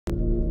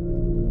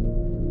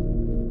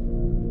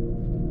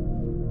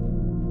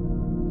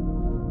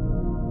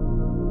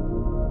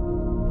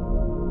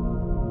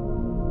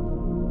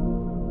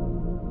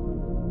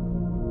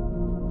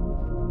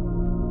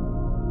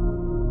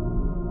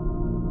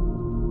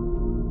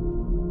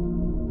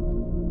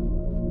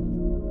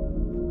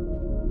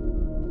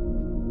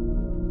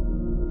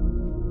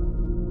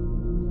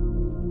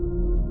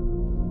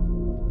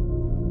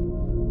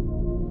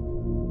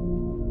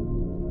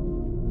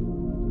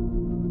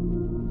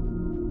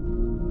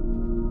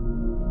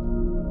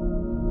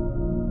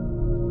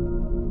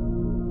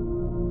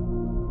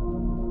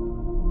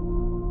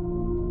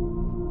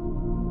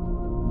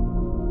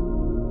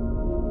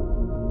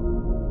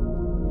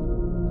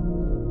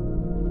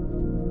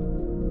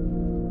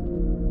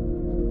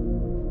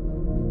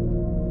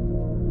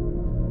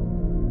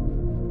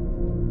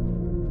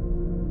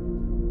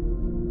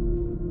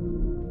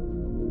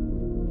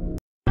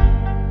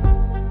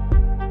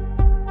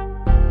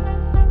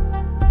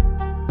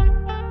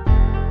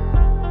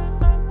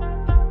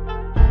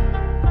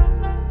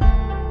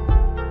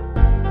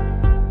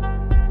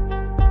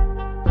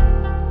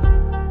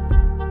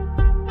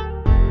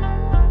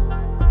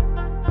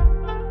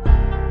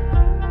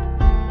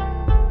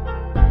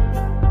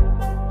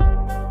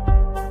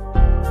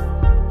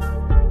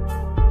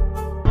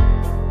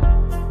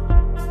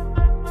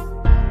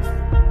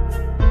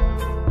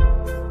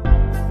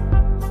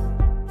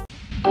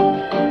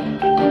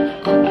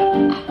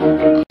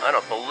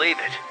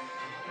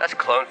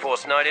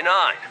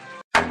$99.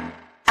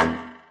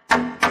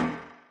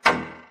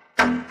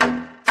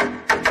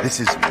 This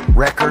is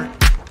Wrecker,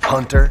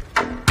 Hunter,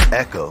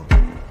 Echo,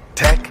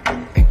 Tech,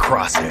 and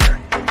Crosshair.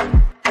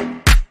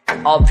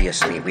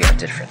 Obviously, we are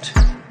different.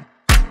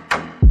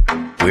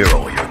 We're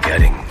all you're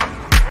getting.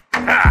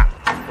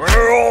 Ha!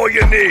 We're all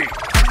you need.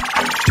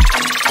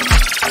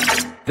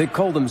 They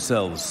call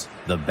themselves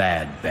the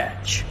Bad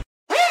Batch.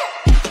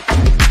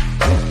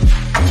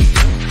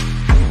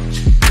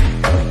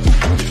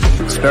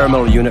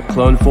 Experimental Unit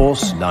Clone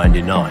Force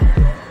 99.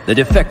 The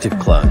defective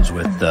clones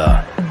with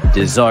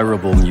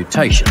desirable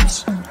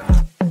mutations.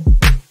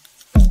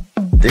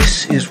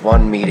 This is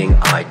one meeting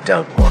I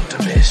don't want to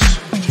miss.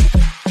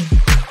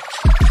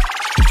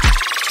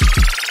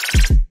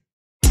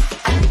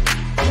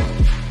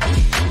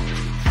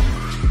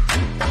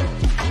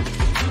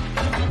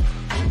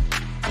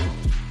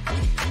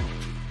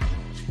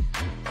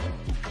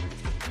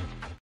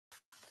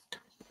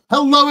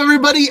 Hello,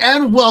 everybody,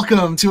 and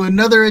welcome to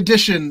another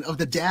edition of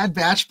the Dad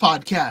Batch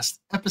Podcast,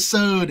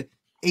 episode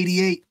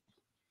 88.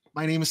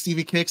 My name is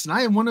Stevie Kicks, and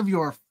I am one of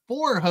your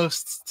 4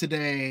 hosts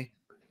today.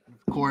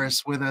 Of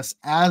course, with us,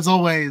 as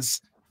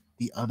always,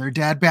 the other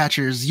Dad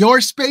Batchers,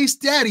 your space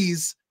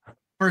daddies.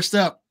 First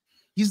up,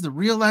 he's the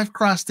real-life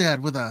cross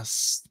dad with a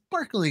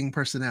sparkling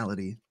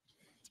personality.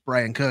 It's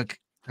Brian Cook.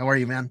 How are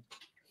you, man?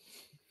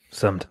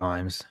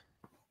 Sometimes.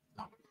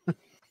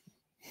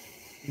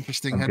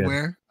 Interesting I'm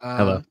headwear.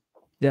 Hello.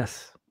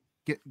 Yes.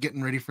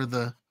 Getting ready for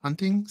the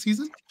hunting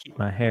season? Keep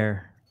my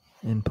hair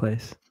in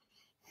place.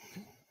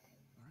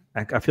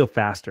 I feel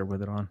faster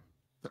with it on.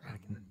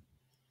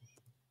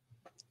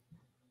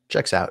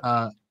 Checks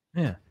out.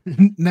 Yeah.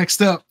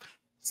 Next up,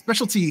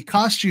 specialty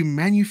costume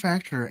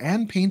manufacturer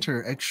and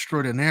painter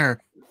extraordinaire,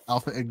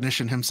 Alpha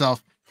Ignition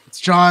himself. It's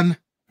John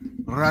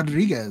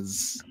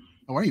Rodriguez.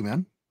 How are you,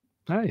 man?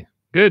 Hi.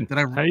 Good. Did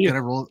I How are you?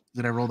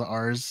 Did I roll the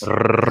R's?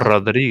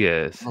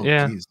 Rodriguez. Oh,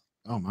 yeah. geez.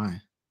 Oh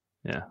my.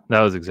 Yeah. That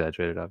was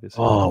exaggerated,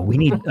 obviously. Oh, we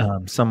need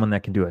someone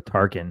that can do a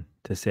Tarkin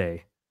to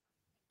say,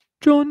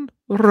 John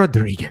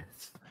Rodriguez.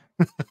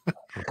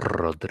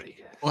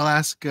 Rodriguez. We'll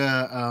ask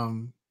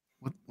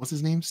what's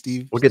his name?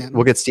 Steve.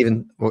 We'll get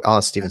Steven. I'll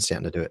ask Steven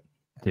Stanton to do it.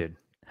 Dude.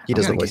 He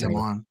does the Get voice him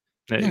anyway. on.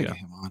 There you go. Get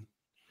him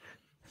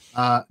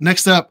on.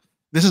 Next up,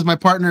 this is my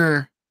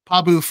partner,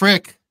 Pabu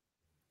Frick,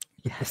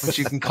 Yes. but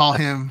you can call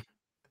him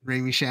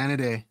Rami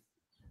Shanaday.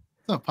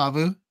 What's up,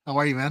 Pabu? How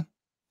are you, man?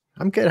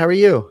 I'm good. How are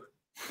you?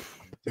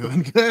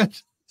 Doing good.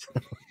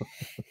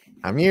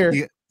 I'm here.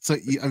 You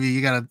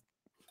gotta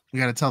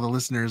tell the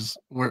listeners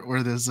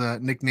where this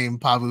nickname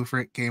Pabu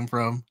Frick came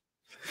from.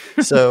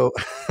 So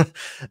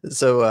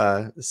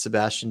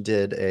Sebastian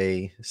did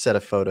a set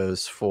of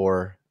photos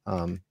for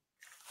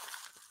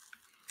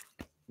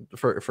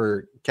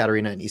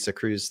Katarina and Issa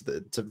Cruz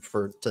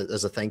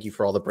as a thank you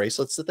for all the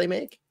bracelets that they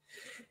make.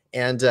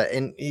 And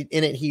in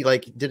it, he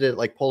did it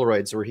like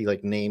Polaroids where he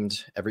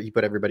he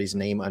put everybody's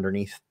name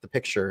underneath the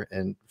picture.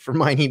 And for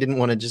mine, he didn't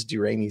want to just do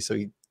Raimi, so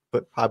he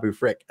put Pabu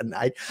Frick. And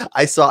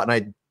I saw it and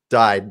I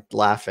died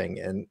laughing.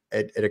 And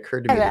it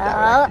occurred to me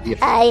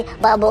Hi,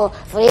 Bubble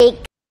Freak.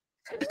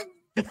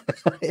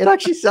 It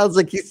actually sounds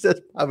like he says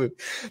Pabu.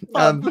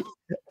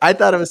 I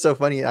thought it was so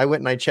funny. I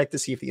went and I checked to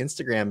see if the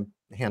Instagram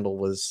handle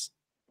was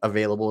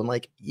available,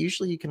 and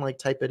usually you can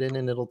type it in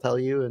and it'll tell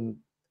you, and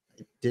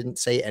it didn't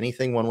say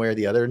anything one way or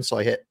the other. And so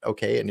I hit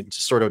okay, and it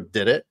just sort of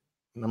did it.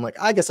 And I'm like,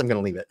 I guess I'm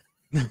gonna leave it.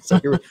 So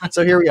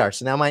here we are.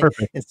 So now my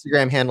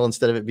Instagram handle,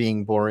 instead of it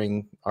being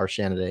boring R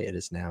Shanaday, it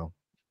is now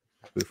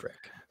Pabu Frick.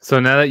 So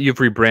now that you've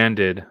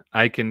rebranded,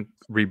 I can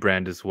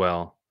rebrand as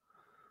well.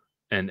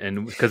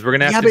 And because we're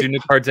gonna have to do new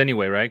cards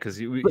anyway, right? Because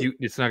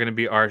it's not gonna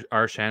be our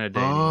Shanaday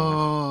anymore.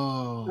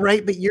 Oh,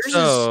 right. But yours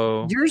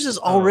is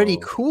already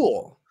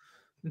cool.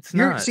 It's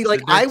not. See, They're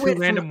I two went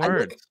random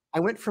words. I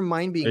went from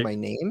mine being my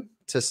name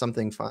to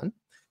something fun.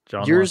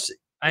 John, Yours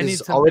I need is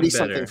something already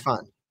better. something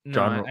fun. No,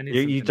 John, I need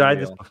you something tried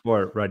this real.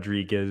 before,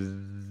 Rodriguez.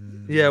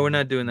 Yeah, we're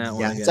not doing that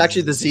one. Yeah, again. it's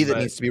actually the Z that But-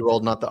 needs to be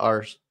rolled, not the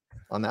R's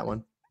on that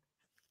one.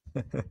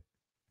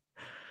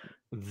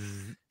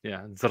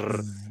 Yeah.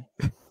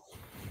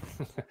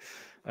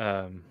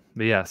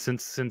 But yeah,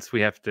 since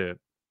we have to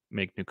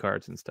make new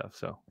cards and stuff,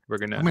 so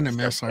I'm I'm gonna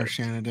miss R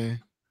Shanaday.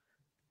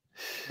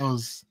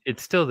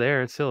 It's still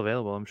there. It's still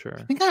available. I'm sure.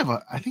 I think I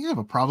have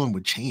a problem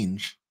with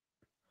change.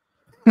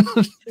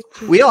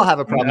 We all have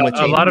a problem with A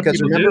change. lot of because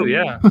people remember, do.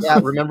 Yeah. Yeah,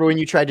 remember when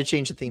you tried to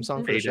change the theme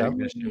song for the Paid show?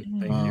 recognition.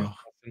 Thank you. Oh,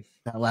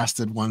 that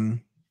lasted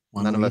one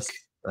None week.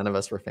 of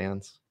us were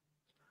fans.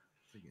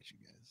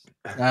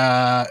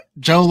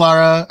 Joe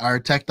Lara, our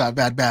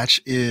Tech.Bad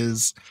Batch,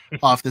 is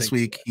off this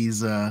week.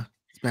 He's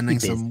spending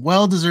some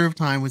well-deserved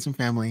time with some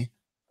family,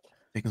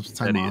 taking some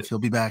time off. He'll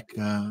be back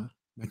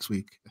next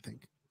week, I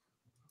think.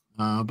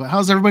 But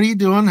how's everybody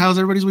doing? How's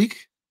everybody's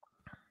week?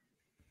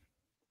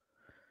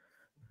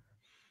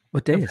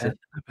 What day is it?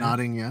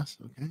 Nodding yes.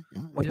 Okay.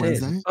 Yeah. What day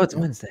is Wednesday? it? Oh, it's Yeah.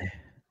 Wednesday.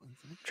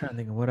 I'm trying to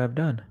think of what I've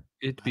done.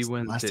 It'd be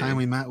Wednesday. Last time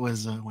we met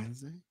was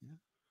Wednesday.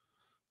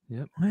 Yeah.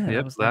 Yep. Oh, yeah, that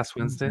Yep. was Last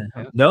Wednesday.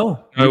 Yeah.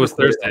 No, No, it was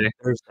recorded Thursday. on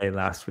Thursday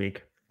last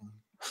week.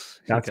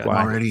 That's got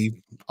why.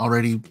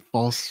 Already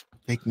false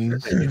fake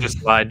news. You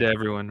just lied to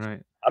everyone,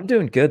 right? I'm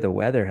doing good. The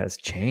weather has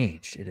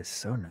changed. It is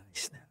so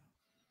nice now.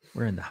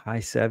 We're in the high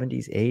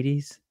 70s,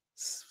 80s.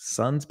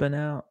 Sun's been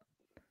out.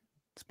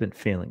 It's been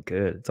feeling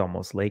good. It's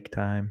almost lake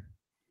time.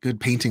 Good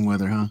painting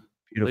weather, huh?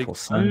 Beautiful Lake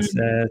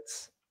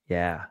sunsets.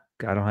 Yeah.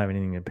 I don't have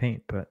anything to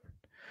paint, but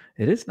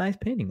it is nice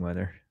painting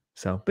weather.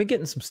 So been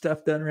getting some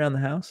stuff done around the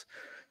house.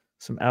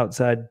 Some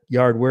outside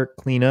yard work,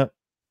 clean up,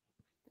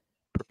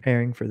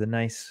 preparing for the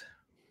nice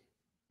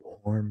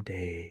warm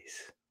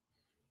days.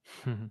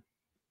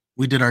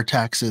 We did our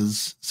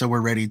taxes, so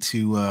we're ready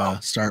to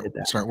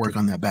start work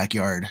on that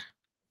backyard.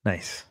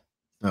 Nice.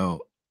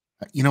 So,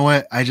 you know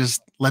what? I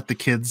just let the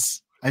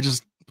kids. I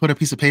just put a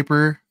piece of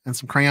paper and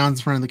some crayons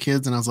in front of the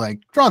kids, and I was like,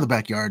 "Draw the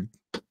backyard.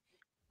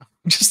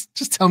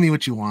 Just tell me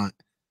what you want."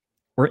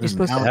 Weren't you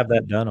supposed to have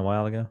that done a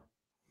while ago?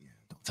 Yeah,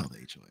 don't tell the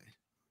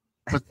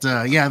HOA.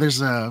 But yeah,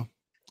 there's a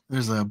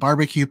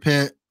barbecue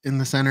pit in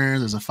the center.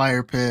 There's a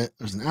fire pit.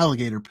 There's an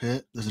alligator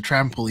pit. There's a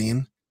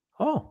trampoline.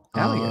 Oh,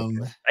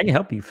 alligator. I can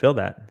help you fill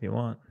that if you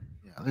want.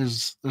 Yeah,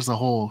 there's a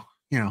whole.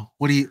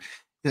 What do you?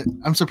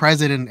 I'm surprised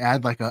they didn't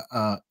add like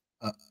a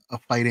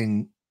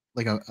fighting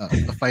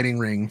a fighting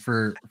ring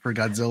for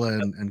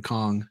Godzilla and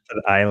Kong.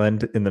 An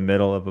island in the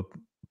middle of a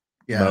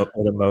moat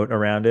with a moat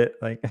around it,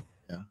 like.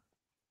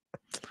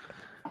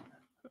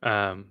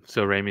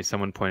 So Raimi,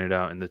 someone pointed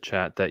out in the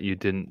chat that you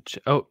didn't.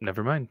 Oh,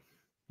 never mind.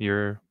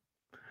 You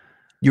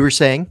were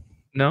saying?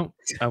 No,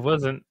 I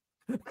wasn't.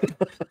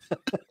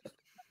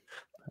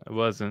 I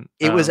wasn't.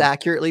 It was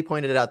accurately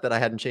pointed out that I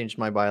hadn't changed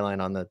my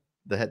byline on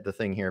the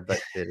thing here,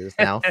 but it is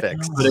now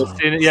fixed.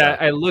 Yeah,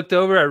 I looked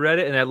over, I read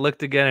it, and I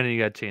looked again, and you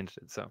got changed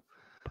it. So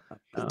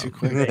too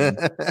quick.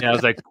 Yeah, I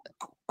was like,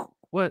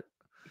 "What?"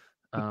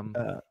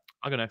 I'll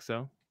go next,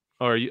 though.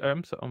 Or you?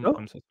 I'm so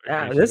sorry.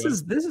 Yeah, this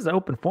is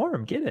open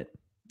forum. Get it.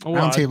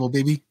 Round table,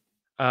 baby.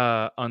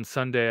 On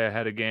Sunday, I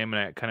had a game,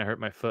 and I kind of hurt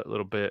my foot a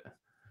little bit.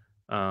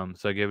 So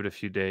I gave it a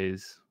few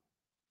days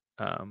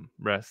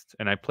rest,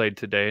 and I played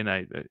today, and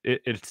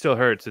it still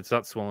hurts. It's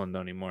not swollen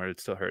anymore. It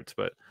still hurts,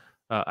 but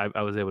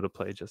I was able to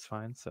play just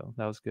fine, so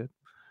that was good.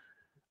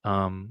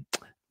 I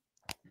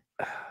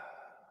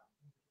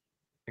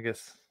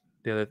guess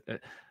the other,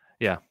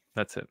 yeah,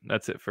 that's it.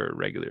 That's it for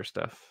regular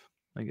stuff,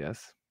 I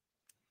guess.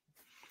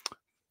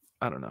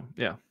 I don't know.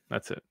 Yeah,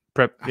 that's it.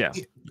 Prep. Yeah,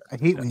 I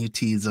hate when you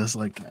tease us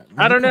like that.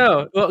 I don't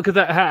know. Well,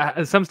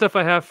 because some stuff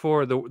I have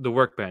for the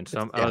workbench.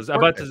 So I was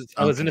about to.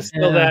 I was gonna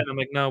steal that, and I'm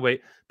like, no,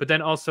 wait. But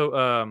then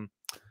also,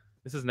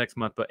 this is next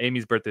month, but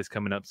Amy's birthday's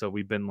coming up, so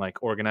we've been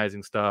like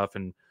organizing stuff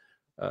and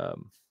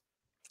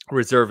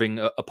reserving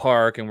a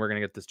park, and we're gonna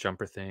get this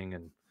jumper thing.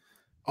 And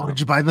did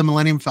you buy the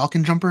Millennium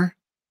Falcon jumper?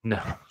 No.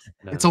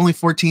 It's only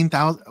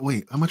 14,000.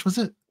 Wait, how much was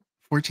it?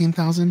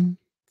 14,000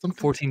 something.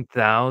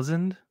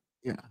 14,000.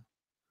 Yeah.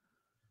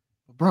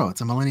 Bro,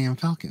 it's a Millennium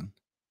Falcon.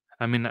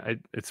 I mean,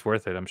 it's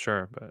worth it, I'm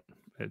sure, but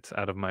it's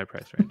out of my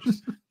price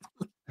range.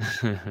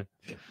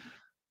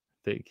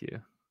 Thank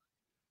you,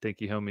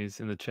 homies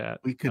in the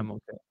chat. I'm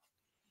okay.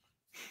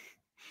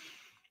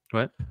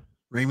 What?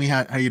 Raimi,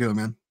 how you doing,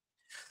 man?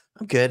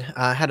 I'm good.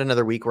 I had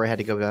another week where I had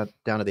to go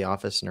down to the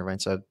office in Irvine.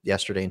 So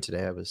yesterday and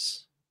today I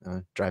was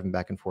driving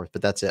back and forth,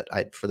 but that's it.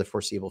 For the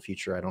foreseeable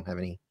future, I don't have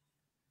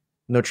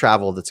no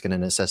travel that's going to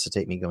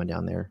necessitate me going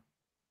down there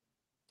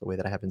the way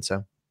that I have been.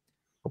 So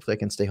hopefully I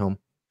can stay home.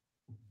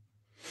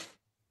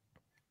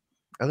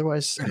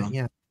 Otherwise,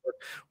 yeah,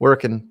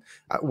 worked on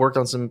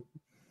some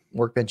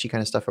workbenchy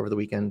kind of stuff over the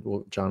weekend.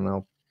 John and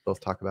I'll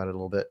both talk about it a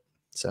little bit.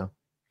 So,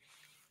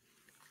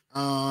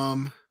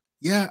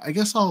 yeah, I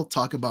guess I'll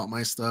talk about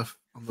my stuff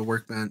on the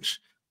workbench.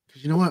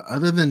 Because you know what?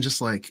 Other than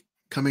just like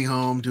coming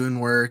home, doing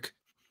work,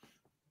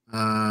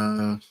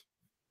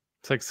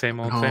 it's like same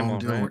old,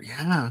 right? Work.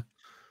 Yeah,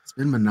 it's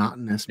been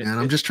monotonous, man.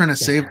 I'm just trying to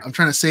save. I'm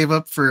trying to save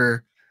up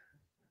for,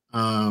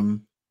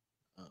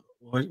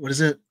 what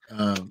is it?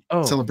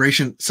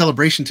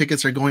 Celebration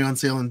tickets are going on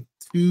sale in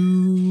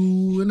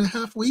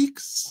 2.5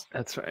 weeks.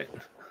 That's right.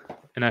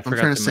 And I'm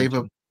trying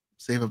to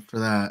save up for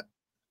that.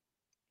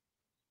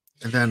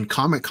 And then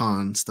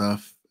Comic-Con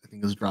stuff I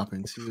think is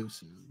dropping too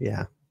soon.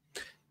 Yeah.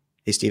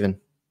 Hey Steven.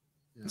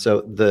 Yeah.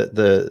 So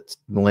the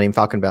Millennium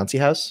Falcon bouncy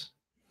house,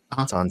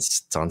 it's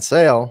on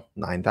sale,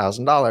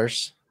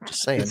 $9,000.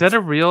 Just saying. Is that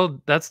a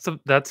real? That's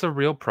a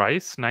real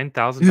price?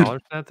 $9,000 for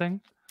that thing?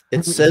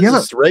 It says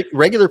its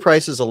regular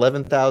price is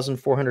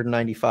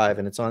 $11,495,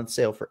 and it's on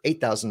sale for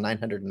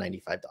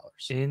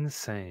 $8,995.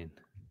 Insane.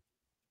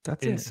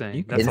 That's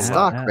insane. That's in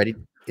stock, ready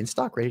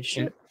to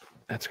ship.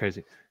 That's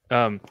crazy.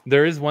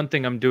 There is one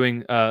thing I'm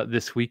doing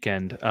this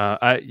weekend.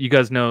 You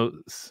guys know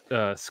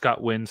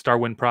Scott Wynn, Star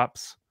Wynn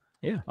Props.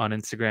 Yeah. On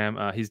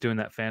Instagram, he's doing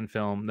that fan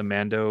film, the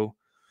Mando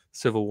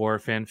Civil War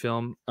fan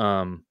film.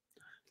 And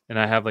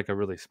I have like a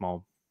really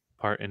small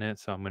part in it,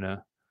 so I'm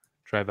gonna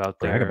drive out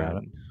there. Brag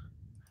about it.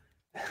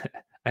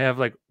 I have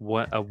like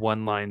a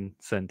one-line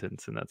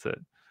sentence, and that's it.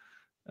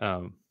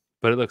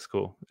 But it looks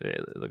cool.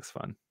 It looks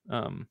fun.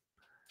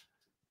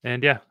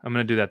 And yeah, I'm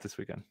gonna do that this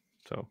weekend.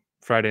 So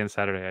Friday and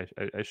Saturday,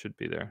 I should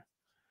be there.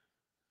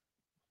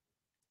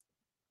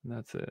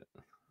 That's it.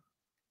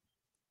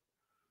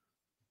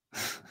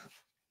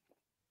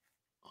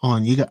 Hold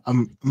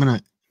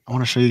on, I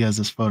want to show you guys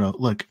this photo.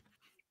 Look,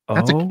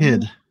 that's a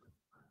kid.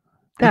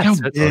 Look how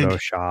That's big.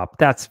 Photoshop.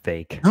 That's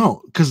fake.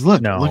 No, because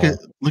look No.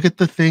 at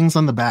the things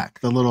on the back,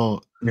 the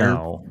little air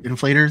No.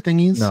 inflator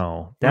thingies.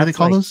 No. What do they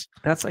call those?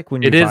 That's like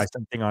when It you is- buy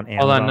something on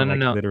Hold Amazon. on,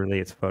 no. Literally,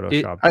 it's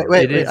Photoshop.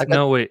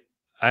 Wait.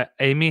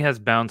 Amy has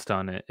bounced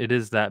on it. It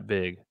is that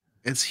big.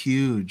 It's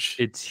huge.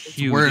 It's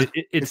huge. worth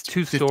It's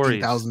 2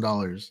 stories.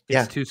 $15,000.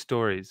 Yeah. It's 2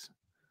 stories.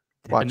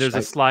 Watch, And there's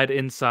a slide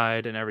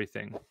inside and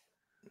everything.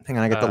 hang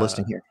on, I got the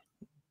listing here.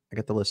 I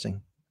got the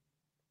listing.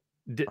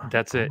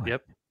 That's it.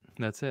 Yep.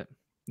 That's it.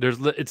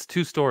 It's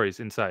 2 stories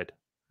inside.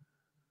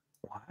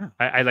 Wow.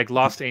 I like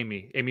lost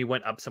Amy. Amy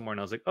went up somewhere and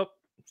I was like, oh.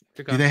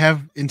 Do they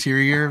have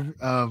interior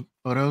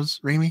photos,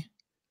 Ramey?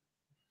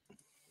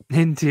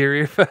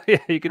 Interior? Yeah,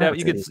 you could have.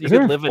 You could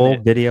live in full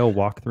it. video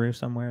walkthrough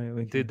somewhere. That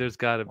we Dude, can there's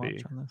got to watch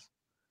be. on this?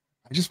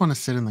 I just want to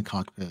sit in the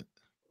cockpit.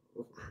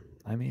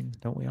 I mean,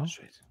 don't we all?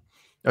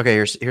 Okay,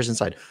 here's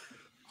inside.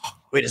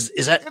 Wait, is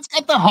that? It's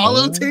got the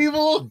hollow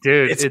table.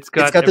 Dude, It's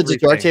got the everything.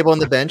 guitar table on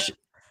the bench.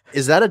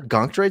 Is that a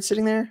gonk droid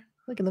sitting there,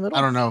 like in the middle?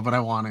 I don't know, but I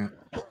want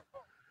it.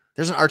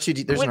 There's an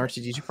R2D. There's an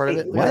R2D2 part of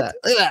it. Look at what? that.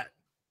 Look at that.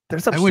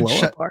 There's a I would blow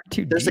shut- up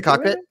R2D2 There's the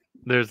cockpit.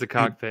 There's the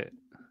cockpit.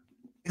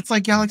 It's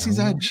like Galaxy's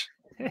No. Edge.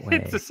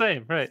 It's the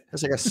same, right?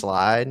 There's like a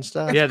slide and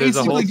stuff. Yeah, there's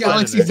a whole Basically slide in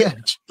Galaxy's there.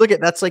 Edge. Look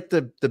at that's like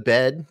the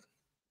bed,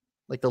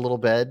 like the little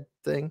bed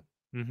thing.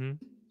 Mm-hmm.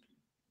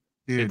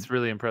 Dude, It's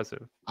really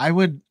impressive. I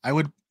would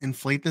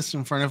inflate this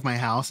in front of my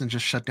house and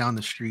just shut down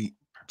the street.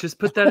 Just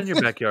put that in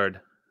your backyard.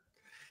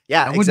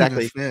 Yeah, That wouldn't even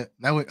exactly. fit.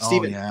 That would.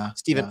 Steven, Oh yeah,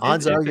 Steven, yeah.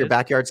 odds It are your fits.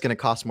 backyard's going to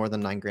cost more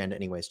than $9,000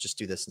 anyways. Just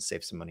do this and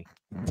save some money.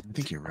 I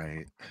think you're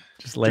right.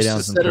 Just lay Just down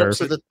to some set it up turf.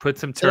 so that Put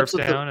some Set up turf so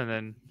the- down and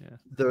then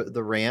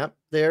the ramp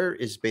there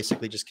is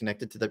basically just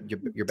connected to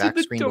your back to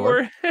the screen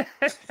door. to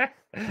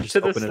Just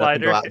the open it up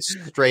and go slider. out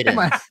straight in.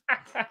 My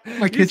You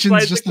slide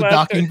kitchen's just the a glass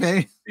docking door.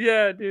 bay.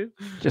 Yeah, dude.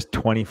 Just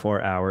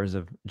 24 hours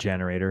of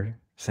generator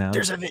sound.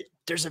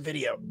 There's a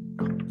video.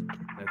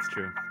 That's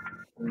true.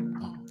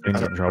 You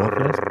get in trouble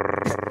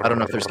for this? I don't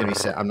know if there's going to be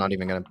sound. I'm not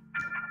even going to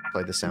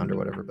play the sound or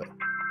whatever, but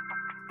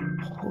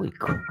Holy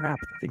crap, that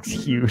thing's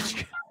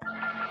huge.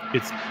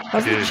 It's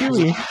How's dude, it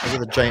chewy? is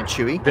it a giant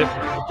chewy?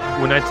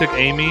 When I took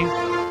Amy,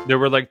 there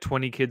were like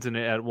 20 kids in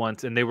it at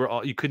once, and they were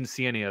all, you couldn't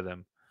see any of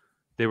them.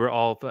 They were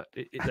all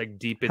like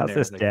deep in How's there.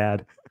 this like,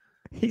 dad?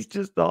 He's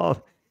just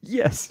all,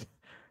 yes.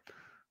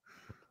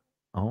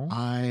 Oh,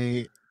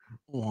 I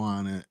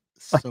want it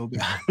so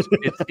bad.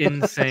 It's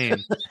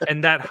insane.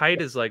 And that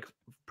height is like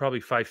probably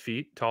 5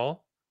 feet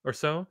tall or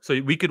so. So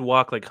we could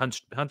walk like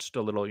hunched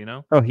a little, you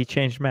know? oh, he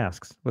changed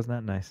masks. Wasn't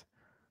that nice?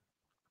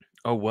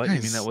 Oh, what? You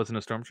mean Nice. that wasn't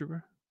a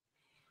stormtrooper?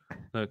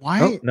 Look,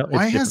 Why? Oh, no, it's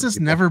why has different this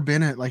people. never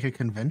been at like a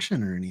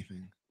convention or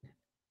anything?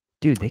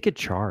 Dude, they could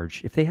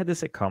charge. If they had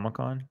this at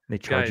Comic-Con, they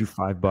charge you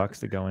Guys, $5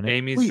 to go in it.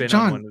 Amy's Wait, been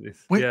John, on one of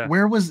these. Wait, yeah.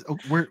 where did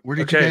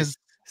you Okay. guys?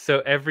 So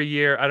every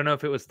year, I don't know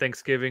if it was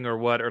Thanksgiving or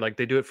what, or like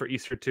they do it for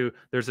Easter too.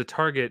 There's a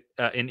Target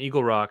in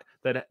Eagle Rock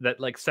that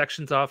like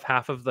sections off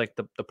half of like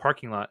the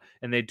parking lot,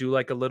 and they do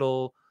like a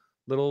little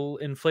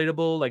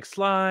inflatable like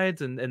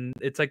slides, and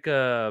it's like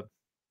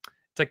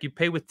you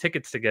pay with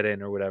tickets to get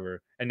in or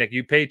whatever, and like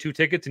you pay 2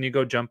 tickets and you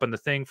go jump on the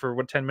thing for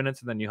 10 minutes,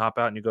 and then you hop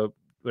out and you go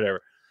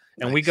whatever.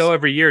 And we Nice. go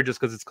every year just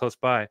because it's close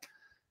by.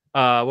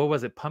 What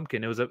was it?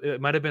 Pumpkin.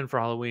 It might have been for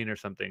Halloween or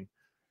something.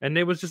 And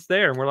it was just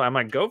there, and I'm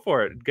like, go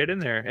for it, get in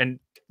there. And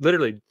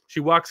literally, she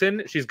walks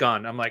in, she's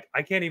gone. I'm like,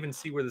 I can't even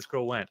see where this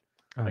girl went.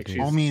 Oh, like, dude.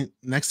 she's- Call me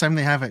next time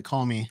they have it.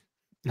 Call me.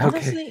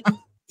 Honestly,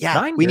 Yeah,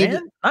 $9 we need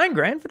grand? to,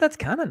 $9 but that's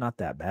kind of not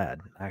that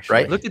bad, actually.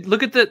 Right?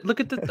 Look at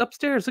the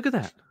upstairs. Look at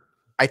that.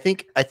 I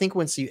think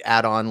once you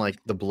add on like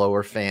the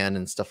blower fan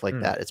and stuff like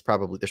Hmm. that,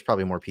 there's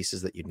probably more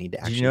pieces that you need to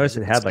Did actually. you notice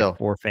use, it but had still, like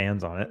 4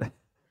 fans on it?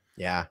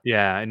 yeah.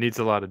 Yeah, it needs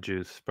a lot of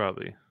juice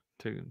probably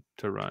to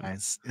run.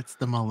 Guys, it's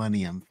the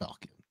Millennium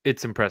Falcon.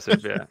 It's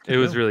impressive. Yeah, it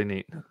was really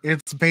neat.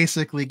 It's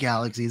basically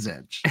Galaxy's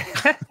Edge.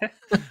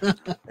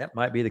 That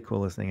might be the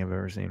coolest thing I've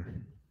ever seen.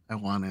 I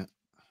want it.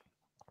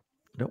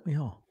 Don't we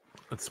all?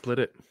 Let's split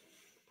it.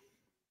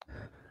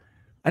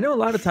 I know a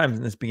lot of times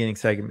in this beginning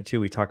segment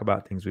too, we talk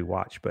about things we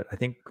watch, but I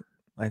think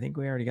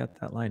we already got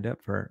that lined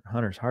up for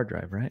Hunter's hard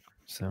drive, right?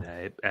 So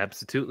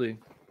Absolutely.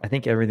 I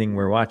think everything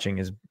we're watching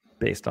is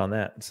based on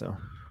that. So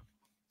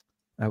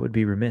I would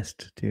be remiss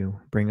to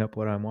bring up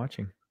what I'm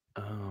watching.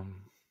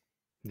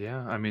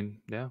 Yeah, I mean,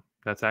 yeah,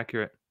 that's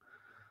accurate.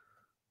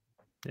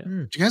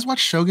 Did you guys watch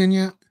Shogun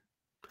yet?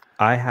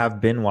 I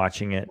have been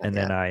watching it, and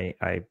Yeah.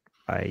 then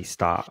I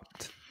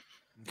stopped.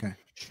 Okay.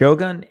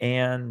 Shogun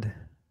and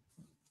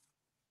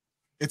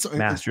It's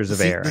Masters the of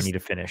se- Air. I the- need to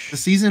finish. The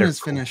season They're is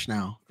cool. finished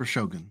now for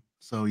Shogun,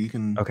 so you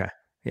can. Okay.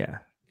 Yeah.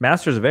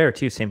 Masters of Air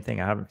too. Same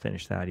thing. I haven't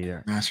finished that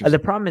either. Masters. The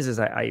problem is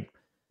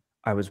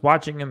I was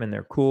watching them and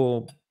they're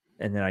cool,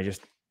 and then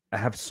I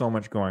have so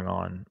much going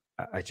on.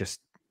 I just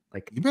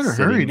like You better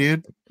hurry, sitting,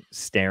 dude.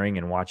 staring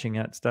and watching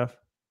at stuff.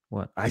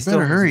 What? You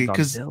better hurry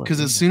because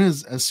because as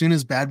soon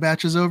as Bad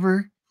Batch is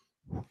over,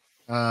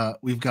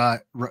 we've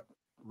got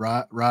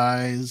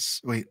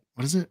Rise. Wait,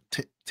 what is it?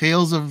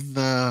 Tales of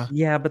the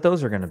Yeah, but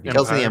those are going to be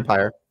Tales of the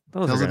Empire.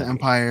 Those Tales are of the gonna be-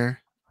 Empire,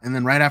 and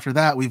then right after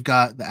that we've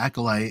got the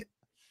Acolyte,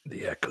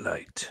 The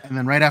Acolyte. and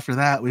then right after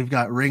that we've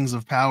got Rings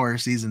of Power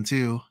season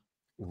 2.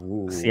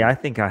 See, I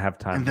think I have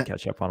time And to then-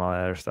 catch up on all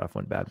that other stuff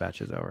when Bad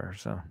Batch is over.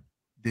 So,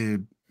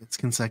 Dude, it's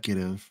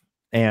consecutive.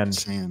 and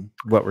Just saying.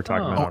 what we're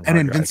talking Oh, about, on And hard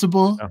drive.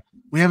 Invincible. So,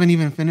 We haven't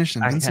even finished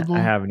I Invincible.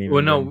 haven't even.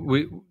 Well, no,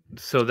 been-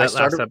 so that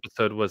started- last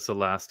episode was the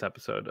last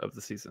episode of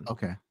the season.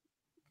 Okay.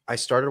 I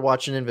started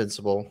watching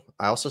Invincible.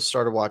 I also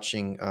started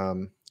watching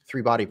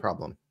Three Body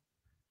Problem.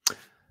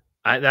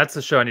 That's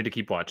the show I need to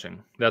keep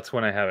watching. That's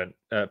one I haven't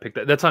picked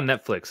up. That's on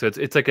Netflix. So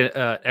it's like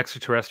a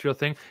extraterrestrial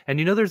thing. And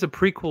there's a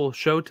prequel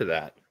show to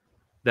that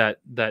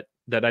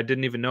I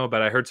didn't even know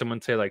about. I heard someone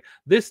say like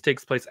this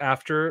takes place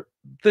after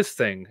this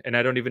thing, and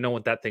I don't even know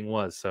what that thing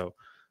was. So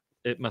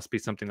it must be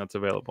something that's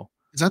available.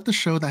 Is that the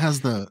show that has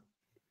the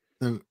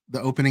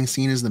opening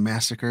scene is the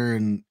massacre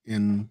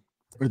in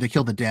or they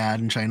kill the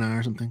dad in China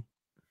or something?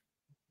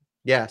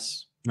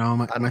 Yes. No,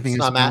 am I thinking It's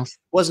not something else?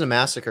 wasn't a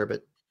massacre,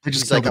 but They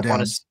just he's killed like the up on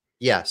dad. his.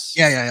 Yes.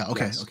 Yeah.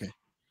 Okay, Yes. okay.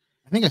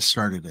 I think I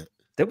started it.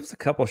 There was a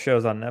couple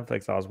shows on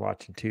Netflix I was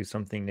watching too.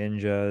 Something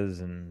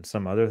Ninjas and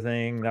some other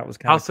thing that was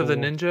kind of House of the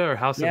Ninja or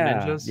House of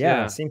Ninjas?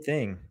 Yeah, same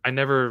thing. I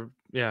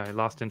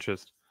lost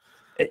interest.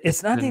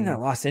 It's nothing that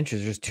And- lost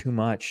interest. There's too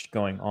much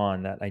going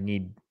on that I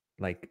need,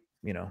 like,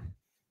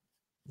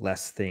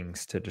 less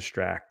things to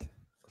distract.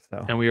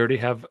 So And we already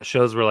have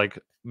shows we're like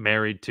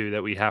married to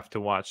that we have to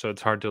watch. So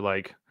it's hard to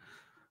like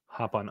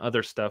hop on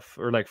other stuff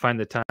or like find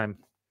the time.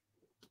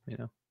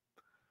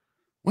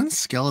 When's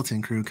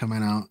Skeleton Crew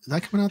coming out? Is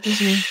that coming out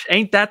this year?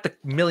 Ain't that the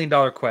 $1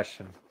 million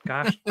question?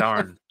 Gosh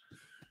darn.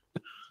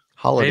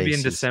 Holiday Maybe in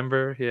season.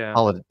 December. Yeah.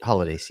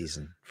 Holiday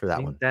season for that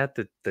Ain't one. that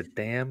the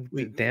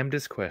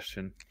damnedest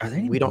question? are there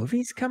any we don't-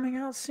 movies coming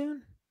out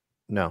soon?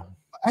 No.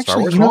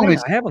 Actually, Wars you know what?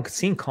 movies? I haven't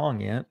seen Kong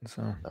yet.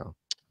 So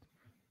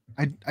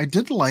I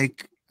did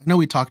like. I know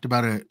we talked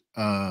about it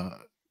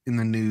in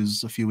the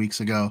news a few weeks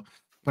ago,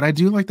 but I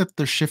do like that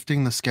they're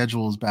shifting the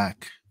schedules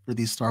back for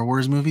these Star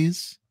Wars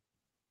movies.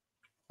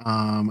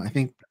 I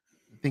think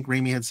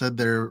Raimi had said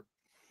they're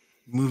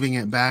moving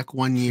it back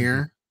 1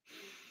 year,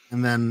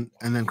 and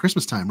then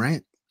Christmas time,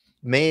 right?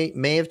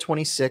 May of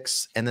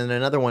 26, and then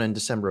another one in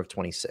December of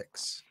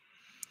 26.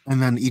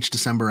 And then each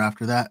December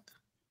after that.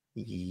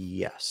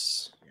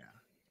 Yes.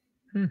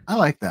 I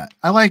like that.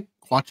 I like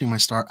watching my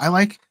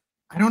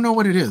I don't know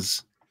what it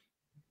is.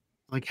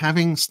 Like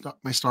having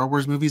my Star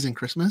Wars movies in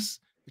Christmas,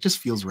 it just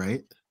feels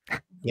right.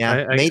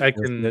 Yeah. I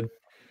can.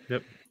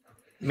 Yep.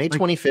 May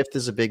 25th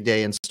is a big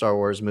day in Star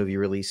Wars movie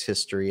release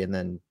history, and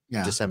then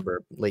Yeah.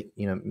 December,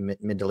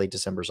 mid to late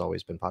December has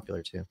always been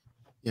popular too.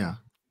 Yeah.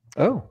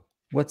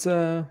 what's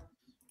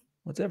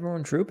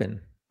everyone trooping?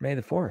 May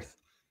the 4th.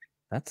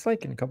 That's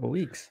like in a couple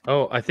weeks.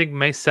 Oh, I think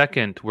May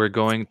 2nd we're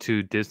going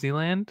to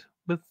Disneyland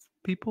with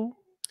people.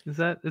 Is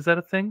that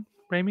a thing,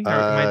 Raimi? Or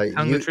am I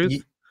telling the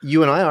truth?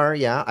 You and I are,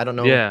 yeah. I don't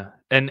know. Yeah,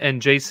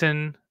 and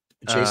Jason,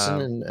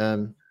 Jason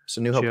and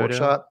so New Hope Chiodo.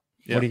 Workshop,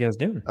 Yeah. What are you guys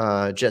doing?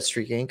 Jet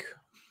Streak Inc.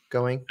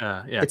 going.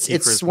 yeah, It's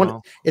Kiefer as one.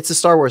 well. It's the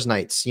Star Wars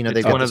Nights. They've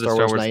It's got one the of the Star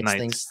Star Wars Wars Nights nights.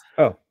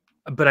 things.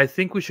 But I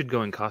think we should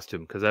go in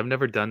costume because I've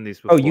never done these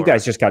before. Oh, you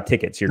guys just got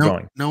tickets. You're no,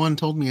 going. No one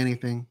told me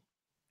anything.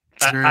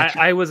 Is there any-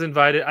 I was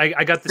invited.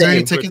 I got the Is there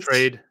any ticket through a tickets?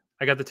 trade.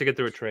 I got the ticket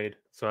through a trade,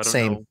 so I don't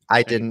Same. know.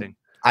 I didn't. anything.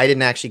 I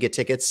didn't actually get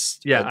tickets.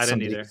 Yeah, but I didn't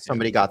somebody, either.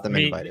 Somebody got them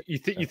and Me, invited. you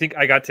think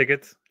I got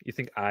tickets? You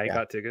think I Yeah.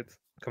 got tickets?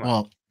 Come on.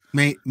 Well,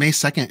 May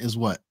 2nd is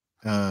what?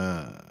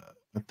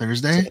 A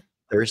Thursday?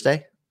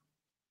 Thursday.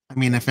 I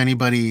mean, if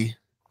anybody,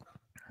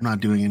 I'm not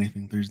doing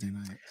anything Thursday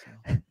night.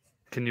 So.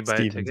 Can you buy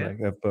Steven's a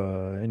ticket? like,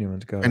 if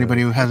anyone's got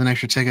Anybody who has an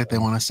extra ticket they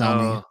want to sell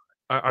me. Oh,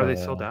 are they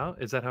sold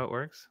out? Is that how it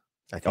works?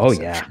 I think Oh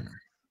so. yeah.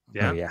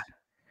 Yeah. Oh yeah.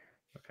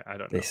 Okay, I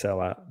don't know. They sell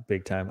out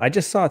big time. I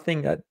just saw a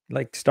thing that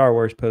like Star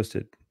Wars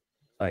posted,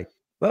 like,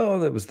 oh,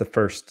 that was the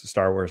first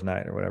Star Wars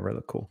night or whatever. It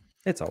looked cool.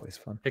 It's always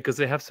fun. Because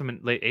they have some in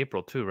late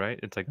April too, right?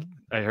 It's like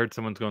I heard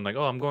someone's going like,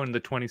 "Oh, I'm going the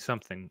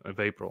 20-something of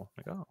April."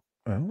 Like, oh,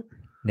 Oh.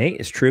 Nate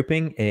is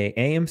trooping a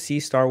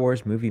AMC Star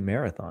Wars movie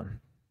marathon.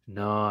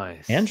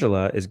 nice.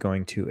 Angela is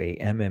going to a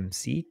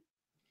MMC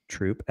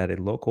troop at a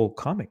local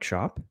comic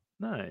shop.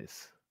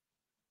 nice.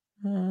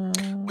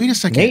 Wait a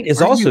second. Nate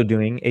is aren't also you-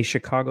 doing a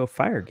Chicago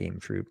Fire game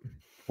troop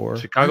for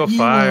Chicago Aren't you,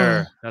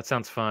 Fire. That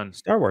sounds fun.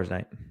 Star Wars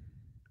night.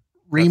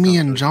 Raimi sounds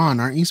and really John,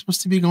 aren't you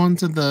supposed to be going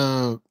to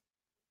the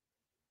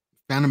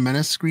Phantom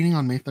Menace screening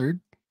on May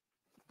 3rd?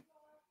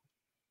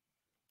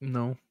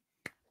 No,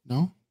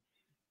 No?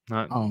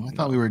 not. Oh, I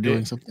thought no. we were doing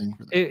It- something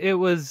for that. It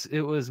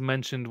was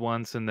mentioned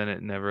once and then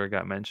it never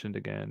got mentioned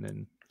again,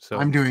 and so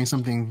I'm doing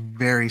something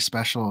very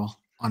special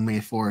on May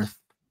 4th.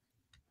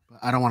 But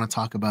I don't want to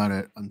talk about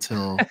it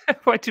until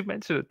Why'd you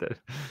mention it then?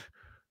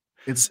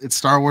 it's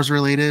Star Wars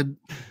related.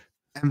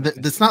 And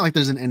it's not like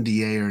there's an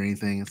NDA or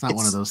anything. It's not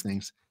one of It's- those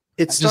things.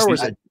 It's I just- Star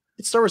Wars. I-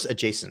 It's Star Wars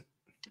adjacent.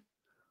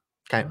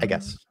 I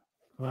guess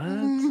What?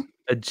 Mm,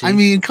 I Adjacent-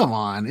 mean, come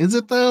on. Is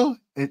it though?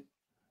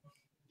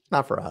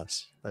 not for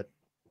us, but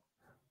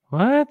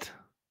what?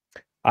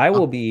 I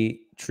will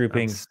be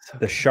trooping so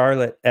the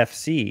Charlotte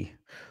FC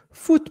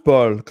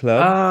Football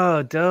Club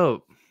Oh,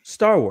 dope,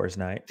 Star Wars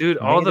night. dude!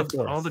 May All the the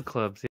 4th.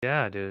 clubs,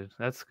 yeah, dude,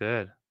 that's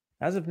good.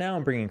 As of now,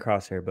 I'm bringing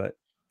Crosshair, but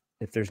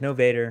if there's no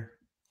Vader,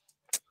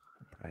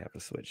 I have to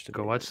switch to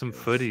Go Vader watch some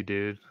 'cause- footy,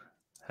 dude.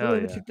 Go Hell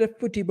over yeah. to the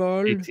footy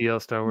ball. ATL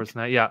Star Wars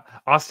night. Yeah,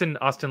 Austin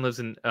lives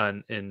in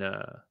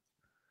Atlanta,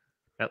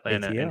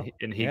 ATL.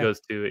 and he Yeah. goes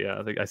to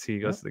I think I see he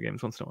goes Yep. to the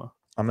games once in a while.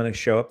 I'm gonna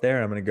show up there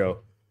and I'm gonna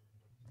go.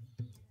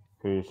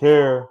 He's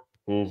here.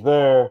 He's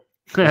there.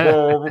 He's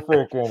every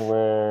freaking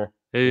where.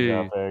 Hey,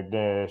 Off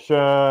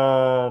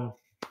ignition.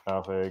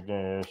 Off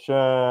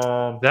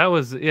ignition. that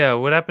was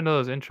What happened to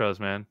those intros,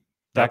 man?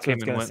 That's that what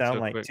it's gonna went sound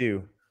so like quick.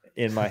 too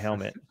in my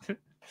helmet.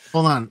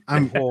 Hold on.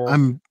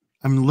 I'm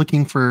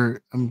looking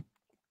for. I'm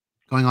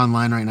going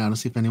online right now to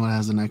see if anyone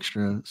has an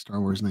extra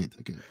Star Wars night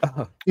ticket.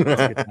 Oh,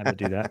 that's a good time to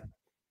do that.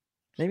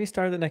 Maybe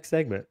start the next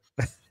segment.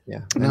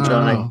 Yeah. No, And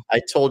John, no.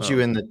 I told you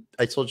in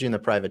the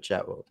private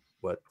chat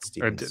what I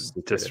Steven's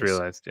secret just is.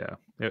 realized,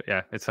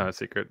 it's not a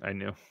secret. I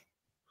knew.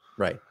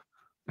 Right.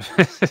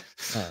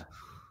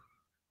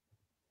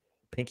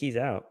 Pinky's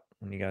out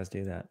when you guys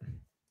do that.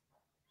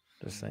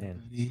 Just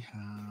saying.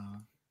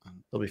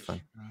 It'll be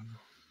fun.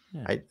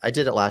 Yeah. I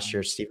did it last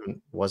year.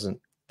 Steven wasn't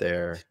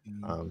there.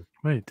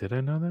 Wait, did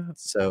I know that?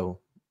 So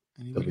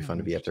it'll be fun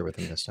to be up there with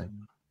him this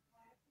time.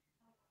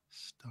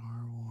 Star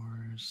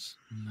Wars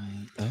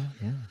night. Oh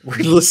yeah. We're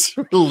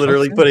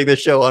literally Okay. putting the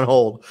show on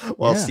hold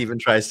while Yeah. Steven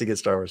tries to get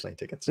Star Wars night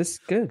tickets. This is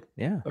good.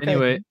 Yeah. Okay.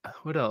 Anyway,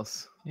 what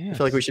else? Yeah. I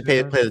feel like we should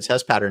play the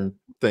test pattern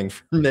thing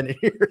for a minute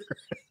here.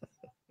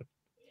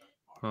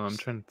 Oh, I'm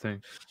trying to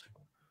think.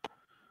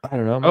 I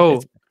don't know.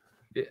 Oh,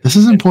 It's This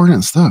is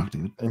important stuff,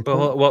 dude.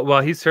 But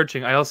while he's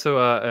searching, I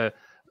also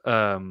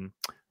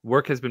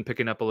work has been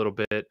picking up a little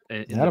bit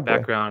in the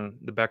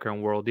Attaboy.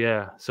 background world.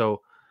 Yeah.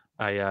 So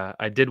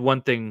I did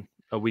one thing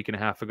a week and a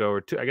half ago, or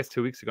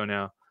 2 weeks ago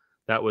now.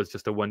 That was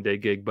just a 1-day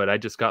gig, but I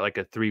just got like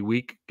a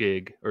 3-week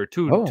gig or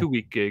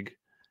 2-week gig.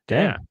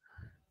 Damn.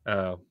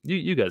 Yeah.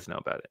 You guys know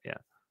about it. Yeah.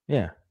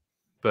 Yeah.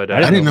 But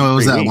I didn't know it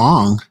was that 3 weeks.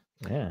 long.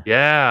 Yeah.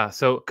 Yeah.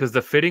 So because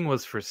the fitting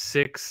was for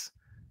 6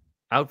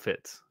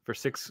 outfits for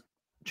 6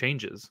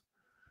 changes,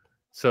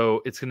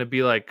 so it's gonna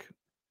be like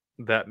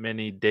that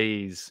many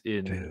days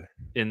in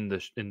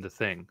the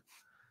thing.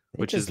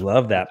 Which is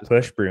love that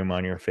push broom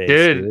on your face,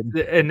 dude.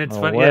 dude. And it's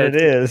funny. What Yeah, it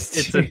is.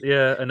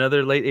 It's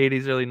another late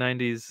 80s, early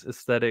 90s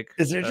aesthetic.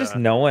 Is there just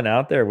no one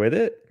out there with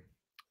it?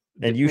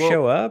 And you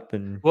show up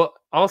and well,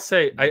 I'll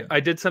say I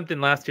did something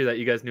last year that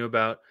you guys knew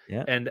about.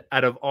 Yeah. And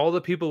out of all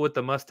the people with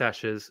the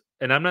mustaches,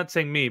 and I'm not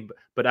saying me,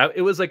 but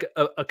it was like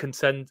a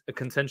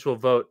consensual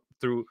vote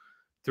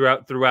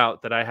throughout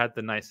that I had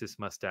the nicest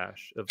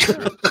mustache of the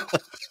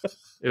group.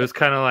 It was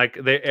kind of like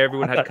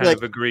everyone had kind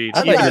of agreed.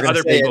 I thought you were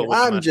Other saying, people with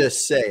the I'm mustache.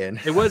 just saying.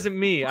 It wasn't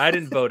me. I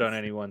didn't vote on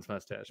anyone's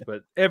mustache,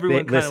 but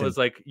everyone kind of listen. was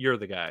like, "You're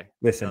the guy."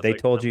 listen, I was they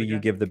like, told "I'm you the you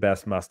guy?" give the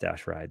best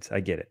mustache rides. I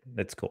get it.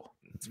 It's cool.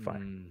 It's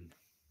fine.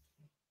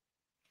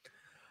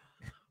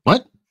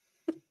 What?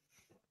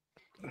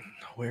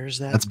 Where's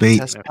that? That's bait.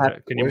 Test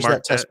pad? Can you Where's mark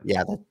that test? that?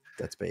 Yeah,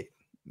 that's bait.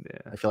 Yeah,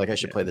 I feel like I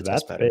should play the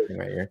that's test pattern bait. thing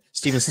right here.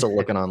 Steven's still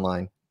looking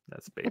online.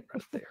 that's bait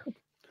right there.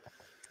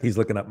 He's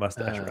looking up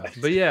mustache rides.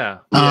 But yeah,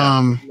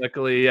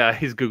 luckily,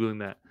 he's googling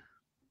that.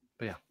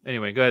 But yeah,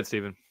 anyway, go ahead,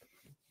 Steven.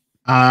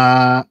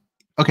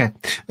 Okay.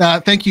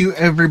 Thank you,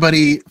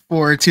 everybody,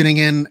 for tuning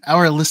in.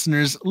 Our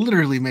listeners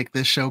literally make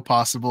this show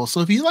possible. So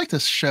if you'd like to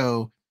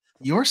show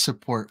your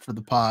support for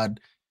the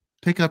pod,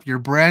 pick up your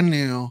brand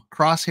new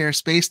Crosshair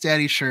Space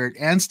Daddy shirt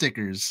and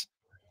stickers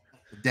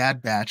at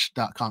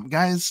dadbatch.com.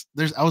 Guys,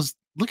 I was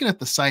looking at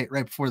the site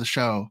right before the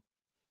show.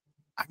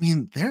 I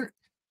mean,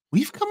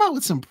 we've come out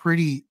with some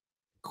pretty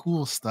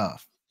cool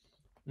stuff.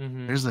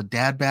 Mm-hmm. There's a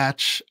Dad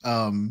Batch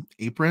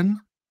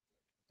apron,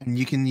 and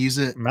you can use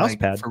it Mouse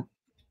pad.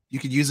 You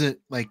could use it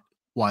like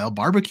while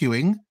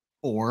barbecuing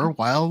or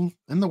while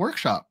in the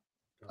workshop.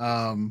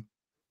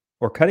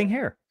 Or cutting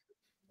hair.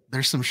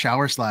 There's some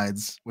shower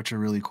slides, which are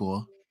really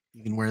cool.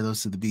 You can wear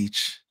those to the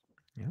beach.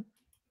 Yeah.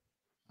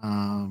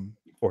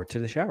 Or to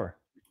the shower.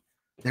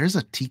 There's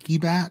a Tiki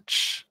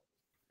Batch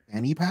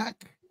fanny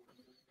pack.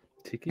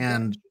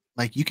 And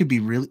like you could be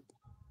really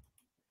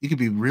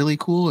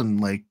cool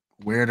and like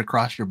wear it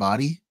across your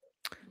body.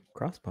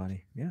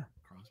 Crossbody, yeah.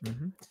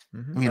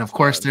 I mean, of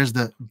course, there's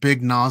the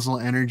big nozzle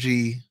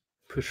energy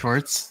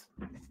shorts.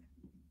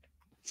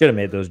 Should have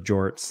made those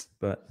jorts,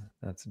 but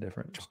that's a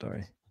different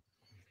story.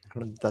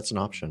 That's an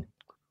option.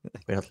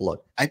 We have to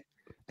look. I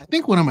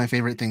think one of my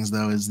favorite things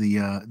though is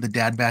the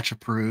Dad Batch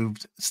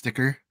approved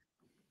sticker,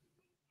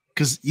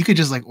 because you could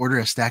just like order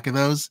a stack of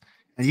those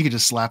and you could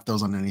just slap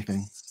those on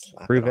anything.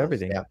 Prove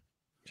everything. Yeah.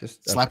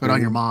 Just slap it on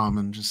your mom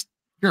and just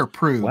you're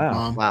approved. Wow.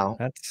 Mom. Wow.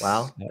 That's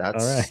all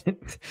right.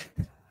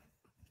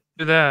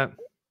 Do that.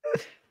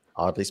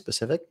 Oddly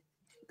specific.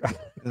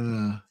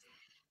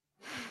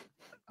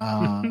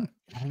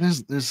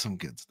 There's some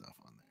good stuff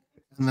on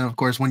there. And then of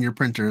course, when your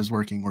printer is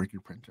working, work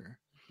your printer.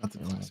 That's a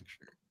classic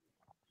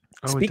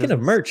shirt. Speaking of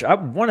merch, I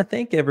want to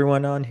thank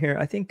everyone on here.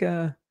 I think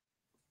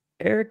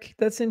Eric,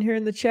 that's in here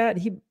in the chat.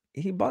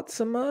 He bought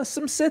some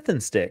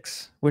Sithin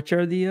sticks, which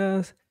are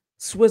the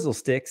swizzle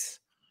sticks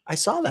I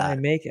saw I that.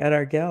 make at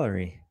our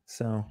gallery.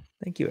 So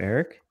thank you,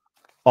 Eric.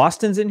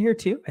 Austin's in here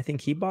too. I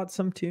think he bought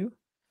some too.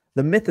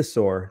 The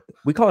Mythosaur.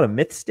 We call it a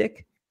myth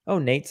stick. Oh,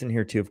 Nate's in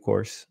here too, of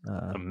course.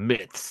 A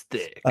myth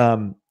stick.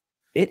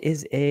 It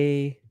is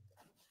a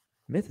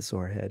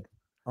Mythosaur head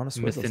on a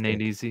swizzle Mythin ain't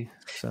stick. easy.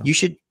 So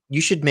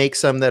You should make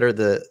some that are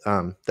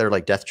that are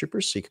like Death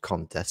Troopers, so you could call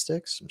them Death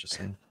Sticks. I'm just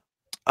saying.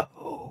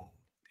 oh,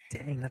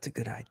 dang, that's a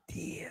good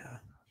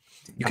idea.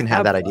 You can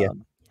have that idea.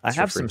 I It's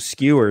for have free. some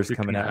skewers You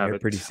coming can out have here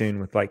it. pretty soon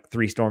with like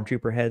 3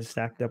 Stormtrooper heads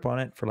stacked up on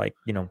it for like,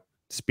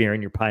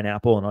 spearing your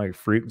pineapple and all your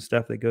fruit and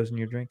stuff that goes in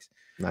your drinks.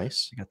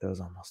 Nice. I got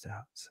those almost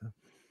out. So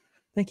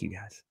thank you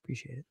guys.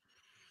 Appreciate it.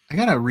 I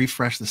gotta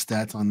refresh the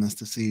stats on this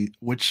to see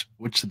which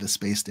of the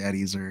Space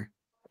Daddies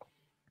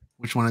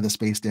which one of the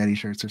Space Daddy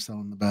shirts are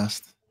selling the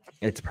best.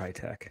 It's probably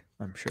tech,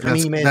 I'm sure. I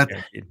mean, you may,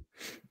 Guaranteed.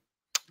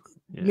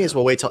 you may as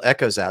well wait till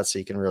Echo's out so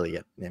you can really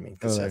get. I mean,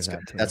 'cause there's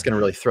that's that that's too. going to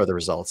really throw the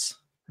results.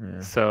 Yeah.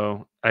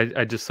 So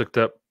I just looked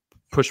up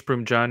Push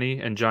Broom Johnny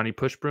and Johnny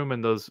Push Broom,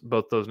 and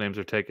both those names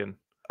are taken.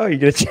 Oh, you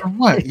did? Or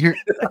what? You're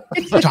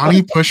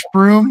Johnny Push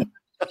Broom?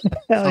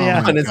 Hell Oh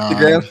yeah. my On Instagram.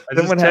 God. I'm just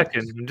Someone had-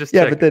 checking. I'm just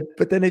Yeah, checking.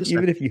 but then Just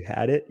even if you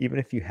had it,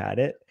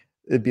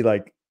 it'd be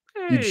like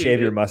you'd shave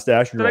your Hey,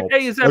 mustache and they're you're like, all,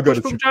 hey, is that Push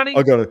Broom Johnny?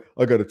 I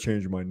gotta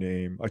change my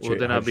name. Well,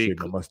 then I I'll be shaved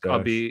my mustache. I'll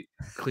be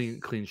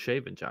clean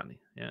shaven Johnny.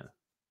 Yeah,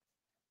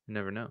 you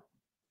never know.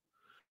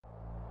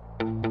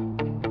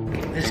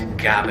 This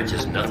garbage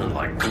is nothing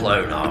like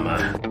clone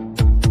armor.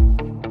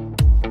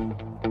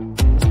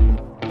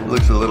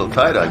 Looks a little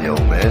tight on you, old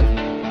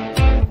man.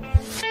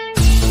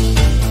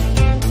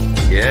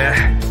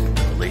 Yeah,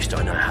 at least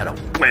I know how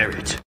to wear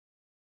it.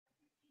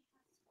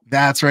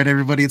 That's right,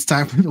 everybody. It's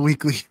time for the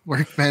weekly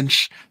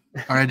workbench.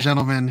 All right,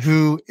 gentlemen,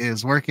 who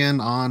is working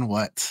on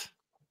what?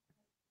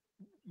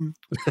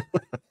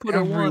 Put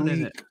a one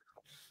in it.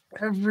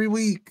 Every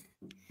week.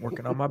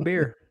 Working on my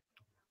beer.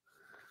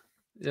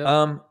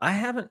 Yeah. I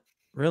haven't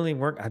really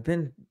worked. I've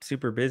been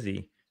super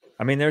busy.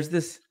 I mean, there's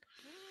this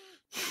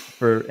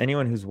for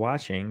anyone who's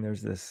watching,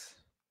 there's this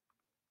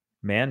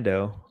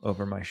Mando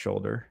over my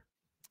shoulder.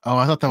 Oh,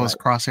 I thought that was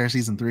Crosshair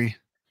season 3.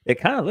 It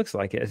kind of looks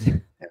like it.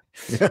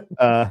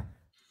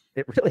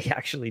 It really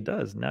actually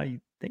does. Now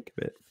you think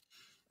of it.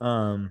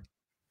 I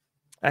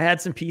had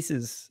some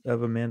pieces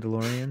of a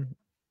Mandalorian.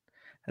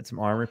 Had some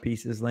armor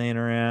pieces laying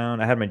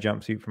around. I had my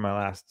jumpsuit for my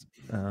last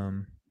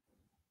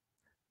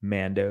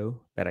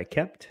Mando that I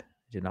kept. I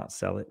did not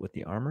sell it with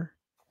the armor.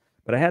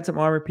 But I had some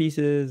armor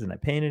pieces and I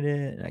painted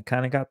it. And I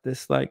kind of got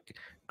this like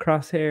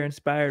Crosshair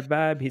inspired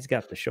vibe. He's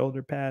got the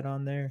shoulder pad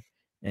on there.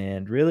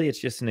 And really, it's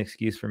just an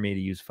excuse for me to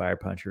use Fire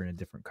Puncher in a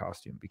different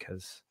costume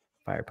because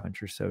Fire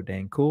Puncher's so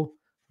dang cool,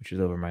 which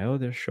is over my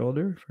other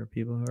shoulder for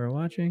people who are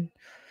watching.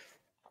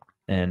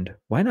 And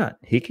why not?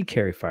 He could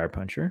carry Fire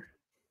Puncher.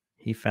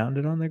 He found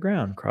it on the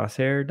ground.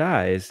 Crosshair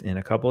dies in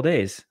a couple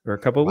days or a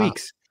couple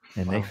weeks,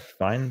 and they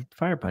find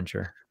Fire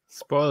Puncher.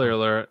 Spoiler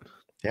alert.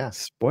 Yeah.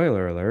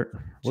 Spoiler alert.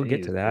 We'll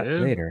get to Jeez, that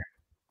dude. later.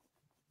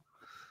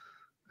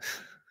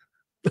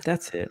 But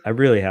that's it. I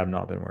really have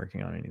not been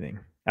working on anything.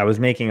 I was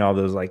making all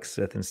those like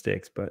Sith and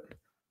sticks, but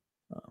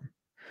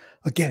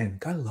again,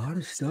 got a lot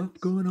of stuff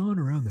going on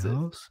around the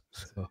house.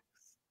 So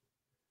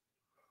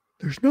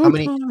there's no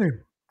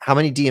time. How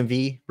many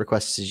DMV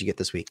requests did you get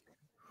this week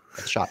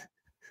at the shop?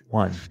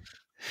 One.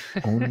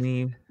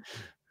 Only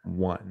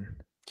one.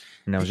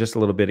 And that was just a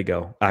little bit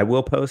ago. I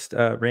will post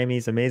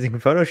Ramey's amazing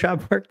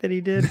Photoshop work that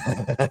he did.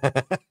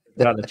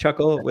 Got a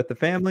chuckle with the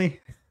family.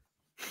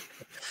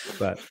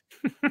 But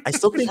I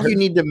still think you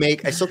need to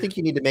make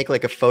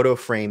like a photo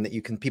frame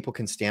that people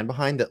can stand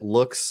behind that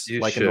looks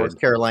like a North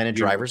Carolina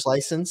driver's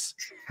license.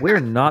 We're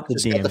not the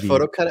Just get DMV. the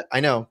photo cut. I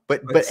know,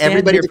 but Stand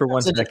everybody here for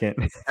 1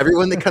 second.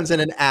 Everyone that comes in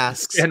and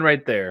asks And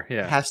right there,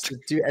 yeah. has to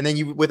do, and then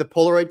you with a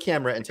Polaroid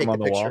camera and take on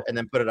the the picture wall. and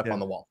then put it up Yeah. on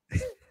the wall.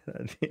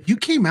 You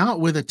came out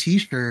with a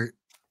t-shirt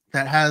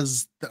that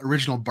has the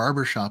original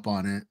barbershop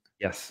on it.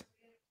 Yes.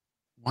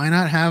 Why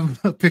not have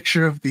a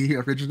picture of the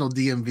original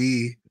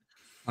DMV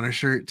on a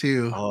shirt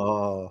too?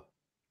 Oh,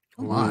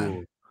 come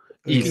on.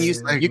 You can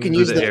use Like, you can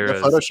those use are the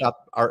eras. Photoshop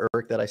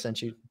artwork that I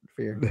sent you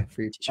for your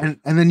t-shirt.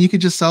 and then you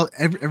could just sell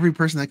every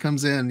person that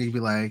comes in. You'd be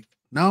like,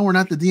 no, we're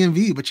not the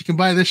DMV, but you can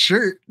buy this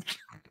shirt.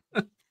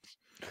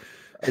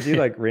 I do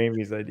like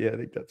Ramey's idea. I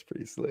think that's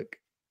pretty slick.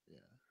 Yeah.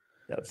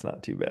 That's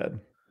not too bad.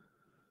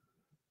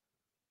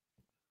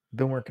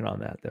 Been working on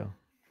that though.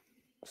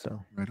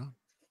 So Right on.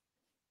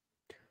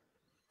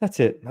 that's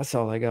it. That's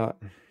all I got.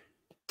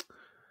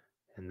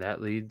 And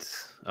that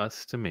leads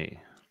us to me.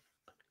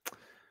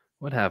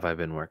 What have I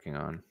been working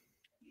on?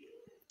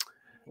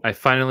 I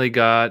finally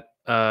got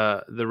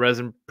the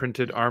resin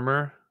printed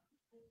armor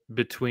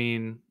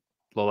between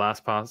the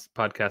last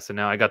podcast and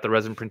now. I got the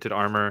resin printed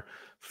armor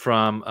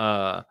from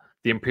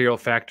the Imperial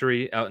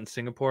Factory out in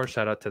Singapore.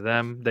 Shout out to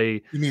them.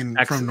 They You mean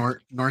from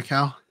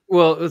NorCal?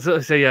 Well,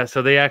 so yeah,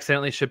 so they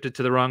accidentally shipped it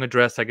to the wrong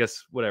address. I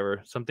guess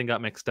whatever, something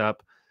got mixed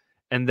up,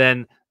 and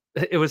then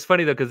it was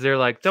funny though because they're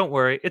like, "Don't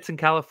worry, it's in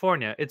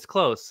California, it's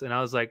close." And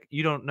I was like,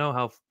 "You don't know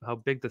how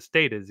big the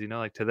state is, you know,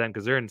 like to them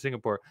because they're in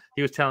Singapore."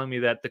 He was telling me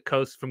that the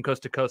coast from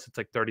coast to coast, it's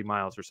like 30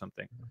 miles or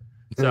something.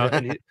 So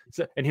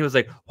and he was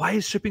like, "Why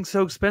is shipping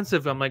so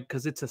expensive?" I'm like,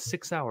 "Because it's a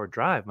 6-hour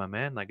drive, my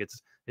man. Like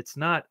it's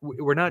not.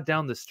 We're not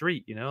down the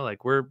street, you know.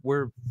 Like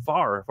we're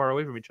far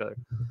away from each other."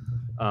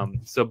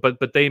 So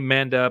but they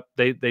manned up.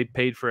 They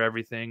paid for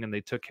everything and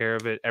they took care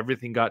of it.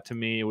 Everything got to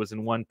me. It was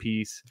in one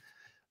piece.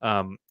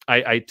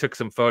 I took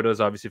some photos.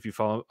 Obviously, if you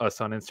follow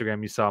us on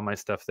Instagram, you saw my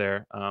stuff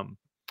there.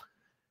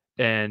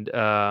 And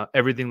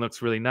everything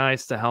looks really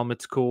nice. The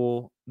helmet's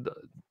cool.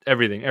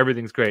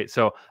 Everything's great.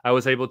 So I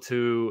was able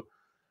to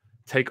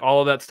take all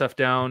of that stuff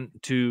down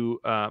to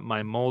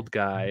my mold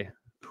guy,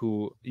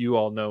 who you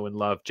all know and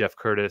love, Jeff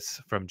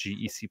Curtis from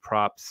GEC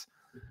Props.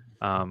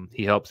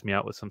 He helps me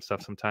out with some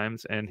stuff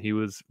sometimes, and he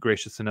was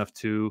gracious enough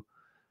to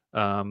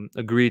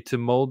agree to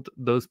mold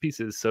those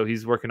pieces. So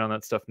he's working on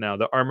that stuff now.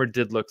 The armor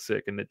did look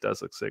sick, and it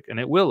does look sick, and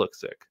it will look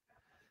sick.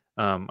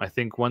 I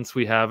think once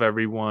we have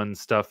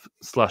everyone's stuff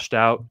slushed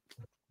out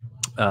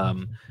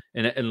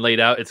and laid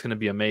out, it's going to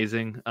be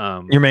amazing.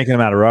 You're making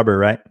them out of rubber,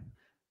 right?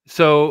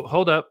 So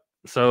hold up.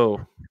 So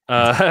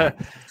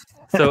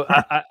so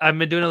I've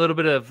been doing a little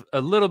bit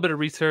of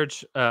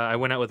research. I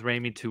went out with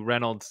Ramey to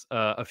Reynolds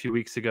a few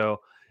weeks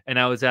ago, and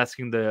I was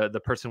asking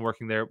the person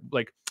working there,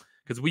 like,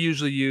 because we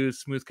usually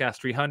use Smoothcast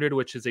 300,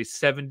 which is a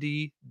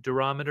 70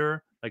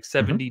 durometer, like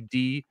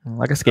 70D,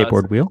 like a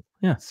skateboard wheel.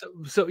 Yeah.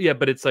 So yeah,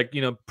 but it's like,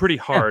 you know, pretty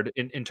hard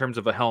in terms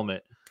of a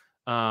helmet.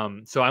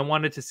 So I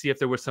wanted to see if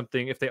there was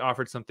something, if they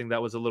offered something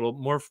that was a little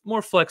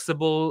more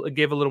flexible, it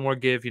gave a little more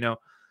give, you know.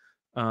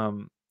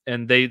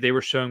 And they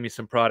were showing me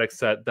some products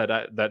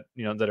that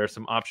you know that are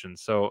some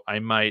options. So I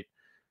might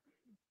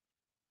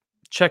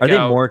check. Are they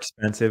out. more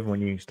expensive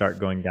when you start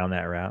going down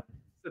that route?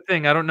 The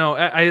thing, I don't know.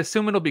 I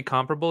assume it'll be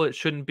comparable. It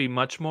shouldn't be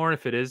much more.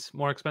 If it is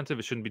more expensive,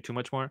 it shouldn't be too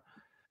much more.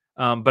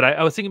 But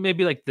I was thinking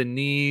maybe like the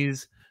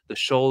knees, the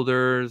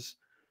shoulders,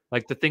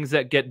 like the things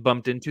that get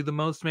bumped into the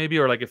most, maybe,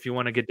 or like if you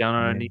want to get down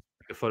on a knee,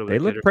 take a photo. They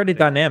look pretty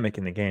dynamic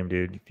in the game,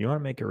 dude. If you want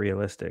to make it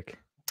realistic.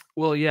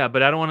 Well, yeah,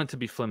 but I don't want it to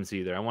be flimsy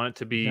either. I want it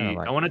to be.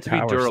 Like I want it to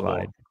be durable.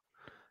 Slide.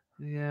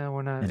 Yeah,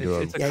 we're not. It's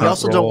you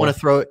also don't want to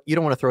throw it. You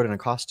don't want to throw it in a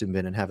costume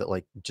bin and have it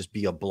like just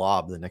be a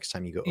blob the next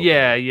time you go.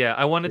 Yeah.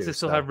 I want it to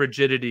still have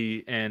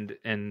rigidity and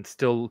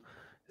still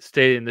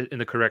stay in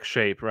the correct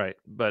shape, right?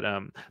 But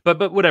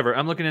whatever.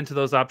 I'm looking into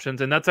those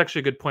options, and that's actually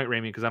a good point,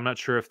 Ramey, because I'm not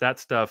sure if that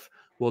stuff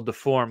will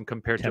deform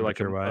compared to like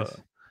a.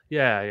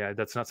 Yeah,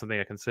 that's not something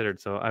I considered.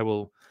 So I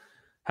will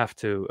have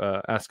to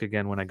ask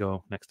again when I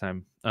go next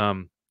time.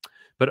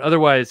 But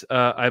otherwise,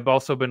 I've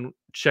also been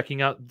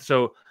checking out.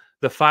 So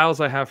the files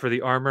I have for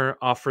the armor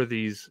offer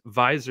these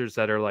visors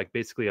that are like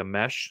basically a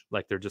mesh,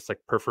 like they're just like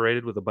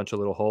perforated with a bunch of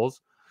little holes.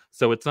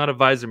 So it's not a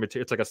visor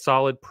material; it's like a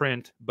solid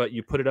print, but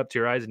you put it up to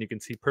your eyes and you can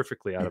see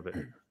perfectly out of it.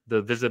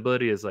 The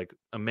visibility is like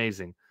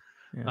amazing.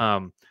 Yeah.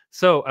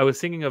 So I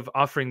was thinking of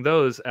offering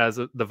those as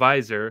the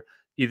visor,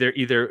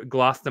 either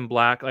gloss them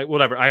black, like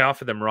whatever. I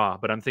offer them raw,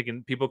 but I'm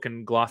thinking people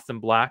can gloss them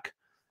black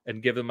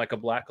and give them like a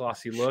black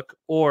glossy look,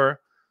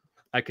 or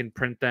I can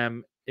print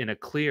them in a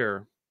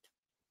clear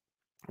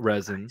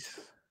resin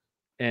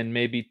and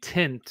maybe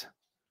tint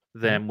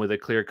them with a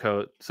clear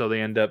coat so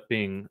they end up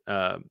being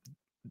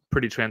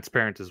pretty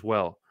transparent as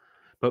well,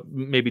 but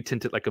maybe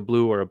tint it like a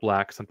blue or a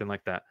black, something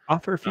like that.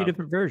 Offer a few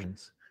different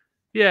versions.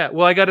 Yeah,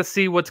 well, I got to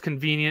see what's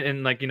convenient,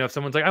 and like, you know, if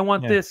someone's like, I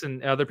want this,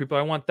 and other people,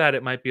 I want that,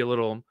 it might be a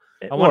little.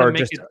 I want to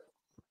make it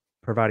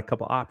provide a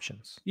couple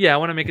options. Yeah, I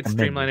want to make it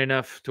streamlined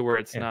enough to where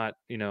it's not,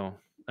 you know,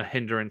 a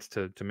hindrance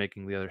to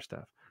making the other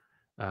stuff.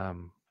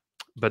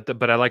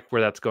 But I like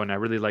where that's going. I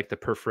really like the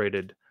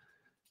perforated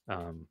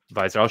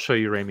visor. I'll show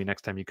you, Ramey,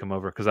 next time you come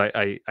over, because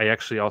I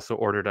actually also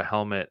ordered a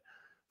helmet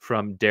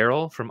from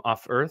Daryl from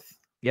Off Earth.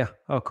 Yeah.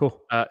 Oh,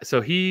 cool.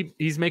 So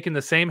he's making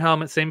the same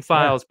helmet, same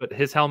files, but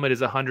his helmet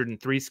is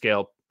 103%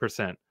 scale.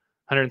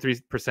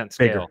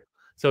 Bigger.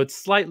 So it's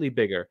slightly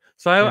bigger.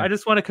 So I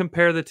just want to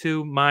compare the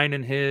two, mine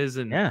and his,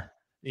 and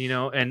you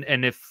know,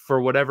 and if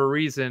for whatever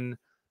reason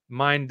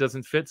mine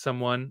doesn't fit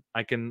someone,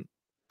 I can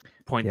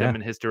point them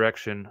in his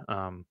direction.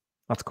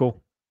 That's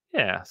cool.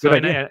 Yeah. So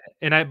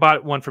and I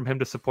bought one from him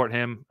to support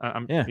him.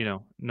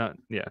 You know,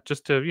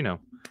 just to, you know,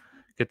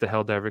 get the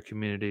Helldiver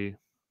community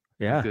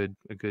a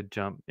good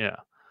jump. Yeah.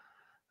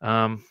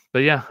 But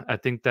yeah, I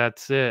think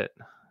that's it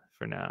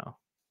for now.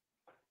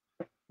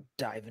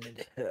 Diving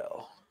into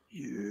hell.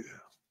 Yeah.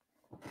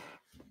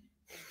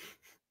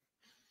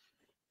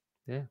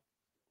 Yeah.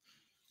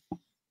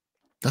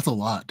 That's a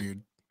lot,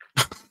 dude.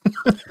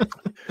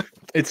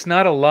 It's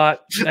not a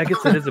lot. I guess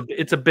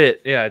it's a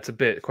bit. Yeah, it's a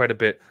bit, quite a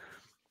bit.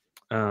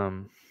 But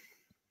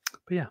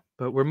yeah,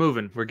 but we're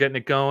moving. We're getting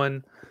it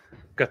going.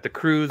 Got the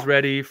crews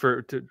ready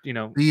to you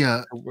know,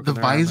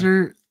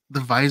 the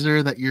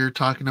visor that you're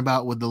talking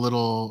about with the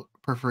little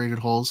perforated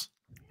holes.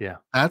 Yeah.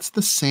 That's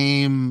the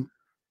same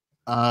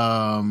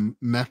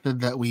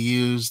method that we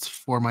used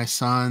for my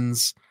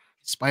son's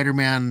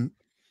Spider-Man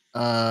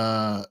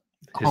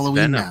Halloween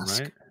Venom,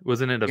 mask. right?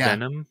 Wasn't it a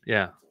Venom?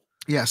 Yeah.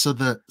 Yeah, so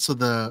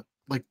the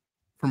like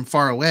from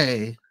far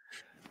away,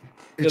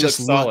 it It just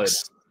looks solid.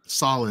 looks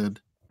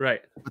solid.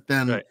 Right. But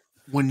then Right.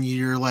 when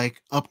you're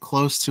like up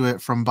close to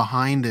it from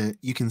behind it,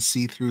 you can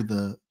see through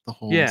the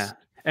holes. Yeah.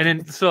 And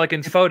then so like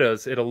in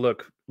photos, it'll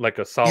look like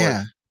a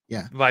solid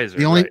Yeah. visor.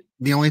 The only right.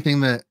 the only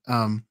thing that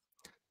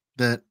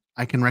that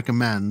I can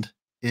recommend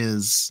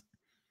is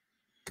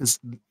because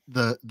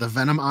the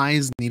Venom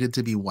eyes needed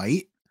to be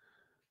white.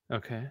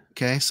 Okay.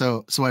 Okay,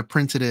 so I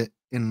printed it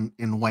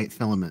in white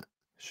filament.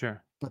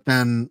 Sure. But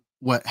then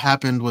what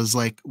happened was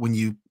like when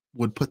you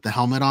would put the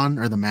helmet on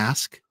or the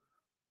mask,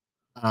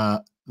 uh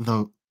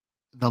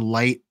the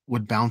light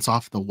would bounce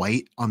off the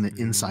white on the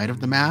inside of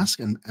the mask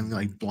and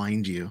like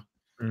blind you.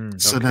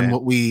 So then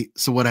Okay.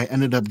 what I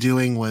ended up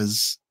doing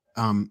was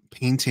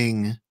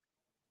painting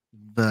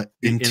the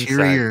inside.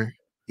 interior.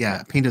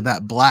 Yeah, painted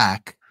that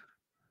black,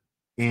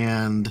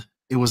 and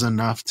it was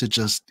enough to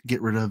just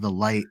get rid of the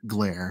light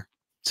glare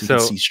so you can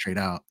So see straight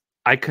out.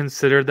 I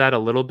considered that a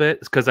little bit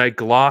because I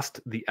glossed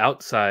the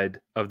outside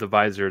of the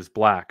visors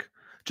black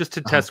just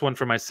to test one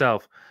for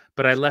myself,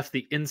 but I left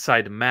the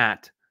inside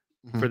matte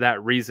for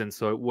that reason,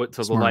 so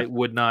the Smart. light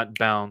would not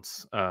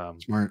bounce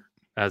Smart.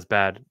 as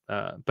bad.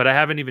 But I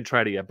haven't even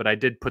tried it yet. But I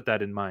did put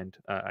that in mind.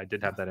 I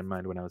did have that in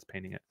mind when I was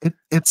painting it.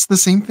 It's the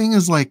same thing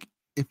as like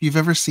if you've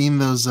ever seen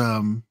those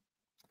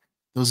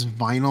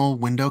vinyl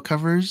window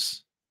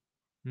covers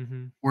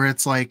where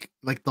it's like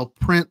they'll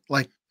print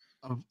like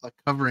a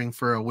covering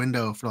for a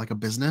window for like a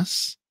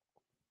business,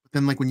 but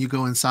then like when you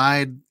go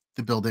inside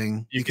the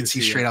building, you can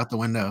see straight out the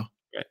window.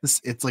 Right.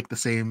 It's like the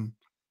same.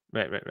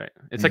 Right.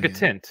 It's like a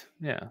tint.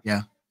 Yeah.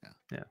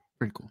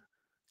 Pretty cool.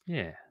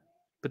 Yeah,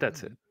 but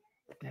that's it.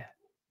 Yeah.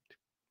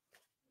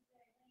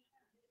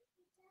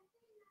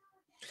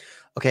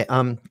 Okay.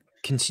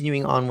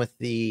 Continuing on with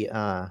the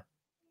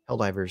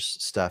Helldivers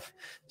stuff.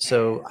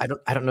 So I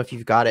don't know if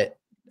you've got it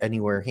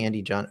anywhere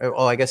handy, John.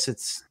 Oh, I guess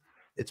it's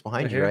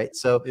behind you, right?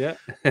 So yeah.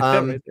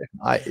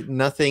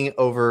 Nothing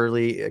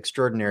overly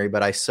extraordinary,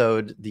 but I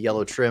sewed the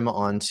yellow trim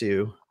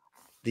onto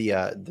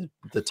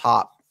the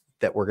top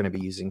that we're going to be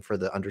using for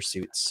the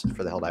undersuits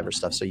for the Helldiver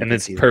stuff. So you can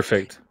see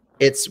perfect.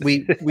 It's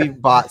we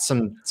bought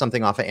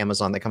something off of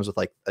Amazon that comes with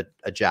like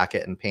a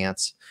jacket and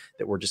pants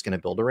that we're just going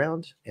to build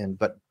around, and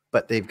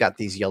but they've got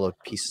these yellow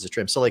pieces of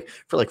trim. So like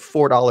for like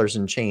 $4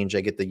 and change,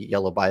 I get the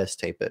yellow bias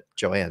tape at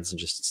Joann's and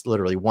just it's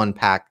literally one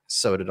pack,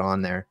 sewed it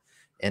on there,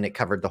 and it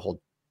covered the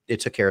whole. It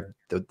took care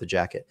of the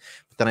jacket.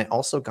 But then I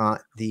also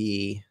got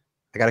I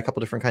got a couple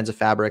different kinds of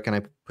fabric, and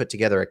I put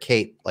together a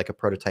cape, like a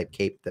prototype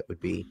cape that would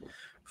be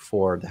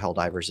for the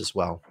Helldivers as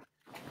well.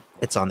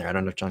 It's on there. I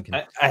don't know if John can.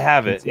 I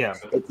have it. Yeah.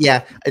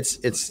 Yeah.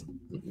 It's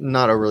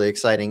not overly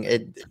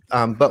exciting.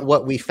 But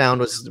what we found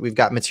was we've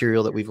got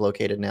material that we've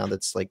located now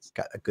that's like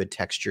got a good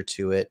texture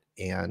to it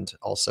and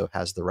also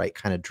has the right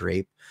kind of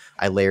drape.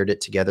 I layered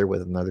it together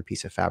with another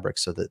piece of fabric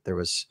so that there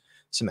was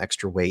some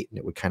extra weight and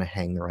it would kind of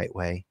hang the right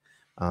way.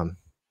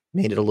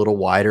 Made it a little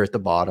wider at the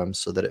bottom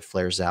so that it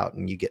flares out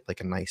and you get like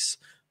a nice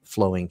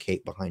flowing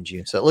cape behind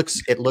you. So it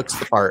looks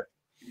the part.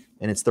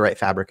 And it's the right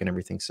fabric and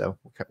everything. So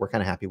we're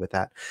kind of happy with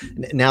that.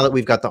 Now that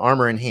we've got the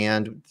armor in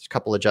hand, there's a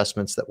couple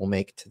adjustments that we'll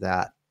make to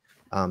that.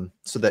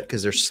 So that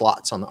because there's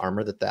slots on the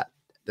armor that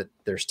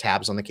there's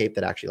tabs on the cape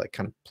that actually like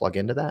kind of plug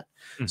into that.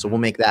 So we'll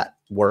make that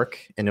work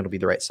and it'll be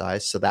the right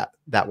size. So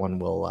that one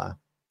will,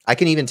 I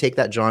can even take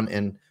that, John,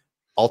 and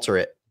alter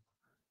it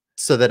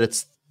so that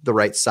it's the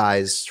right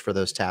size for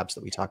those tabs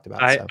that we talked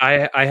about.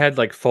 I had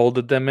like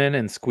folded them in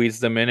and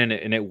squeezed them in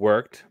and it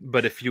worked.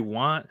 But if you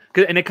want,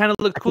 and it kind of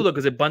looked cool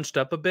because it bunched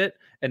up a bit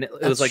and it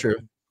was like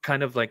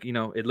kind of like,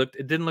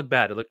 it didn't look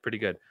bad. It looked pretty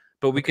good,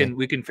 but we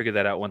can figure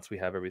that out once we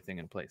have everything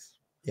in place.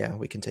 Yeah,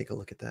 we can take a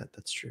look at that.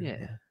 That's true.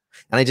 Yeah.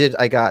 And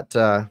I got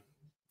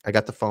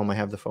the foam. I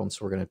have the foam.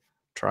 So we're going to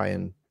try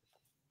and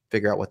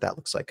figure out what that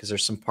looks like. Cause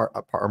there's some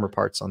armor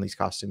parts on these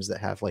costumes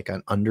that have like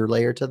an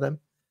underlayer to them.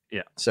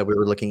 Yeah. So we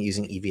were looking at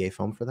using EVA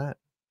foam for that.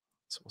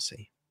 So we'll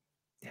see.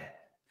 Yeah.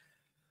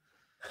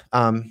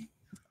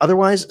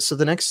 Otherwise, so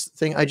the next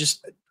thing,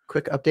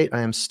 quick update.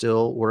 I am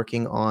still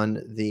working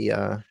on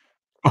the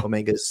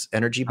Omega's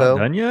energy bow.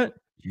 Not done yet?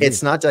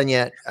 It's not done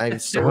yet. I'm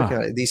still working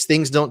on it. These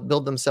things don't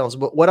build themselves.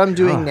 But what I'm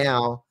doing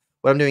now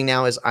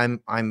is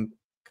I'm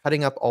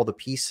cutting up all the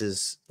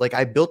pieces. Like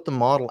I built the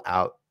model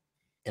out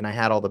and I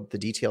had all the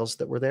details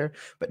that were there,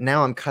 but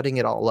now I'm cutting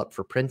it all up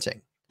for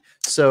printing.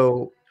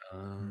 So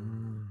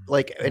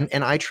like,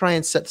 and I try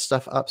and set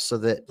stuff up so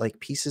that like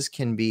pieces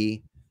can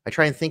be, I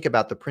try and think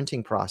about the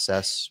printing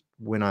process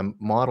when I'm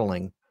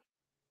modeling.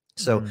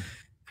 So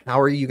how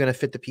are you going to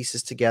fit the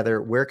pieces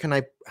together?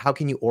 How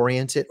can you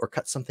orient it or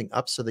cut something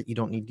up so that you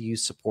don't need to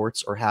use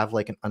supports or have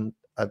like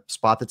a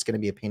spot that's going to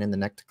be a pain in the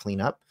neck to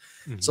clean up?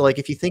 So like,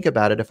 if you think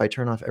about it, if I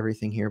turn off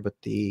everything here, but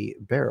the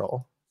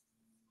barrel,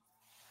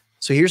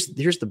 so here's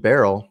the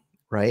barrel,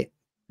 right?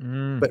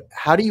 But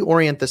how do you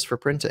orient this for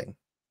printing?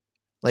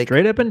 Like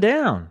Straight up and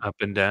down. Up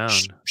and down.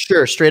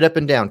 Sure, straight up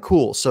and down.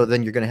 Cool. So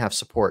then you're going to have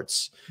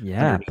supports.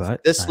 Yeah, underneath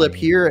but this I lip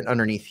mean, here and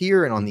underneath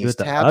here and on you do these it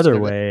the tabs. other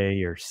they're way,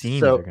 your seams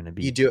so are going to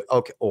be. you do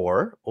okay,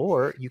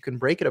 or you can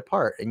break it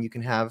apart and you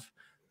can have,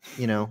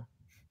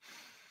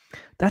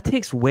 That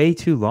takes way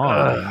too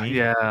long. Amy.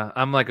 Yeah,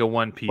 I'm like a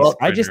one piece. Well,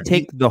 I just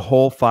take the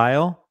whole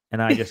file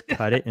and I just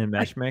cut it in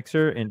Mesh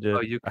Mixer into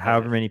you cut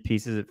however it. many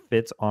pieces it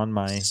fits on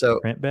my So-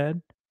 print bed.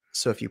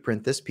 So if you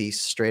print this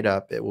piece straight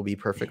up, it will be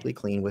perfectly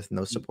clean with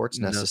no supports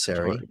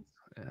necessary.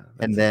 Yeah,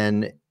 And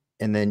then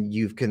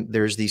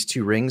there's these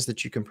 2 rings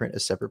that you can print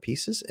as separate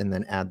pieces and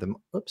then add them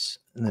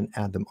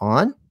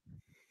on.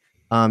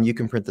 You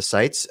can print the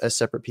sights as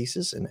separate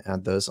pieces and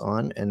add those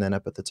on. And then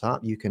up at the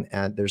top, you can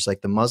add, there's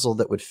like the muzzle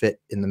that would fit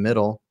in the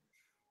middle.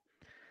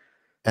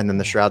 And then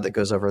the shroud that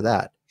goes over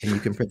that. And you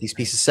can print these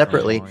pieces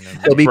separately.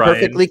 They'll be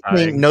perfectly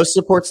clean. No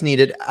supports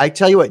needed. I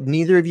tell you what,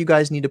 neither of you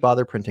guys need to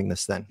bother printing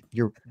this then.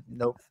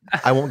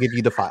 I won't give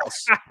you the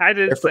files. I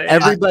didn't They're for say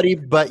everybody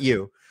but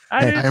you.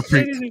 I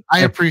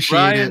appreciate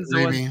Ryan's it,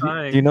 the one Remy.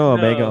 trying. Do you know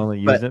Omega No. only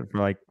used it for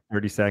like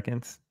 30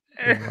 seconds?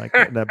 In like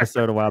an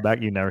episode a while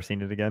back, you've never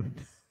seen it again.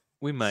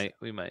 We might.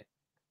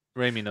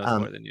 Remy knows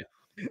more than you.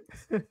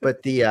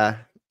 But the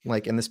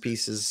and this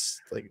piece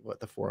is like what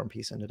the forearm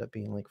piece ended up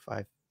being like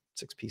 5-6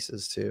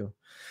 pieces too.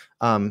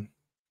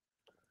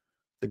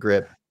 The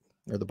grip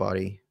or the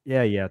body,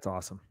 Yeah, it's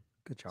awesome.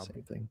 Good job.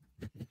 same thing.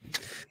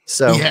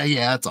 So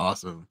Yeah, it's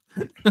awesome.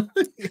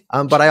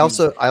 but I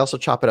also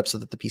chop it up so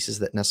that the pieces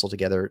that nestle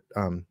together,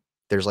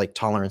 there's like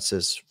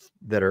tolerances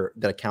that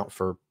account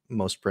for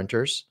most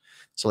printers.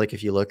 So like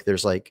if you look,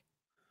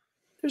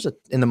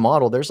 in the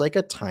model, there's like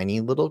a tiny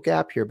little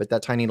gap here, but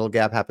that tiny little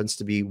gap happens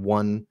to be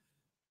one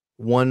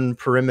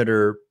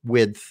perimeter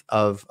width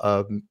of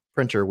a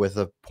printer with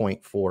a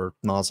 0.4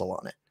 nozzle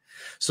on it.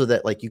 So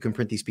that like you can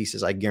print these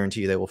pieces, I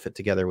guarantee you they will fit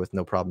together with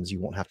no problems.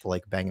 You won't have to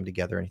like bang them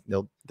together, and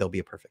they'll be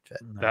a perfect fit.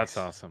 That's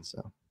awesome.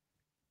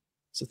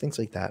 So things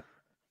like that.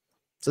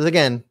 So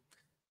again,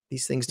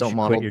 these things don't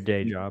model quit your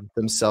day job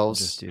themselves.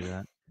 Just do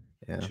that.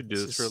 Yeah, You should do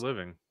this for a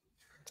living.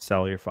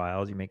 Sell your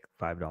files. You make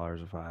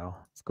 $5 a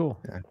file. It's cool.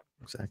 Yeah,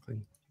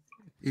 exactly.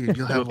 Dude,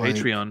 you'll Do a have like,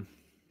 Patreon.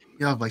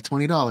 you'll have like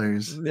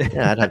 $20.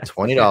 Yeah, I'd have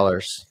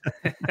 $20.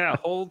 Yeah,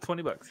 whole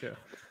 $20. Yeah.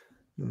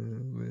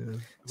 We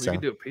So, can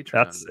do a Patreon.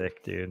 That's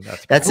sick, dude.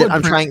 That's I it. would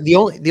I'm print- trying.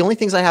 The only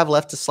things I have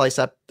left to slice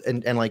up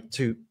and like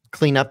to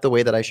clean up the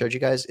way that I showed you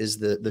guys is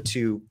the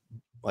 2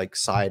 like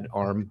side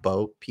arm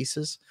bow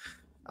pieces.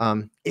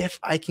 If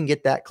I can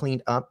get that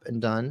cleaned up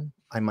and done,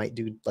 I might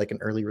do like an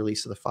early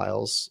release of the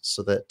files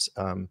so that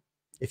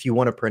if you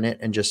want to print it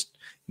and just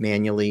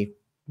manually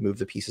move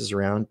the pieces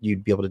around,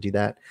 you'd be able to do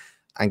that.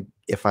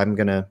 If I'm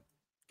gonna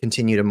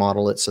continue to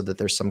model it so that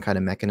there's some kind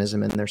of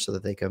mechanism in there so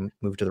that they can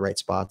move to the right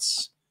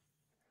spots,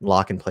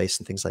 lock in place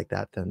and things like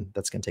that, then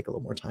that's going to take a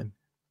little more time.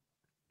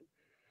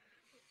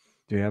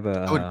 Do you have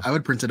a? I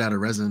would print it out of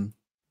resin.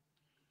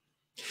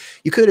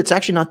 You could. It's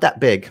actually not that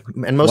big,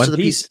 and most One of the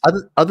piece?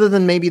 pieces, other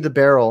than maybe the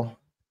barrel,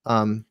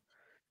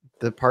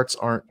 the parts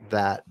aren't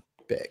that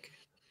big.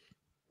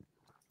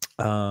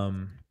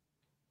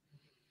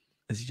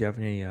 Did you have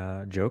any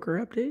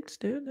Joker updates,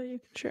 dude, that you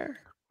can share?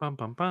 Bum,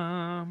 bum,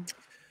 bum.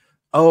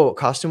 Oh,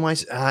 costume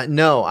wise,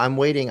 no. I'm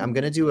waiting. We're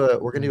gonna do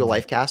a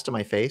life cast of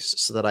my face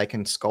so that I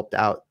can sculpt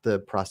out the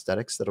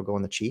prosthetics that'll go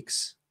on the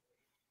cheeks.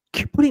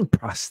 You're putting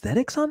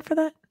prosthetics on for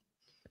that?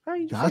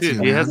 Got Dude,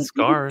 to, he man. has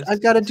scars.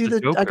 I've got to do It's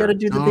the I got to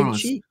do the No, big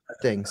it's- cheek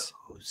things.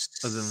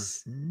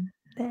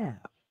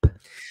 Snap.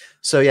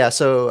 So yeah,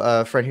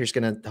 a friend here's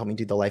gonna help me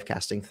do the life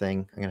casting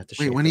thing. I'm gonna have to.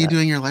 Wait, shave when for are you that.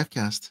 doing your live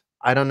cast?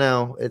 I don't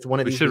know. It's one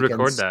of We these. should record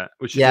weekends. that.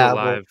 We should Yeah, do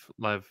well- a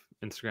live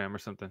Instagram or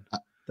something.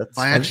 That's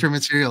Buy extra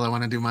material. I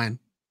want to do mine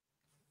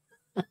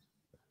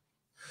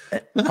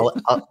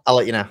I'll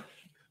let you know.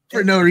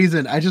 for no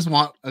reason. I just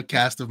want a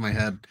cast of my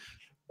head.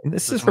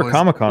 This That's is for always-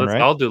 Comic Con, Let's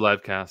right? all do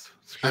live cast.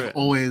 Screw I've it.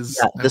 always,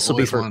 Yeah, I've this'll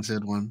be always for-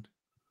 wanted one.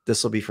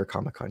 This will be for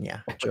Comic-Con.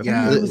 Yeah.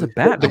 Yeah, It was a I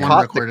Batman. want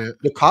to record it.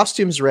 The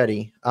costume's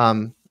ready.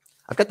 I've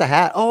got the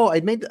hat. Oh, I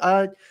made.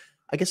 I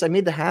guess I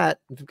made the hat.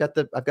 I've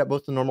got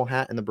both the normal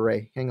hat and the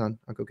beret. Hang on,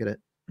 I'll go get it.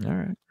 All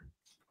right.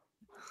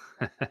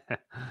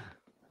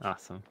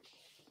 Awesome.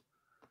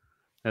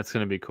 That's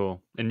gonna be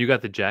cool. And you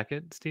got the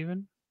jacket,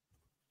 Steven?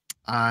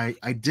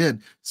 I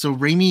did. So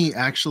Remy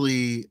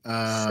actually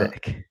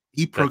Sick.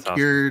 he That's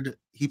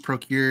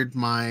procured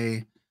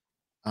my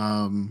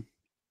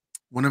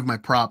one of my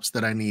props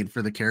that I need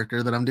for the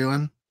character that I'm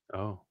doing.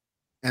 Oh.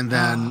 And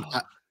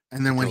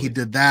then when he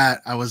did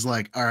that, I was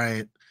like, all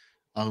right,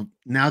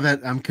 now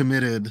that I'm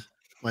committed,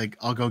 like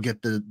I'll go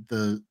get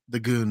the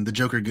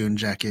Joker goon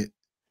jacket.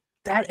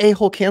 That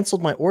a-hole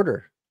canceled my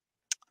order.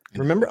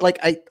 Remember, like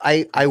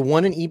I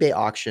won an eBay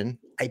auction.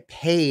 I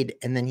paid,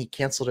 and then he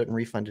canceled it and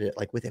refunded it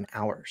like within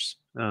hours.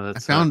 Oh, I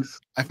that's found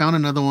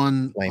another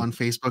one Lame. on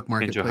Facebook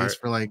Change your Marketplace heart.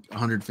 for like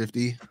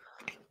 150.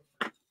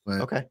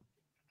 But Okay.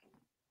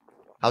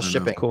 How's I don't know.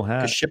 shipping? Cool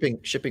hat. Because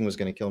shipping was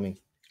going to kill me.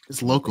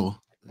 it's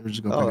local. We'll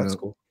just go Oh, pick it that's up.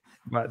 cool.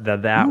 But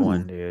that Ooh.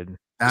 one, dude.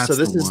 That's So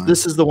the one.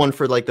 this is the one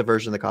for like the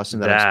version of the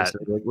costume that I'm That.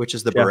 supposed to do, which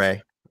is the Jeff.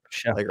 beret.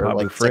 Chef like Babu it's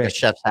like a Frick.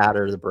 chef's hat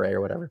or the beret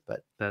or whatever.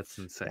 But That's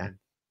insane.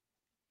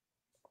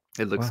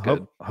 Yeah. It looks Well,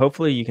 good.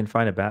 hopefully you can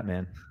find a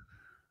Batman.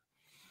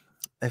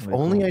 if Really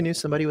only cool. I knew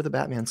somebody with a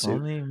Batman If suit.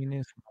 only we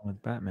knew someone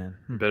with Batman.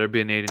 Better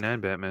be an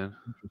 89 Batman.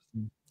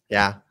 Interesting.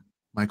 Yeah,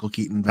 Michael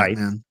Keaton Tights.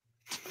 Batman.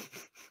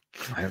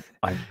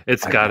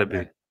 It's got to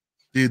be.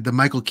 Dude, the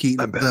Michael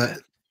Keaton, the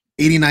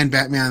 89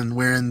 Batman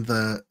wearing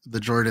the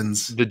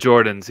Jordans. The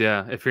Jordans,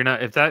 yeah.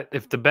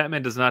 If the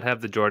Batman does not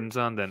have the Jordans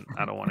on, then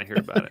I don't want to hear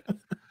about it.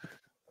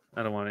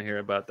 I don't want to hear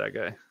about that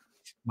guy.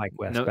 Mike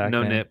West. No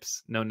Batman.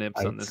 nips on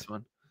Tights. this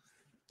one.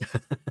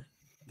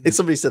 hey,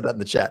 somebody said that in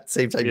the chat.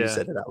 Same time you Yeah.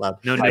 said it out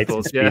loud. No Tights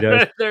nipples. and Yeah,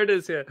 Speedos. there it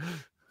is. Yeah.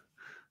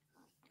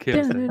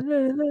 Kim said.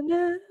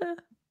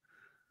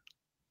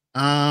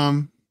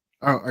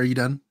 Are you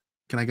done?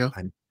 Can I go?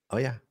 Oh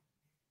yeah.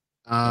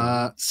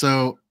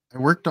 So I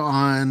worked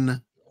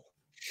on.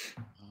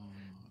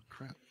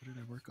 Crap! What did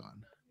I work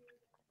on?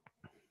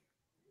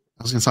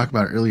 I was going to talk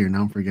about it earlier.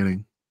 Now I'm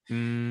forgetting.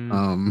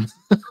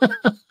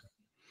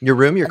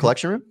 Your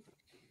collection room.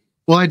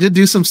 Well, I did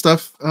do some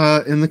stuff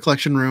in the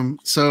collection room.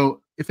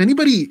 So if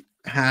anybody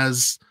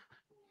has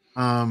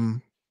a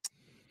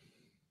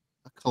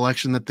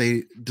collection that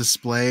they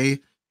display,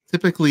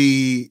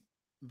 typically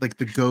like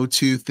the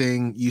go-to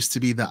thing used to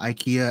be the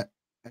IKEA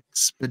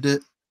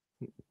Expedit,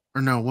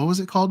 or no, what was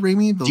it called,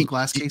 Rami? Those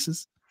glass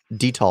cases?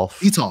 Detolf.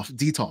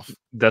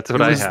 That's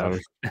what I have.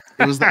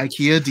 It was the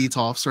IKEA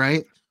Detolfs,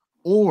 right?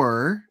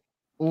 Or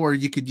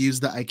you could use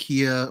the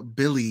IKEA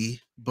Billy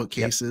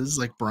bookcases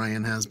like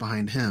Brian has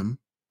behind him.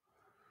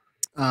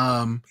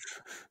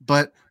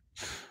 But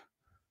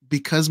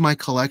because my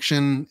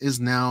collection is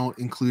now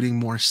including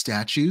more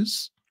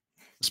statues,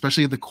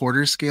 especially the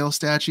quarter scale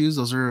statues,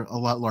 those are a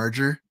lot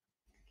larger,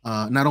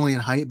 not only in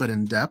height but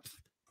in depth.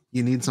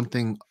 You need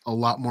something a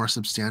lot more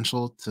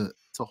substantial to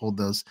hold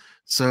those.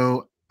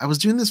 So I was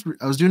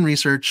doing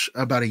research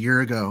about a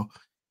year ago,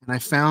 and I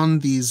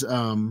found these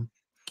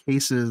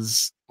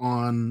cases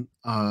on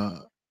I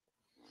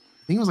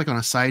think it was like on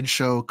a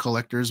Sideshow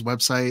collector's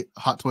website,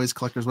 Hot Toys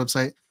collector's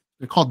website.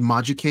 They're called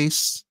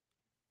Moducase,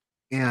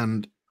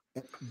 and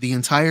the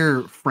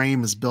entire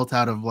frame is built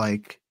out of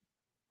like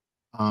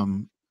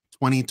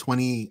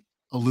 2020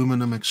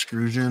 aluminum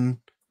extrusion,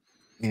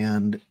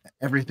 and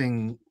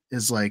everything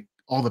is like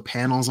all the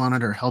panels on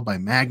it are held by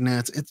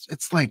magnets.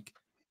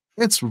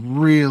 It's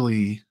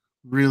really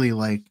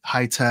like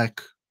high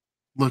tech,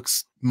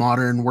 looks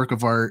modern, work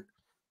of art,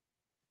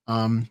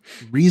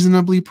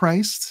 reasonably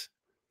priced.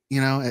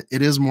 You know,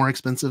 it is more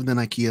expensive than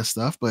IKEA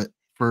stuff, but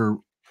for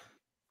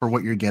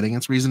what you're getting,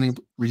 it's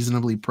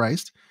reasonably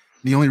priced.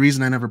 The only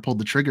reason I never pulled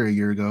the trigger a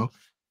year ago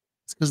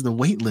is because the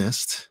wait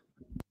list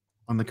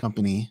on the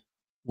company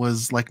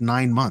was like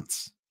 9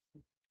 months,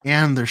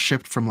 and they're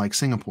shipped from like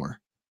Singapore.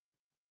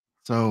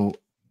 So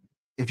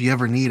if you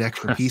ever need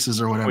extra pieces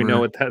or whatever, We know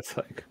what that's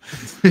like.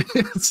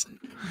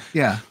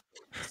 yeah.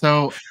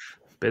 So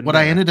Been what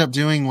there. I ended up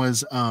doing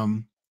was,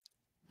 and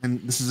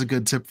this is a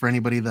good tip for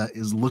anybody that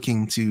is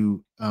looking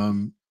to,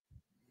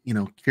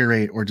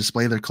 curate or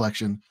display their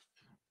collection.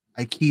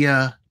 I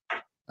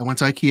went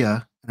to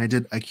IKEA and I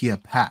did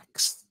IKEA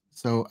Packs.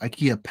 So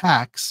IKEA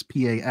Packs,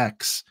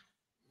 PAX,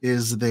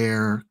 is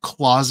their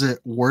closet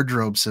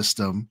wardrobe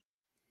system,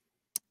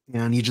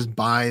 and you just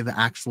buy the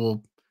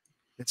actual.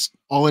 It's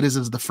all it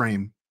is the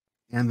frame,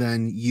 and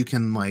then you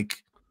can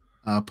like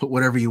put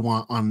whatever you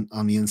want on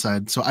the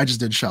inside. So I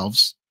just did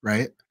shelves,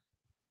 right?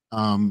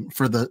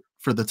 For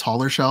the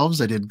taller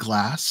shelves, I did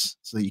glass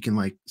so that you can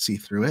like see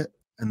through it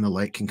and the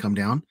light can come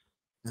down.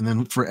 And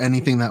then for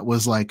anything that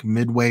was like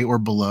midway or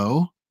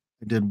below,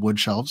 I did wood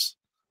shelves.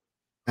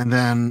 And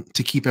then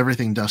to keep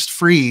everything dust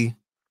free,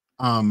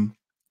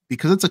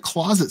 because it's a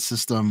closet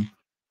system,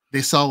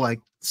 they sell like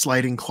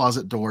sliding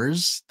closet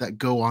doors that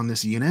go on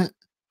this unit.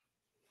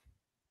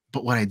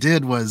 But what I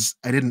did was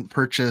I didn't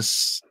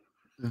purchase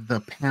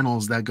the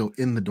panels that go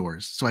in the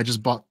doors. So I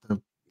just bought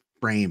the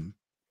frame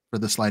for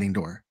the sliding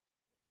door.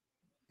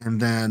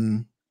 And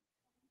then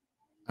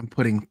I'm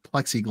putting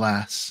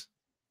plexiglass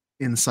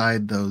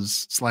inside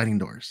those sliding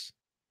doors.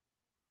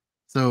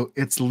 So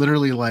it's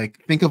literally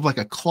like, think of like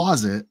a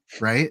closet,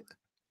 right?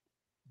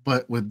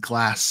 But with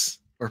glass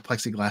or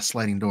plexiglass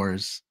sliding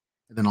doors.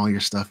 And then all your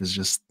stuff is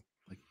just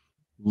like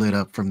lit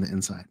up from the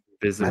inside. I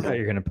Visible. thought you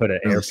were going to put an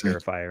Really air sick.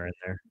 purifier in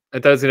there. I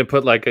thought I was gonna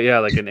put like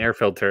an air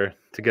filter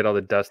to get all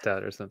the dust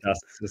out or something.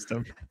 Dust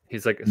system.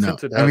 He's like, No,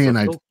 since it I has mean, a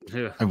I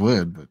yeah.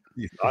 would, but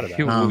You thought of that.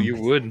 You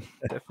would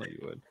definitely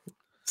you would.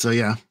 so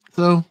yeah.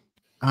 So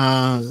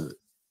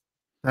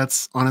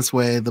that's on its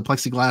way. The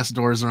plexiglass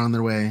doors are on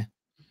their way.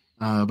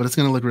 But it's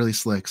gonna look really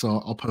slick.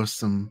 So I'll post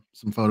some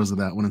photos of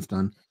that when it's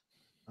done.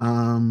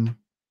 I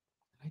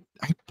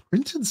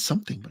printed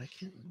something, but I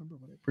can't remember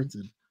what I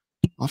printed.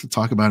 I'll have to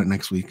talk about it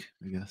next week,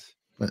 I guess.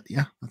 But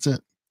yeah, that's it.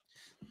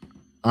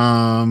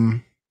 Hey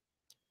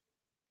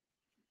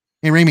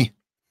Rami.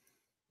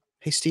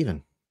 Hey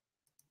Steven.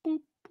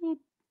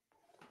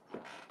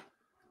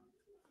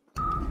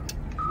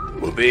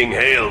 We're being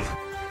hailed.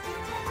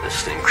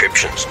 This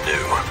encryption's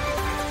new.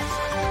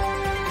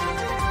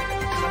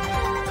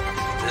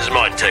 This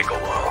might take a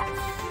while.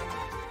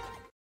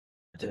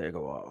 Take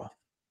a while.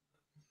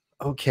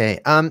 Okay.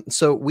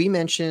 So we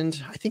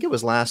mentioned, I think it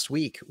was last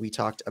week, we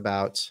talked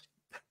about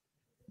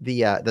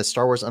the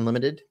Star Wars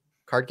Unlimited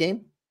card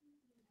game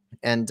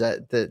and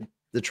the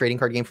trading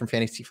card game from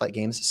Fantasy Flight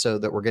Games, so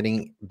that we're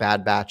getting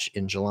Bad Batch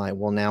in July.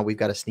 Well, now we've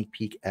got a sneak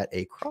peek at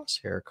a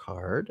Crosshair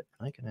card.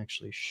 I can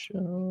actually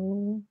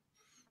show.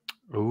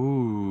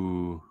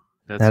 Ooh,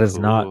 That is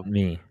cool. not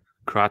me,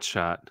 Crotch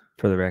shot.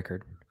 for the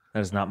record.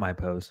 That is not my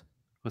pose.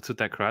 What's with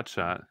that crotch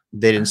shot?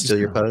 They didn't steal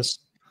your pose.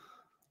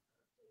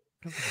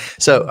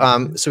 So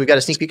we got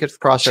a sneak peek at the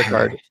Crosshair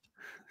card.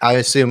 I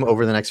assume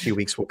over the next few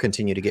weeks we'll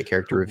continue to get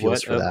character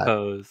reveals for that.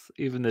 Pose.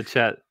 Even the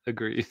chat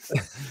agrees.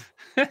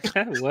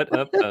 What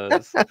a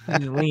pose.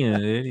 He's leaning,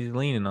 dude. He's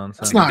leaning on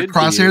That's something. not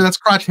crosshair. That's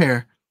crotch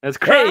hair. That's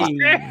crazy.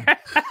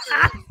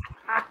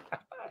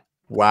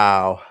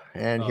 Wow.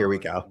 And here we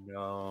go.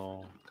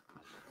 No.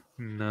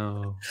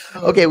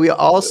 Okay, we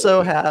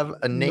also have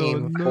a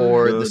name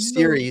for the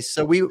series.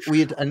 So we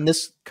and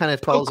this kind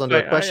of falls under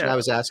a question I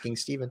was asking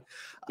Steven.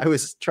 I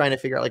was trying to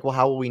figure out, like, well,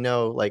 how will we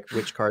know, like,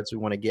 which cards we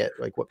want to get,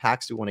 like what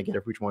packs do we want to get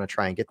if we want to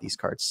try and get these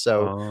cards?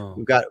 So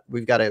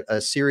we've got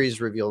a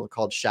series reveal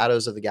called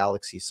Shadows of the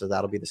Galaxy. So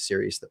that'll be the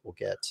series that we'll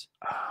get.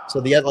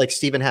 So the other, like,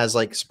 Steven has,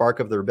 like,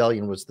 Spark of the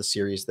Rebellion was the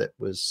series that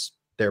was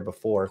there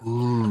before.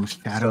 Ooh,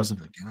 Shadows of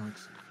the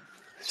Galaxy.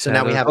 So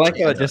now we have I like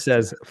how it just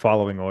says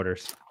following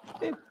orders.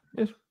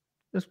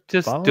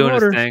 Just following doing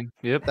orders. his thing.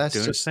 Yep. That's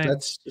doing just his thing.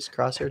 that's just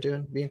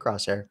Crosshair being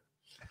Crosshair.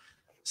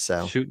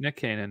 So Shooting at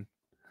Kanan.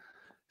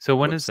 So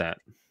when is that?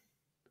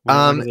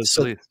 When is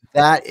so released?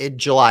 that in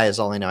July is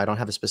all I know. I don't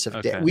have a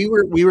specific date. Okay.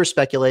 We were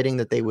speculating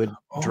that they would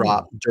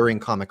drop during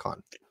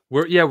Comic-Con.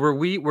 Were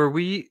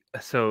we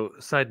so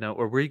side note,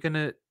 were we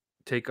gonna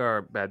take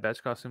our Bad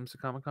Batch costumes to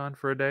Comic-Con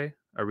for a day?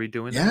 Are we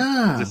doing that?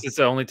 Yeah. This is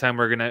the only time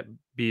we're gonna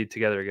be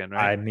together again,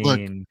 right? I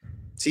mean,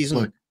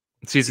 Season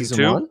season season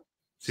two? one?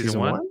 Season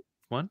one?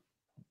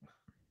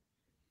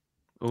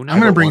 Oh, no. I'm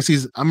gonna bring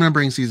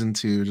season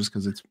 2 just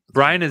because it's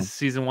Brian is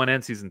season 1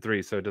 and season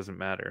 3, so it doesn't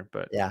matter.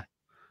 But Yeah.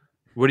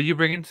 what are you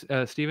bringing,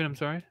 Steven? I'm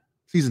sorry.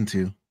 season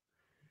 2.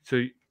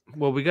 So,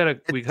 well, we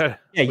gotta. yeah,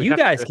 we you have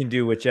guys to- can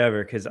do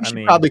whichever, because We I should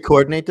mean, probably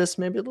coordinate this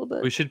maybe a little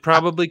bit. We should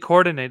probably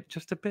coordinate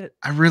just a bit.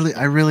 I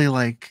really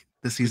like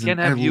the We season. can't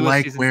I have you as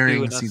like season wearing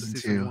 2 and us as season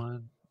season 2.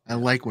 1. I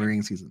like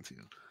wearing season 2.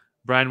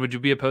 Brian, would you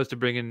be opposed to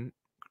bringing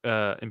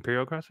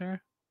Imperial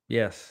Crosshair?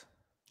 yes,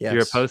 Yes.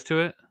 You're opposed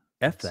to it?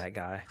 F that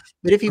guy.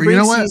 But if you Or bring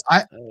you know what?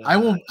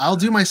 season, I'll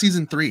do my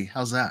season 3.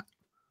 How's that?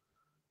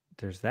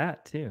 There's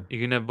that too.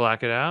 You gonna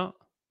black it out?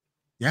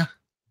 Yeah.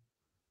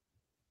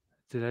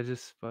 Did I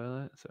just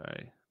spoil it?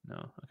 Sorry. No.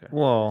 Okay.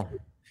 Well,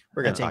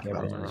 we're I gonna think talk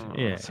about it. everyone's-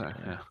 Oh, yeah, sorry,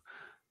 yeah.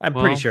 I'm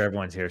Well- pretty sure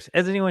everyone's here.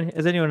 Has anyone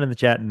in the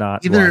chat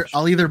not?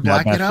 I'll either Bad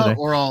black Batch it out today?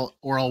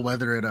 or I'll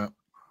weather it up.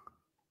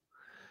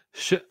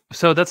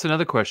 So that's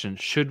another question.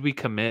 Should we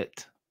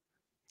commit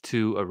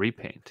to a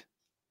repaint,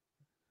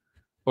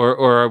 or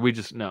are we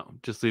just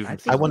leave? I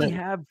it? think wanna- we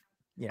have.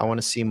 Yeah, I want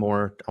to see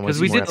more. I want Because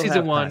to we see more did episodes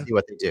season to 1. see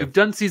what they do. We've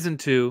done season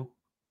 2.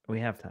 we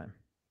have time.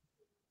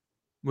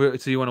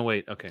 So you want to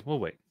wait? Okay, we'll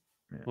wait.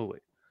 Yeah. We'll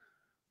wait.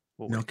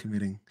 No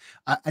committing.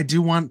 I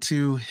do want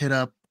to hit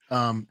up.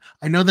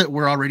 I know that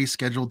we're already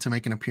scheduled to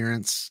make an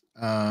appearance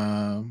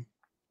in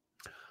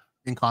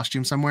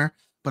costume somewhere,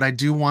 but I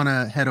do want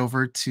to head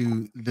over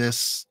to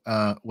this.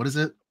 What is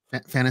it?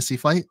 Fantasy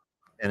Flight.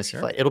 Fantasy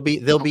Flight. They'll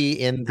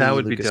be in the That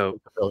would be Lucas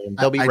dope. Pavilion.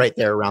 They'll be right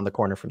there around the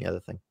corner from the other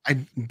thing.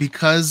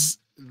 Because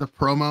the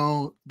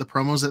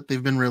promos that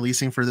they've been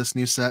releasing for this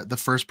new set. The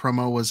first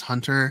promo was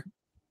Hunter.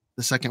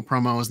 The second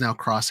promo is now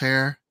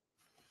Crosshair.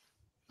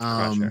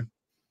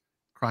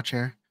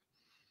 Crosshair.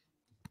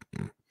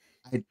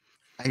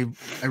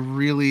 I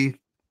really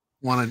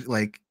want to,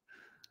 like,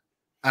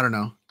 I don't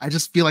know. I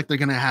just feel like they're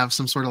gonna have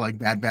some sort of like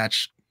Bad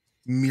Batch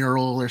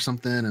mural or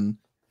something, and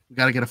we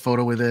got to get a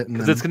photo with it.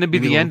 Because it's going to be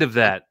the end of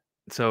that.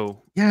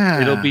 So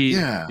Yeah, it'll be.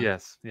 yeah.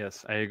 Yes,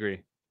 I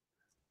agree.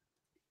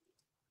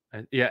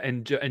 Yeah,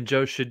 and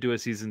Joe should do a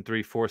season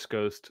 3 Force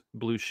Ghost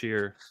Blue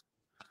Sheer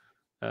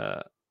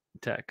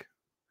tech.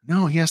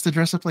 No, he has to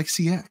dress up like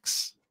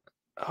CX.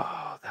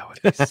 Oh, that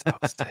would be so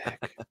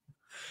sick.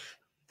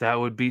 That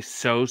would be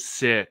so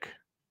sick.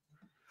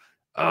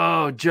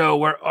 Oh, Joe,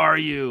 where are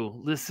you?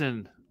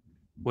 Listen,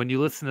 when you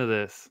listen to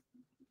this.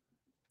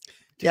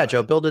 Yeah,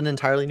 Joe, build an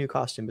entirely new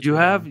costume. You between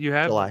have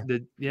July.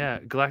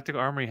 Galactic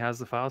Armory has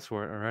the files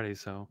for it already,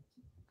 so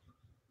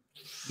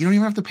You don't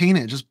even have to paint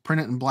it; just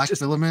print it in black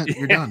filament.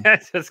 You're done.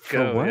 Just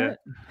go. For what? Yeah.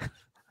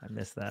 I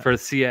missed that. For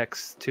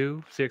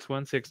CX2,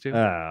 CX1, CX2.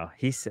 Oh,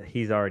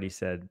 he's already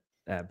said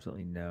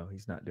absolutely no.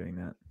 He's not doing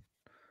that.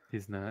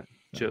 He's not.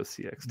 Joe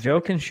CX.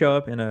 Joe can show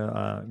up in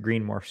a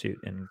green morph suit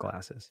and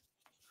glasses.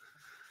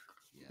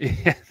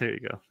 Yeah, there you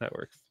go. That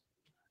works.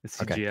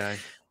 It's Okay. CGI.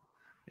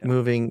 Yeah.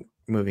 Moving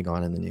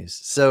on in the news.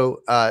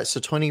 So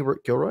Tony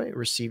Gilroy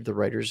received the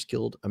Writers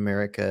Guild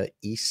America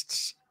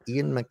East's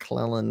Ian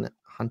McClellan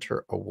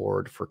Hunter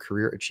Award for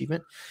Career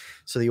Achievement.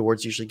 So the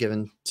award's usually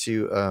given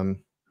to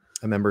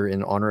a member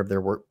in honor of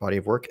their body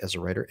of work as a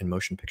writer in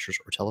motion pictures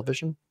or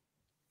television.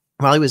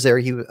 While he was there,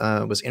 he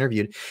was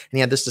interviewed, and he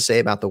had this to say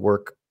about the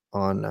work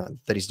on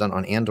that he's done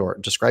on Andor,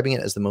 describing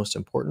it as the most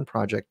important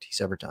project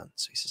he's ever done.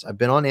 So he says, "I've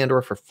been on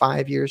Andor for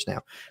 5 years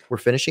now. We're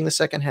finishing the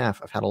second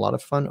half. I've had a lot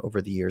of fun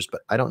over the years,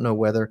 but I don't know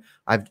whether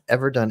I've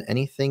ever done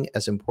anything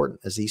as important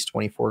as these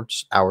 24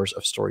 hours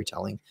of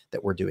storytelling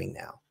that we're doing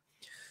now."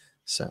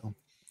 So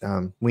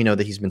we know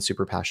that he's been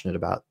super passionate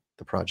about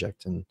the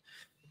project, and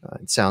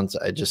it sounds,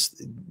 I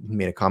just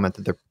made a comment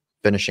that they're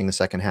finishing the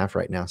second half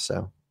right now.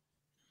 So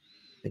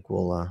I think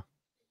we'll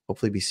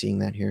hopefully be seeing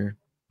that here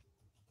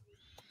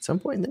at some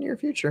point in the near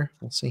future.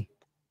 We'll see.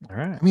 All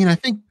right. I mean, I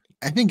think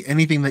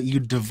anything that you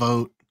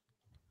devote,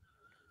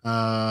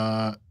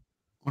 what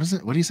is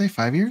it? What do you say?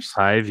 5 years?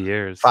 5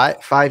 years.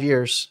 5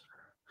 years.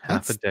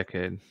 Half a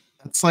decade.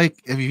 That's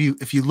like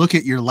if you look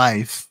at your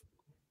life,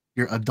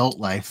 your adult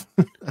life,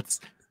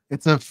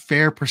 it's a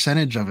fair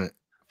percentage of it.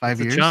 5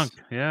 It's years. a chunk.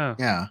 Yeah.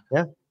 Yeah.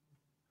 Yeah.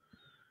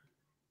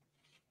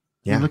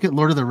 You look at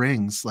Lord of the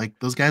Rings, like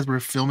those guys were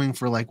filming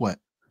for like what,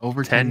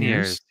 over 10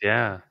 years?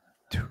 Yeah.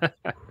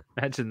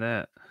 Imagine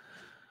that.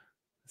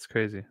 It's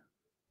crazy.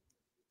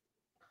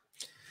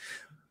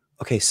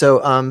 Okay,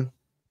 so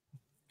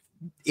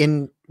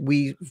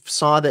we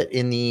saw that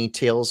in the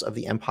Tales of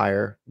the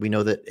Empire, we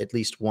know that at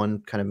least one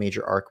kind of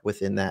major arc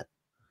within that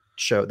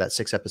show, that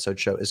 6-episode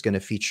show, is going to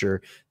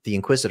feature the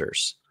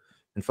Inquisitors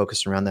and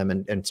focus around them,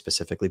 and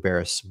specifically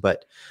Barriss.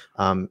 But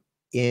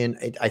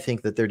I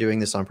think that they're doing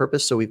this on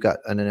purpose. So we've got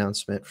an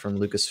announcement from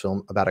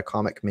Lucasfilm about a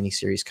comic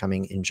miniseries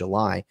coming in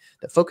July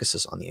that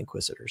focuses on the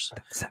Inquisitors.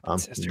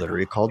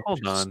 Literally called,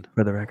 Hold on.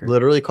 For the record.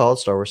 literally called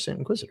Star Wars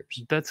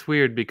Inquisitors. That's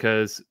weird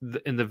because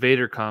in the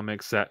Vader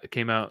comics that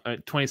came out in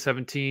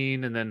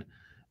 2017, and then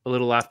a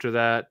little after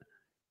that,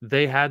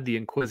 they had the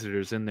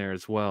Inquisitors in there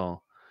as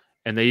well.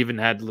 And they even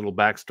had little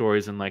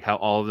backstories and like how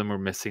all of them were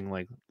missing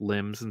like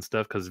limbs and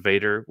stuff because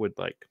Vader would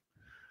like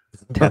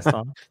Test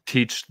on.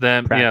 teach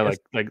them, Practice.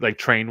 like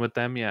train with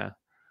them, yeah.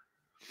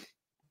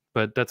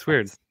 But that's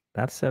weird.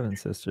 That's Seven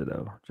Sister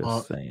though.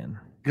 Just saying.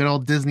 Good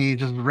old Disney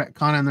just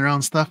retconning their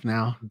own stuff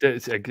now.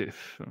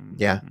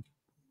 Yeah.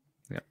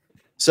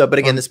 So, but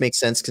again, this makes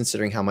sense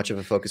considering how much of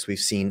a focus we've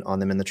seen on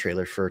them in the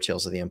trailer for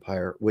Tales of the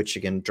Empire, which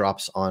again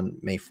drops on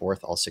May 4th,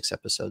 all 6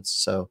 episodes.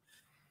 So,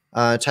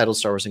 titled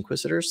Star Wars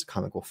Inquisitors, the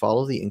comic will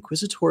follow the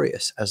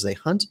Inquisitorius as they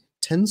hunt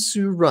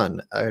Tensu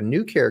Run, a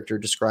new character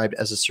described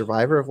as a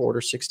survivor of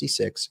Order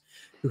 66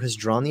 who has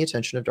drawn the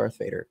attention of Darth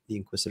Vader, the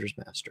Inquisitor's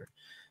master.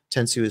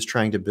 Tensu is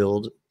trying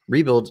to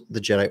rebuild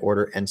the Jedi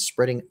Order and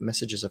spreading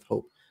messages of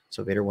hope,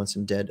 so Vader wants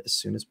him dead as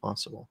soon as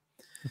possible.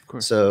 Of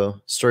course.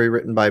 So, story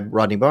written by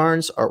Rodney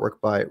Barnes,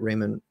 artwork by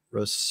Raymond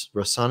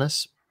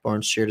Rosanas.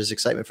 Barnes shared his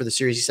excitement for the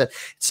series. He said,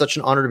 "It's such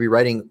an honor to be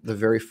writing the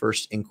very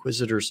first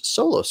Inquisitor's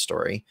solo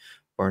story."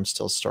 Barnes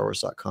tells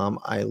StarWars.com,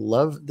 "I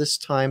love this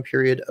time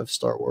period of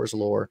Star Wars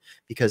lore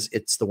because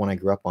it's the one I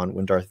grew up on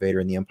when Darth Vader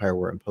and the Empire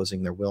were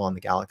imposing their will on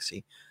the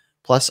galaxy.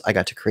 Plus, I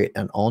got to create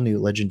an all-new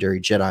legendary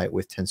Jedi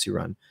with Tensu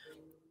Run.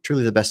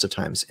 Truly the best of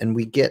times." And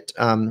we're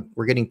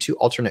getting 2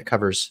 alternate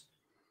covers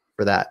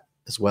for that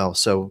as well.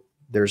 So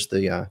there's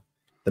the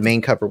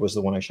main cover was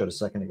the one I showed a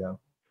second ago,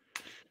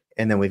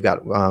 and then we've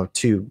got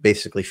 2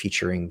 basically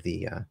featuring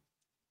the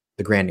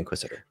Grand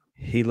Inquisitor.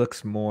 He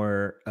looks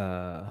more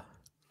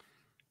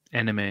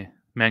Anime,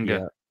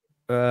 manga.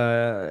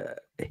 Yeah.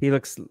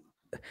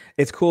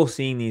 It's cool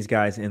seeing these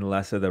guys in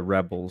less of the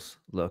Rebels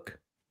look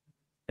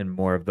and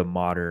more of the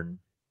modern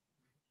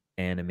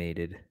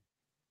animated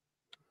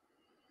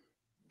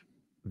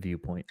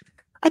viewpoint.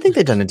 I think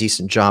they've done a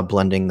decent job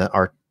blending the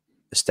art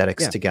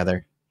aesthetics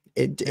together.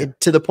 It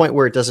to the point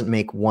where it doesn't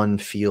make one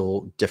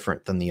feel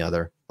different than the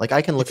other. Like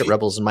I can look at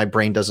Rebels and my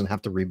brain doesn't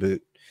have to reboot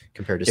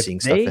compared to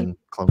seeing stuff in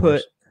Clone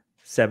Wars. Put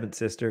Seventh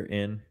Sister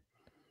in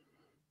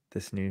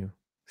this new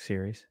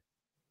series,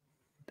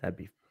 that'd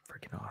be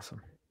freaking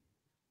awesome.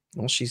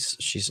 Well,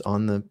 she's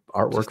on the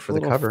artwork Just for the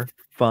cover.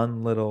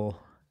 Fun little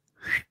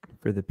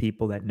for the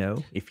people that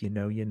know. If you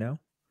know, you know.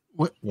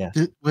 What? Yeah.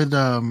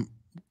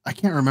 I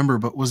can't remember,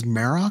 but was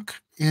Marok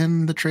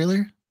in the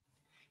trailer?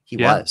 He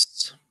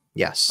was.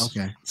 Yes.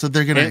 Okay. So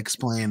they're gonna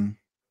explain.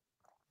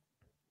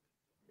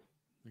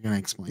 They're gonna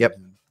explain. Yep.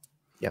 him.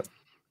 Yep.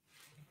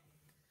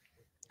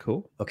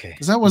 Cool. Okay.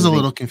 Because that was a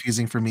little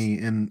confusing for me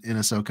in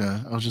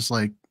Ahsoka. I was just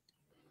like,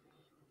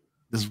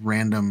 this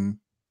random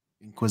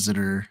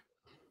Inquisitor,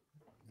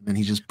 and then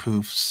he just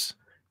poofs.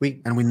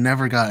 We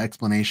never got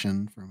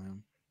explanation from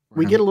him.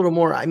 We get a little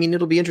more. I mean,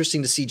 it'll be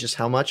interesting to see just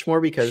how much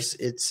more, because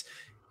it's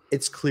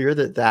clear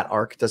that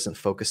arc doesn't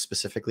focus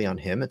specifically on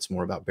him. It's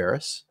more about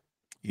Barriss.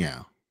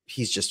 Yeah.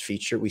 He's just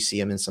featured. We see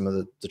him in some of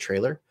the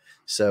trailer.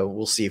 So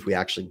we'll see if we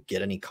actually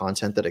get any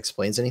content that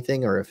explains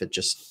anything, or if it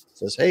just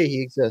says, hey,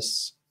 he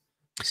exists.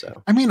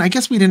 So, I mean, I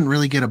guess we didn't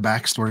really get a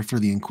backstory for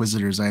the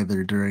Inquisitors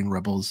either during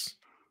Rebels.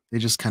 They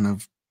just kind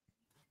of,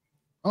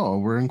 oh,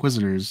 we're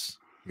Inquisitors.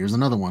 Here's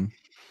another one.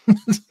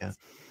 Yeah.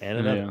 And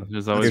another. Yeah,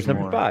 there's always Here's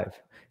number more. 5.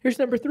 Here's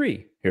number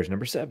 3. Here's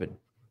number 7.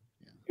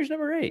 Here's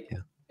number 8. Yeah.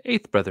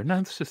 8th brother,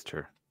 9th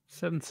sister,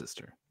 7th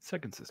sister.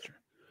 second sister,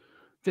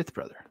 fifth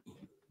brother.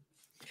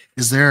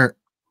 Is there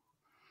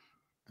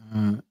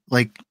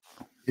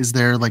is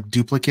there like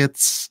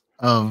duplicates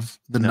of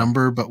the No.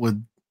 number but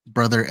with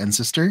brother and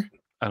sister?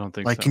 I don't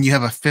think Like, so. can you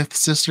have a fifth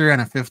sister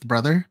and a fifth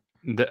brother?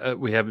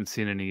 We haven't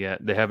seen any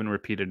yet. They haven't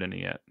repeated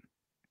any yet.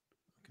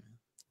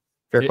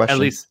 Fair question. At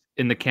least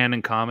in the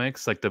canon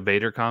comics, like the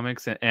Vader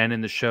comics, and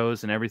in the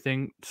shows and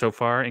everything so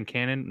far in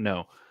canon,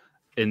 no.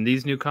 In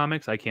these new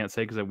comics, I can't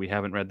say because we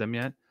haven't read them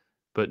yet.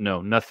 But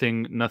no,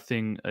 nothing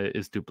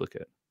is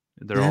duplicate.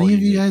 They're Did all any of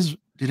you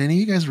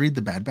unique. guys read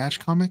the Bad Batch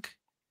comic?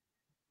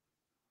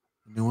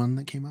 The new one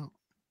that came out?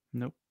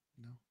 Nope.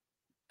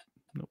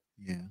 No.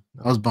 Yeah,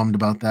 I was bummed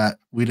about that.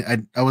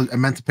 I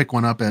meant to pick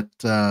one up at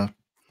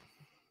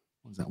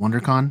what was that,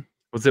 WonderCon?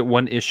 Was it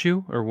one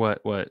issue or what?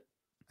 What?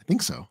 I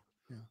think so.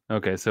 Yeah.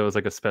 Okay, so it was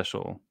like a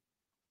special,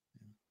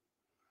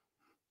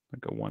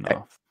 like a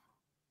one-off.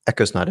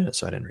 Echo's not in it,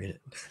 so I didn't read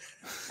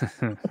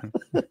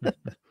it.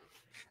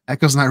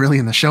 Echo's not really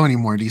in the show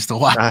anymore. Do you still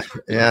watch?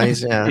 Yeah, he's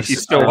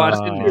still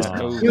watching.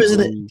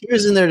 He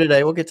was in there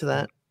today. We'll get to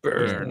that.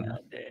 Burn.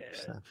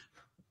 So.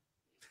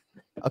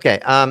 Okay,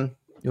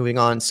 moving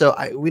on. So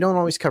we don't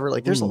always cover,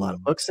 like, there's a lot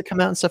of books that come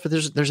out and stuff, but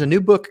there's a new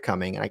book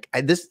coming.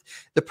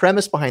 The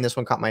premise behind this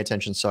one caught my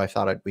attention, so I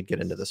thought we'd get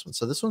into this one.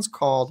 So this one's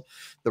called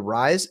The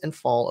Rise and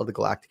Fall of the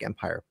Galactic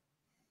Empire.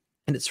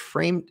 And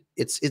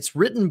it's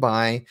written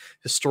by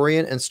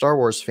historian and Star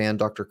Wars fan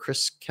Dr.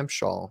 Chris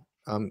Kempshall.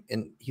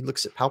 And he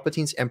looks at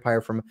Palpatine's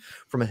empire from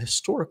a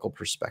historical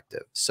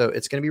perspective. So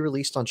it's going to be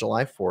released on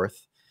July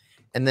 4th.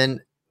 And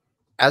then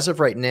as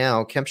of right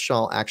now,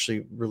 Kempshall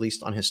actually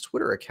released on his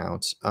Twitter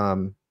account.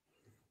 And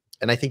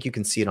I think you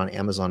can see it on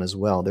Amazon as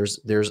well.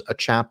 There's a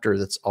chapter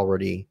that's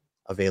already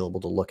available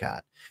to look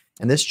at.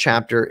 And this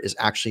chapter is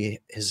actually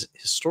his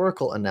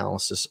historical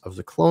analysis of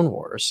the Clone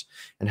Wars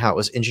and how it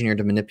was engineered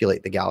to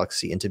manipulate the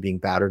galaxy into being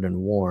battered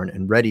and worn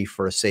and ready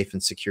for a safe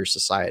and secure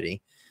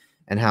society,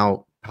 and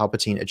how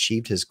Palpatine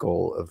achieved his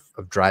goal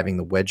of driving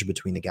the wedge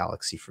between the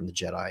galaxy from the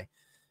Jedi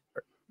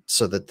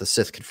so that the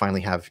Sith could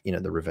finally have,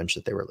 the revenge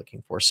that they were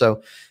looking for.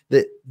 So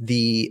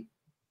the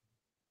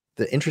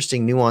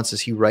interesting nuance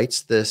is he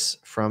writes this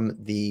from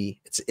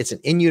it's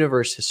an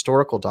in-universe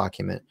historical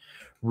document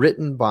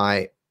written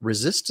by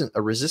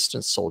a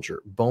resistance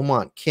soldier,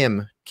 Beaumont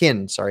Kin,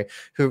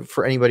 who,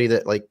 for anybody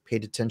that like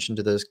paid attention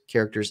to those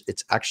characters,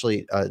 it's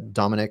actually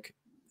Dominic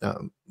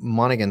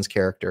Monaghan's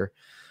character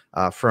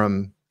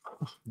from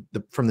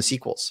the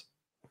sequels.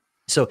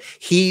 So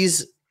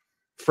he's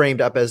framed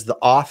up as the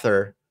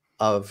author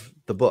of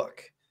the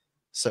book.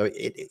 So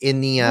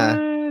in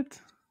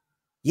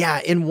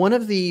one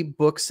of the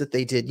books that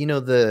they did,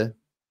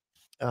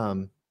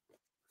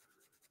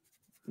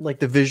 like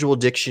the visual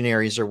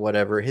dictionaries or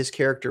whatever, his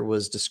character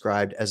was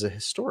described as a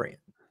historian.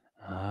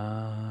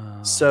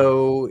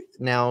 So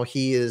now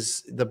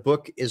the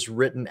book is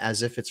written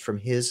as if it's from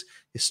his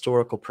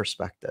historical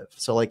perspective.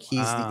 So like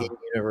he's the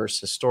in-universe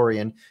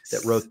historian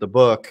that wrote the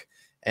book,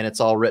 and it's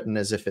all written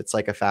as if it's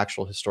like a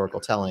factual historical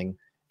telling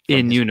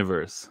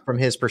from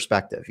his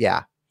perspective.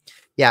 Yeah.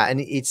 Yeah,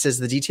 and it says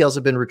the details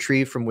have been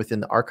retrieved from within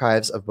the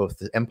archives of both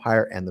the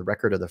Empire and the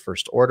record of the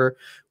First Order.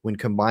 When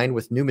combined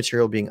with new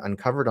material being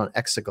uncovered on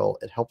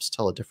Exegol, it helps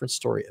tell a different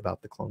story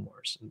about the Clone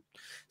Wars. And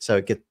so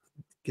it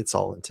gets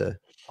all into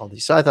all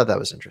these. So I thought that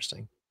was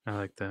interesting. I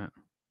like that.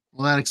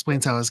 Well, that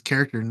explains how his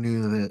character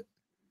knew that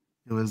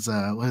it was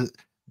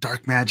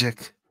dark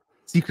magic.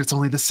 Secrets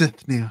only the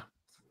Sith knew.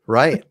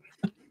 Right.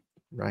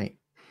 Right.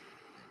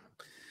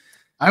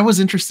 I was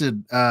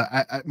interested.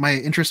 My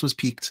interest was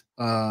piqued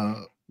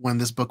when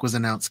this book was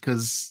announced,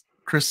 because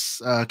Chris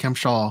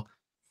Kempshall,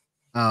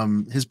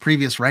 his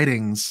previous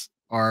writings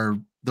are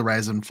the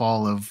rise and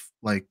fall of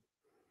like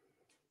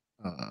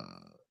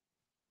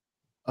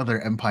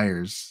other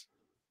empires,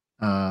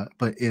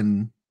 but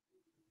in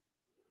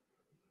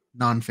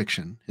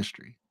nonfiction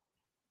history.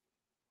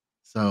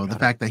 So the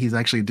fact that he's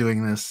actually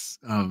doing this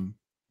for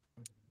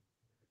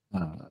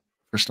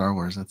Star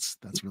Wars, that's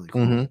really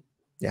cool. Mm-hmm.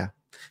 Yeah.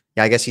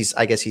 I guess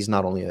he's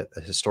not only a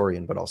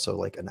historian, but also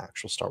like an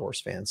actual Star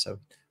Wars fan. So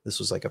this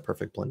was like a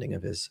perfect blending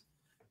of his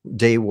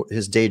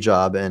day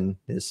job and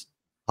his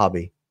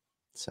hobby.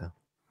 So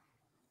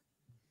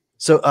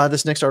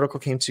this next article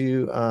came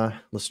to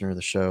listener of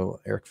the show,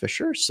 Eric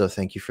Fisher. So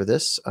thank you for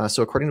this.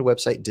 So according to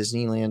website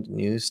Disneyland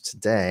News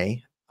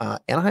Today,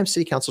 Anaheim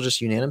City Council just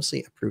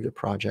unanimously approved a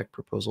project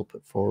proposal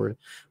put forward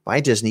by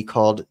Disney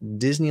called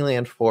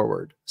Disneyland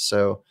Forward.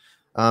 So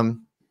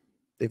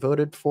they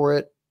voted for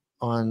it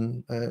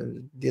on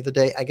the other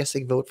day. I guess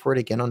they vote for it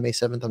again on May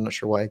 7th. I'm not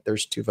sure why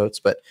there's two votes,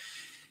 but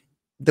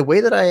the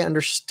way that I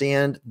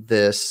understand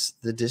this,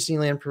 the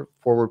Disneyland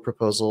Forward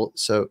proposal,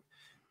 so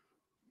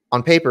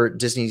on paper,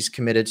 Disney's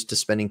committed to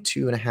spending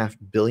 $2.5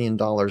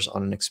 billion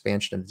on an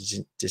expansion of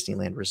the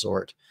Disneyland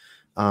Resort.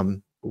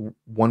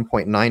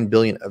 1.9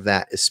 billion of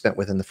that is spent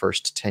within the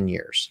first 10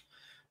 years.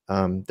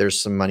 There's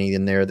some money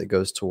in there that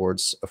goes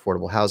towards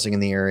affordable housing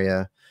in the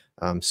area,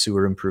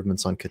 sewer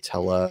improvements on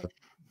Catella,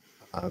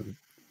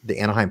 the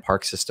Anaheim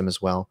Park system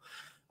as well.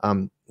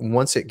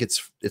 Once it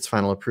gets its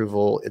final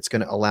approval, it's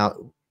going to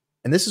allow,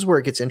 and this is where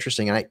it gets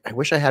interesting. And I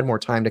wish I had more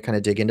time to kind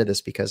of dig into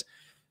this, because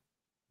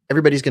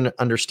everybody's going to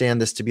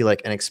understand this to be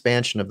like an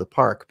expansion of the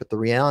park. But the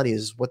reality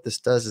is what this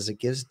does is it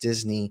gives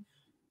Disney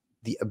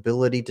the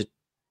ability to,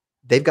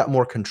 they've got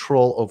more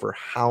control over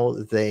how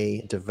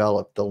they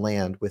develop the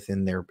land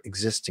within their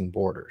existing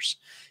borders.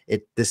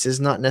 This is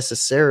not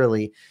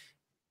necessarily,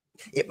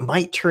 it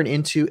might turn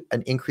into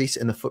an increase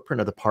in the footprint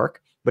of the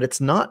park, but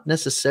it's not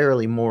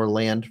necessarily more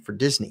land for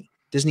Disney.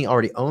 Disney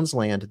already owns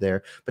land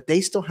there, but they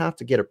still have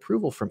to get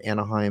approval from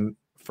Anaheim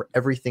for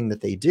everything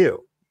that they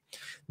do.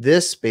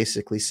 This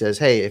basically says,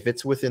 hey, if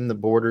it's within the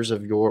borders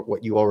of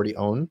what you already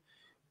own,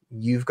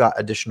 you've got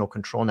additional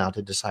control now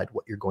to decide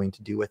what you're going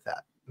to do with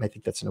that. And I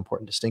think that's an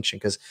important distinction,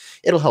 because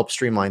it'll help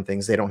streamline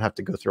things. They don't have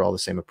to go through all the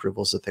same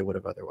approvals that they would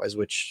have otherwise,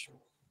 which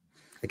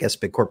I guess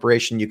big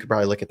corporation, you could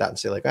probably look at that and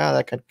say like,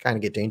 that could kind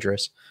of get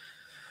dangerous.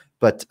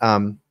 But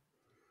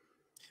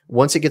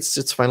once it gets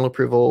its final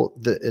approval,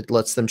 it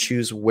lets them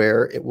choose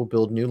where it will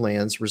build new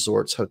lands,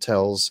 resorts,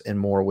 hotels, and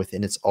more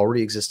within its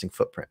already existing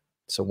footprint.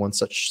 So one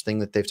such thing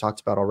that they've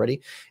talked about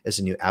already is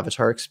a new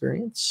Avatar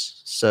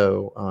experience.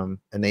 So,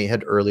 and they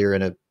had earlier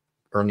in a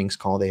earnings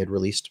call, they had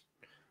released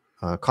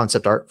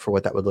concept art for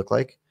what that would look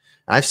like.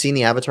 I've seen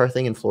the Avatar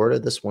thing in Florida.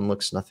 This one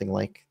looks nothing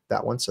like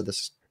that one. So this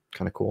is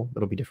kind of cool.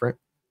 It'll be different.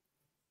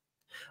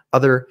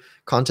 Other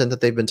content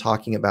that they've been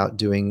talking about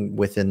doing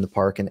within the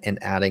park and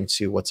adding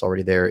to what's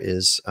already there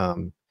is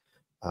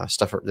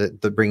stuff.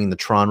 They're bringing the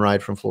Tron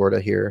ride from Florida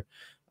here.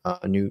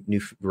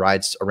 New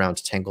rides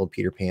around Tangled,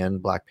 Peter Pan,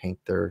 Black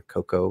Panther,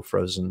 Coco,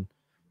 Frozen,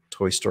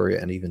 Toy Story,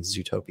 and even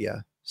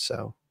Zootopia.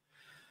 So,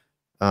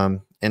 and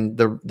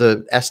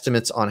the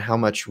estimates on how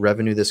much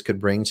revenue this could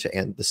bring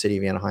to the city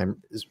of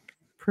Anaheim is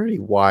pretty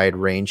wide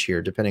range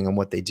here, depending on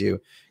what they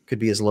do. Could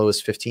be as low as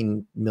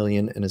 15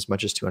 million and as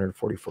much as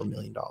 $244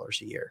 million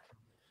a year.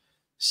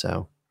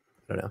 So,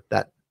 I don't know,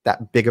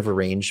 that big of a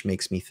range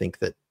makes me think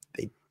that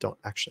they don't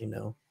actually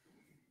know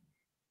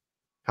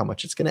how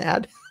much it's going to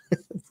add.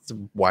 It's a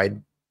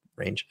wide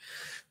range.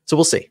 So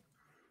we'll see.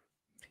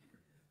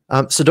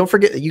 So don't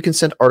forget that you can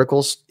send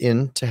articles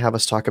in to have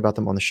us talk about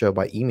them on the show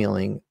by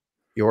emailing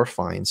your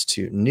finds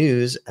to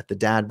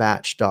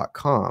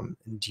news@thedadbatch.com.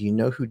 Do you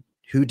know who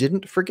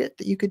didn't forget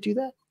that you could do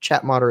that?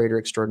 Chat moderator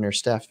extraordinaire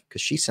Steph,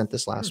 because she sent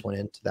this last one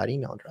into that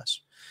email address.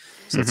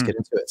 So let's get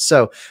into it.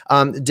 So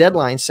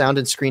Deadline Sound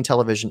and Screen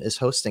Television is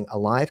hosting a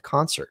live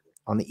concert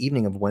on the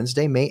evening of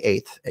Wednesday, May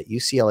 8th at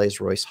UCLA's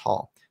Royce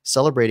Hall,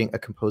 celebrating a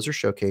composer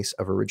showcase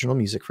of original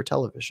music for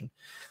television.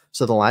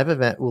 So the live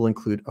event will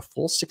include a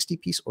full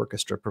 60-piece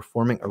orchestra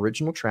performing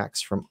original tracks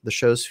from the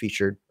shows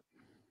featured,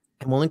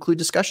 and will include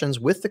discussions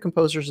with the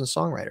composers and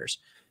songwriters.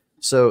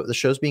 So the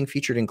shows being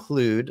featured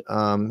include,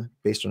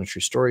 based on a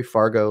true story,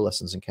 Fargo,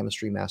 Lessons in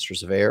Chemistry,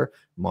 Masters of Air,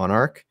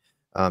 Monarch,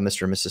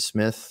 Mr. and Mrs.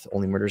 Smith,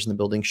 Only Murders in the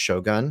Building,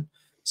 Shogun,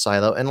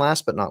 Silo, and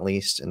last but not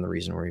least, and the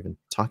reason we're even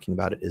talking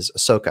about it, is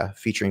Ahsoka,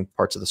 featuring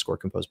parts of the score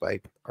composed by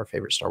our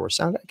favorite Star Wars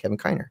sound guy, Kevin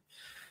Kiner.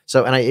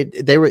 So, and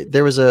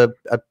there was a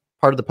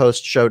part of the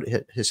post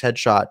showed his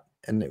headshot,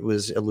 and it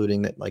was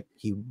alluding that like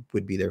he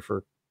would be there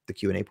for the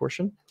Q&A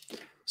portion.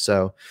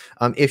 So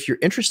if you're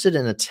interested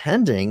in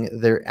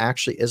attending, there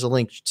actually is a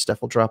link.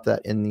 Steph will drop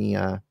that in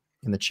the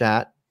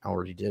chat. I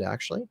already did,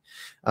 actually.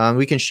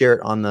 We can share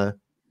it on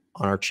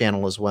our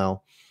channel as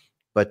well.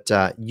 But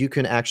you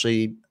can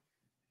actually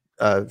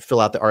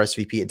fill out the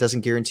RSVP. It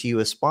doesn't guarantee you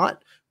a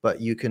spot,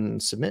 but you can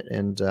submit,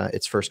 and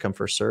it's first come,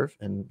 first serve,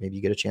 and maybe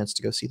you get a chance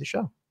to go see the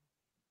show.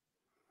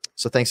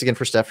 So thanks again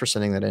for Steph for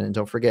sending that in. And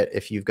don't forget,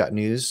 if you've got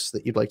news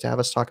that you'd like to have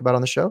us talk about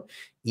on the show,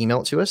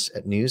 email it to us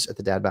at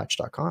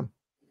news@thedadbatch.com.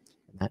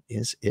 And that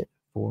is it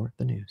for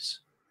the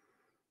news.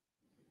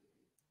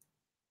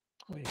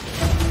 We've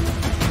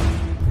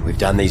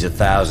done these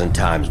 1,000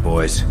 times,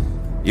 boys.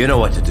 You know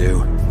what to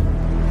do.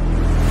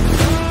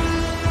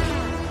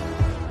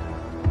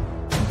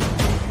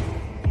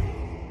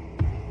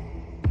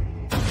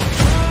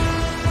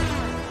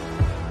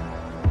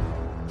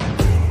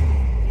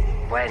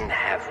 When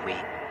have we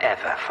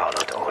ever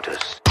followed orders?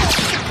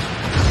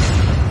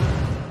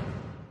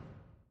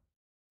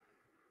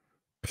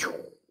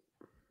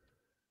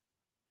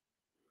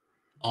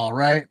 All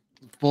right.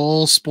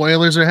 Full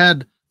spoilers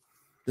ahead.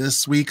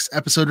 This week's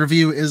episode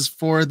review is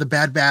for The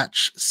Bad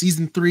Batch,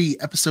 Season 3,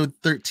 Episode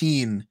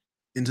 13,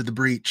 Into the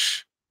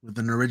Breach, with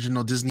an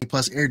original Disney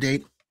Plus air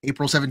date,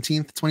 April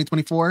 17th,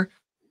 2024.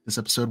 This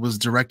episode was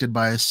directed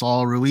by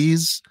Saul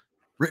Ruiz,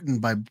 written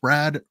by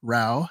Brad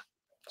Rao,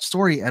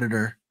 story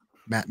editor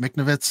Matt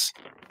Miknovitz,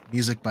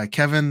 music by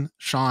Kevin,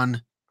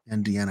 Sean,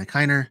 and Deanna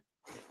Kiner.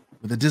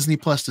 With a Disney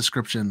Plus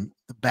description,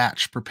 The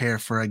Batch prepare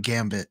for a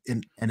gambit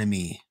in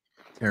enemy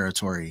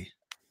territory.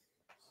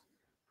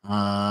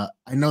 I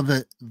know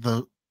that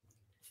the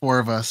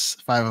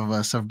five of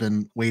us have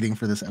been waiting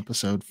for this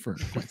episode for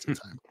quite some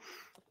time.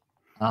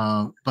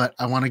 But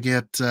I want to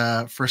get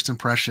first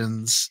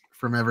impressions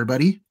from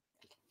everybody.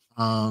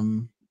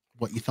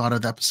 What you thought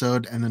of the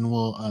episode, and then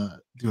we'll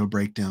do a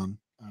breakdown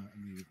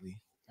immediately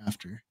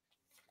after.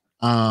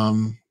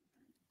 I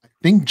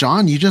think,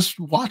 John, you just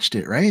watched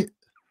it, right?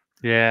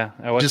 Yeah,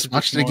 I watched Just it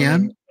watched this it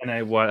again? morning, and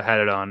I had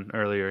it on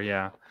earlier.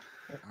 Yeah.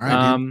 All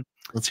right, dude.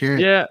 Let's hear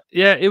it.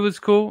 Yeah, it was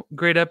cool.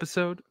 Great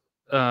episode.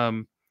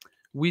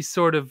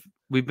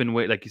 We've been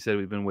like you said,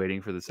 we've been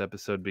waiting for this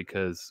episode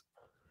because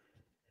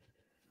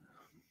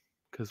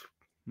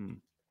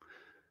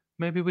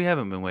maybe we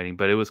haven't been waiting,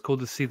 but it was cool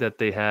to see that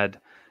they had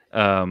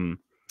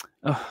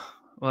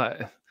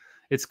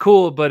it's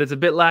cool, but it's a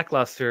bit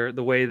lackluster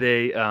the way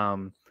they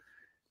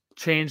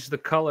changed the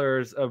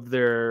colors of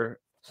their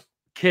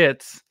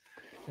kits.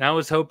 And I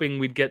was hoping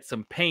we'd get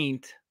some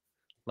paint,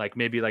 like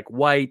maybe like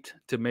white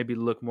to maybe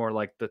look more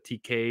like the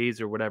TKs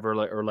or whatever,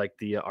 or like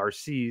the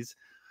RCs.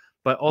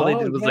 But all they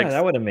did was like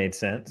that would have made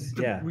sense.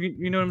 Yeah,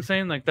 you know what I'm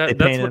saying? Like they that's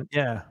what. painted,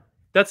 yeah.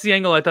 That's the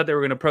angle I thought they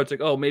were going to approach.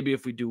 Like, oh, maybe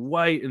if we do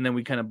white and then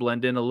we kind of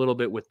blend in a little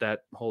bit with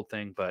that whole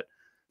thing, but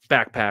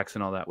backpacks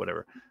and all that,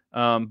 whatever.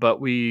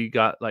 But we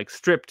got like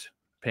stripped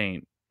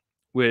paint,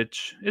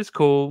 which is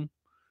cool,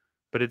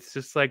 but it's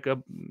just like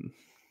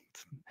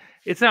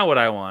it's not what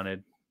I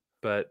wanted,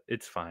 but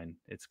it's fine.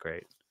 It's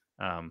great.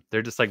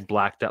 They're just like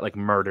blacked out, like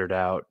murdered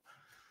out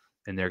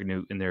in their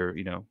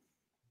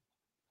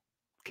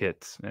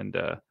kits. And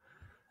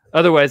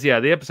otherwise, yeah,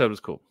 the episode was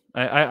cool.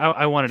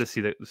 I wanted to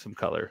see some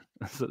color,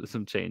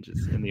 some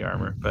changes in the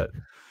armor, but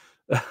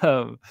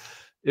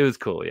it was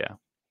cool. Yeah,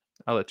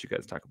 I'll let you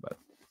guys talk about it.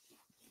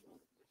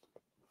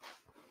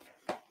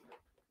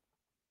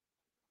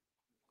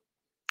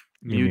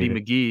 Muty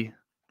McGee.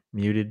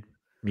 Muted.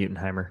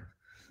 Mutenheimer.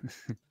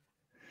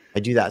 I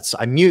do that. So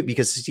I mute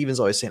because Steven's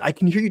always saying, I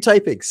can hear you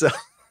typing. So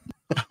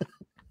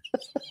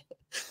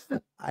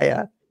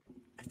I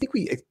think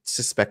we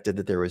suspected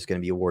that there was going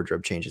to be a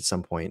wardrobe change at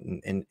some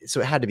point, and so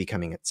it had to be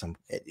coming at some.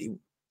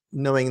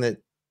 Knowing that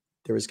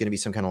there was going to be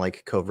some kind of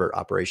like covert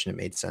operation, it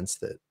made sense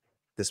that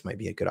this might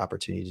be a good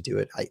opportunity to do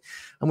it.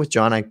 I'm with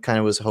John. I kind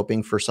of was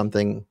hoping for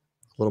something a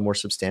little more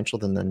substantial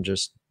than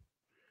just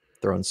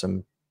throwing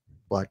some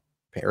black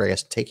paint, or I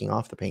guess taking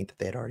off the paint that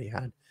they had already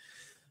had.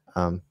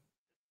 So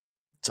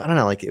I don't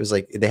know. Like it was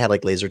like they had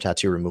like laser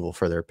tattoo removal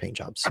for their paint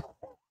jobs.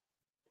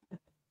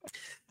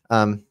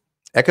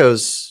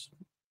 Echo's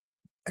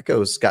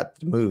got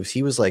moves.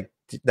 He was like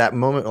that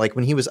moment, like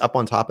when he was up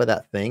on top of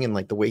that thing and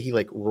like the way he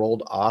like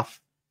rolled off.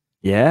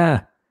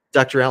 Yeah.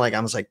 Ducked around. Like I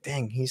was like,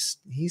 dang, he's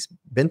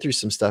been through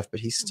some stuff, but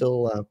he's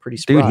still pretty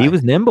spry. Dude, he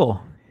was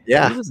nimble.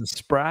 Yeah. He was a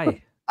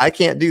spry. I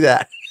can't do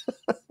that.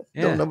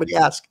 Yeah. Don't nobody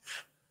ask.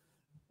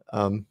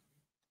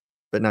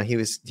 But no, he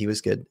was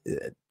good.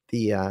 It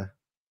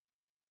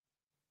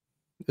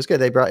was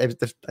good. I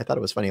thought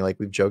it was funny. Like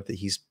we've joked that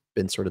he's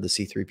been sort of the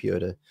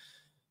C-3PO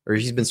or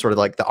he's been sort of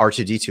like the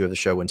R2-D2 of the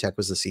show when Tech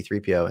was the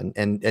C-3PO.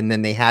 And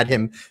then they had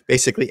him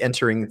basically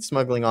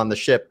smuggling on the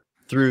ship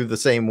through the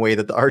same way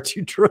that the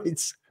R2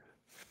 droids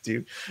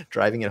do,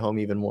 driving it home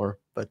even more.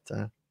 But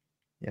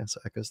yeah,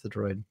 so Echo's the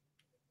droid.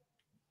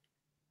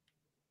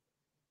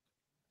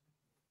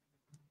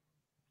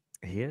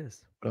 He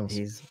is.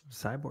 He's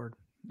cyborg.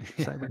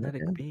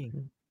 Cybernetic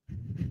being.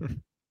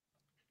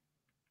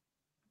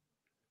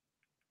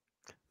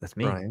 That's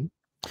me. Brian.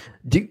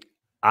 Dude,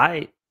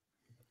 I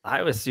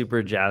was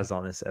super jazzed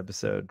on this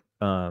episode.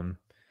 The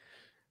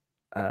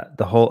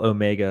whole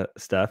Omega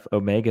stuff.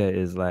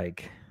 Omega's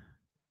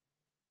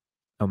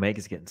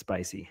getting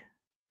spicy.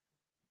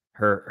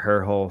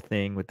 Her whole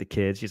thing with the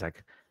kids. She's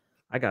like,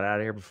 I got out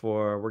of here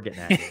before. We're getting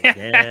at it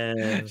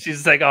again.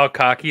 She's like all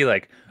cocky,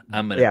 like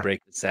I'm gonna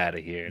break this out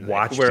of here.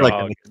 Watch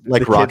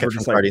like Rocket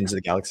from Guardians of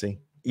the Galaxy.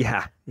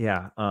 Yeah.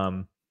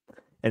 And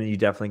you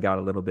definitely got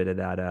a little bit of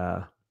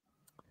that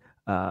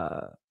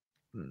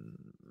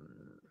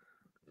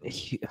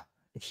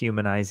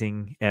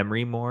humanizing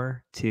Emery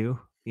more too,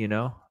 you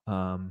know,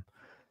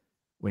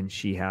 when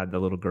she had the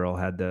little girl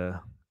had the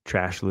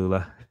trash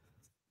Lula.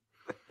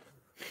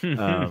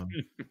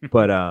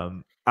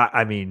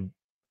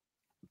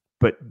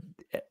 But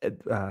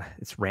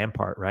it's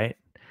Rampart, right?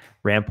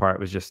 Rampart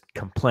was just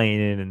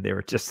complaining and they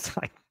were just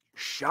like,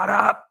 shut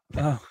up.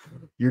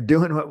 You're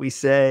doing what we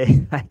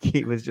say. Like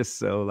he was just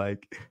so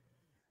like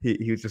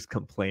he was just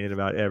complaining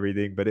about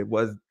everything, but it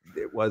was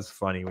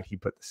funny when he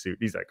put the suit.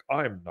 He's like,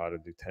 I'm not a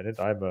lieutenant.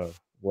 I'm a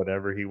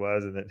whatever he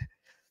was. And then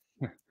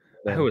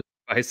I was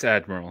Vice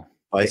Admiral.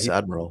 Vice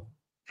Admiral.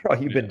 Oh,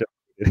 you've been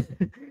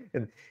doing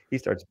and he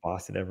starts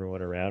bossing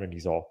everyone around and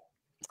he's all,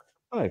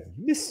 I've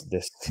missed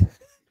this.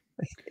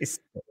 He's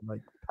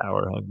like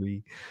power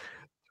hungry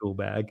tool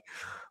bag.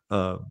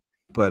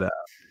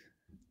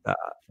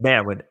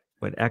 Man, when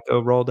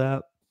Echo rolled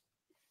out,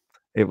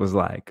 it was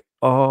like,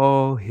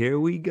 oh, here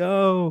we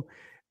go.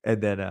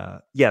 And then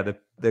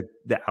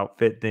the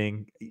outfit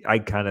thing, I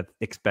kind of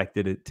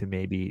expected it to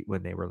maybe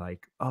when they were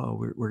like,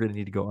 oh, we're gonna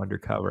need to go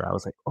undercover. I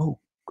was like, oh,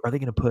 are they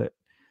gonna put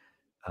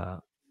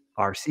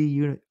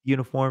RC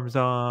uniforms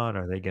on?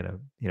 Are they gonna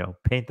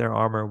paint their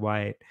armor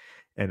white?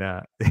 And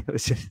it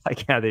was just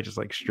like, yeah, they just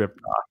like stripped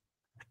off.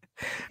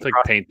 It's like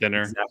paint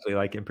thinner. Exactly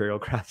like Imperial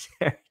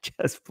Crosshair,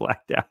 just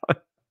blacked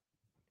out.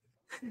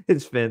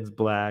 His fin's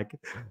black.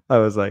 I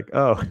was like,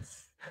 oh,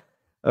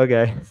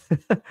 okay.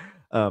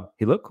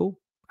 He looked cool.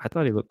 I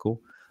thought he looked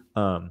cool.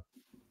 But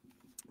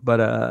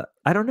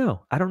I don't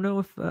know. I don't know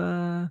if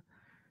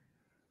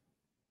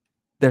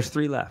there's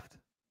 3 left.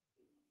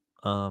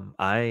 No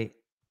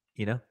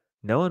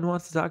one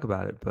wants to talk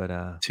about it,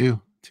 but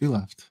Two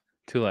left.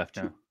 2 left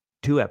now.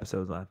 2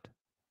 episodes left.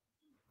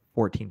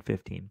 14,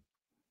 15.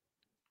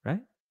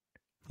 Right?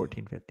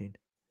 14, 15.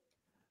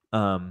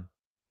 I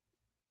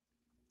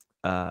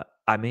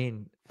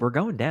mean, we're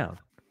going down.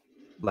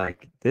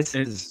 Like this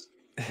is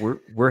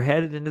we're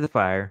headed into the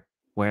fire,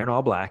 wearing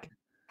all black.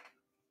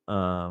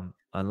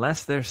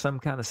 Unless there's some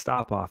kind of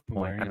stop off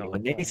point. I mean,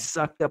 when they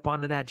sucked up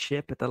onto that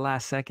ship at the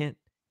last second,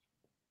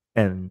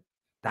 and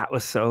that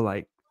was so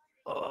like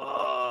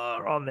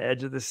on the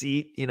edge of the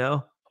seat,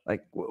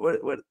 like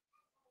what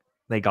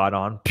they got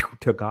on,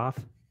 took off,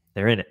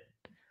 they're in it.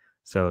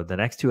 So the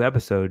next 2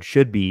 episodes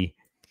should be,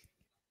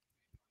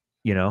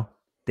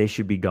 they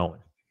should be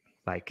going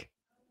like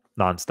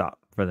nonstop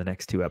for the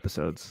next 2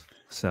 episodes.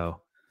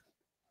 So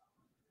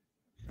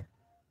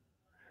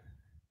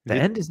the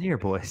end is near,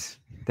 boys.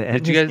 The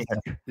end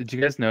Did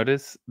you guys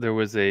notice there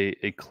was a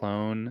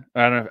clone?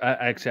 I don't know.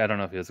 I don't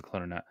know if he was a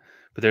clone or not.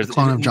 But there's a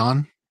clone of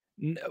John.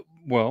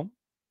 Well,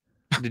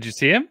 did you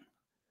see him?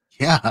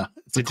 Yeah,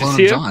 it's a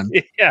clone of John.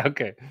 Yeah,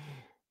 okay.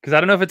 Because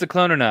I don't know if it's a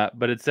clone or not,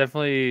 but it's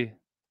definitely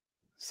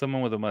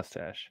someone with a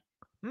mustache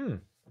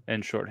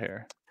and short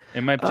hair.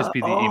 It might just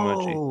be the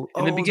emoji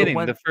in the beginning.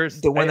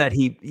 The one that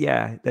he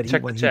checked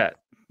the chat.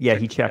 Yeah,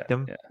 he checked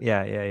him.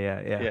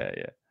 Yeah.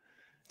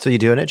 So you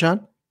doing it,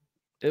 John?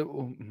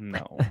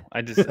 No,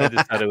 I just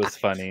thought it was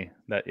funny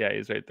that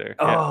he's right there.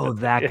 Oh,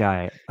 that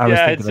guy. I was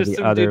thinking of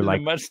the other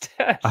like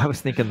mustache. I was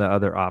thinking the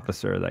other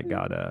officer that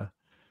got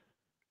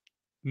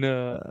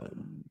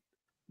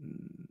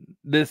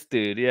this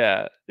dude.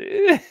 Yeah,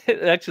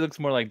 it actually looks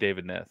more like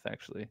David Ness.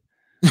 Actually.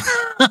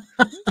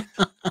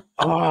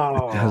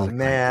 Oh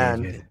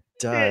man, it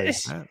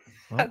does.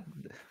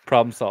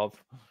 Problem solved.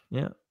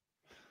 Yeah.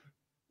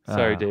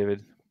 Sorry,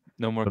 David.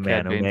 No more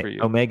Cad Bane for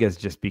you. Omega's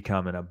just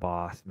becoming a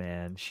boss,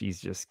 man.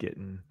 She's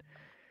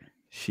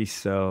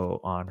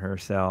so on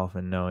herself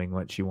and knowing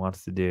what she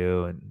wants to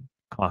do and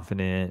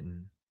confident,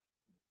 and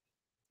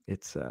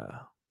it's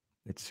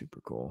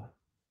super cool.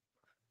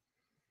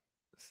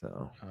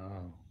 So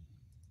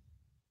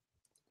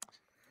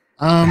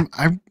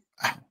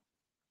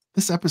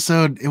this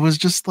episode, it was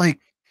just like,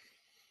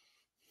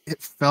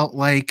 it felt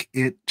like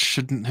it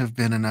shouldn't have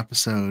been an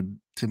episode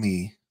to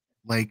me.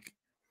 Like,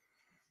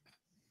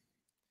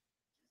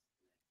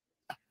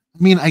 I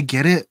mean, I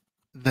get it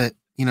that,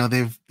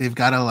 they've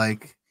got to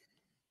like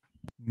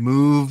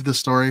move the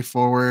story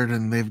forward,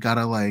 and they've got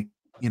to like,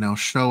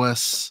 show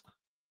us.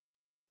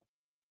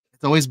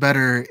 It's always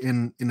better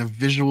in a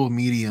visual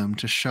medium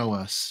to show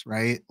us,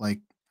 right? Like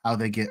how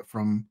they get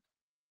from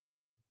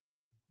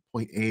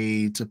point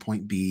A to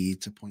point B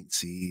to point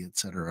C,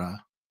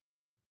 etc.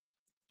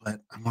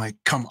 But I'm like,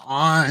 come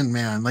on,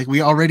 man. Like,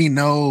 we already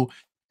know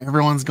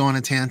everyone's going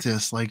to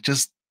Tantus. Like,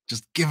 just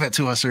give it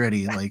to us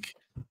already. Like,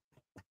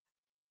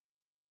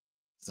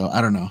 so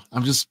I don't know.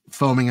 I'm just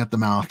foaming at the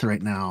mouth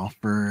right now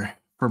for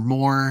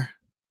more.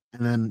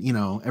 And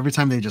then, every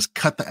time they just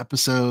cut the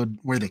episode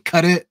where they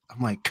cut it,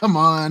 I'm like, come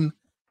on.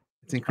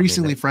 It's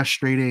increasingly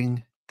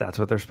frustrating. That's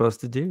what they're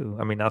supposed to do.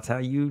 I mean, that's how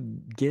you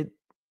get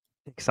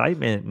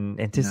excitement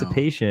and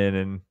anticipation.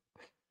 And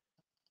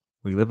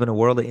we live in a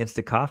world of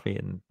instant coffee,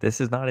 and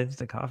this is not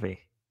instant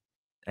coffee.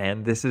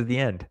 And this is the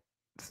end.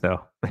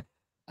 So I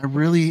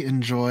really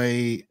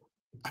enjoy,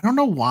 I don't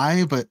know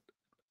why, but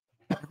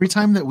every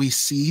time that we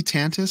see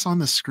Tantus on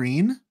the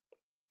screen,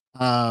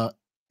 I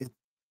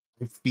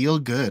feel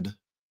good.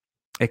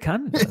 It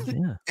kind of does,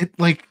 yeah. It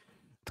like,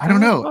 I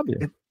don't know.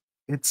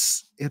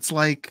 It's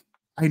like,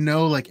 I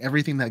know like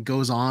everything that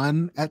goes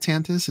on at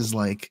Tantus is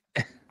like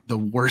the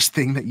worst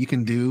thing that you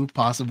can do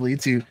possibly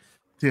to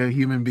a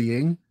human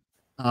being.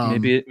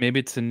 Maybe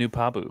it's a new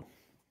Pabu.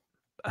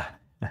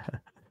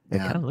 It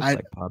kind of looks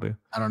like Pabu.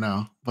 I don't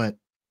know, but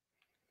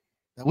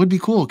that would be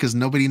cool because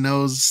nobody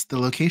knows the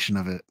location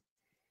of it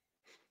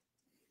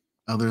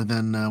other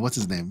than what's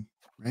his name,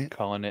 right?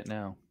 Calling it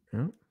now.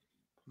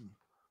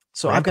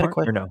 So I've got a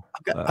question. No?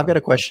 I've got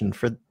a question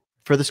for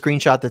the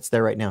screenshot that's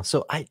there right now.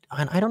 So I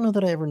don't know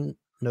that I ever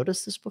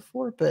noticed this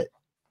before, but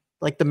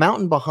like the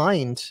mountain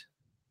behind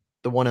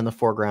the one in the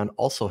foreground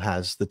also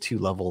has the 2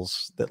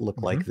 levels that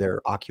look like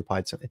they're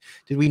occupied. So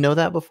did we know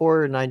that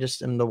before? And I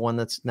just am the one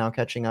that's now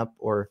catching up,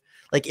 or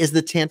like, is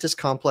the Tantus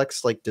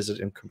complex, like, does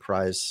it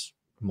comprise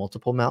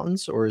multiple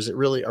mountains, or is it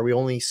really, are we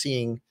only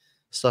seeing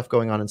stuff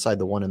going on inside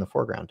the one in the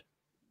foreground?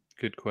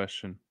 Good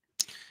question.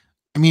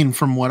 I mean,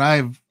 from what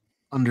I've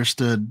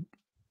understood,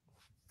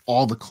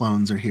 all the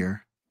clones are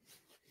here.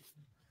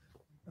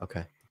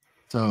 Okay.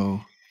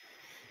 So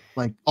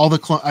like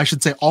I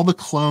should say all the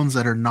clones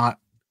that are not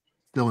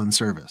still in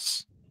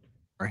service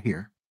are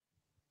here.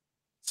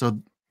 So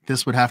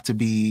this would have to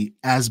be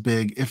as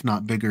big, if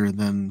not bigger,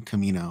 than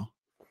Camino.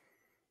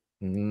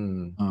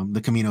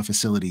 The Camino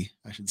facility,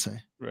 I should say.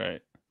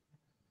 Right.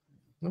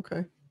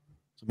 Okay.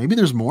 So maybe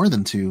there's more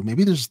than 2.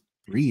 Maybe there's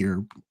 3,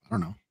 or I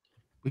don't know.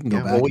 We can go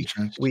Yeah, back well, and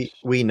check.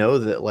 we know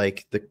that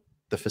like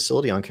the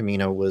facility on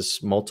Camino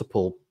was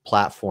multiple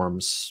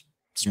platforms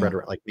spread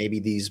around. Like maybe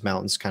these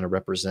mountains kind of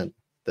represent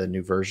the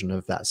new version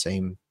of that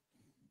same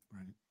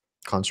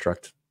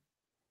construct.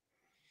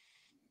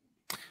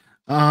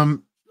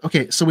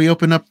 Okay, so we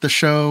open up the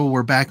show.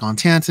 We're back on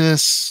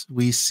Tantus.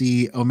 We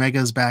see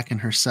Omega's back in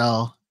her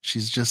cell.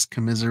 She's just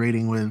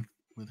commiserating with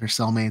her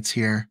cellmates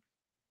here.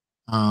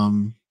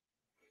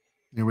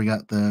 Here we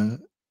got the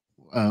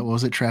what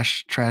was it?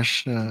 Trash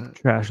Lula.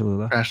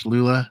 Trash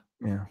Lula.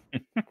 Yeah.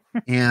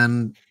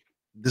 And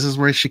this is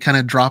where she kind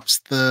of drops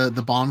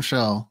the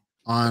bombshell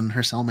on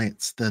her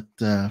cellmates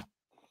that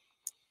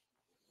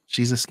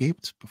she's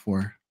escaped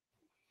before.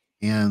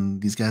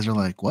 And these guys are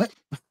like, "What?"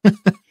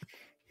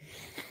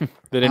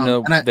 They didn't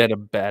know they had a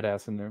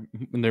badass in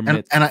their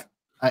midst. And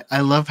I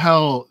love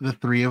how the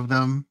three of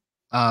them,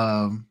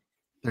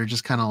 they're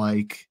just kind of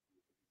like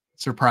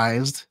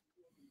surprised,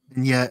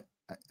 and yet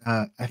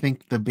I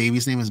think the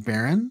baby's name is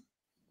Barn.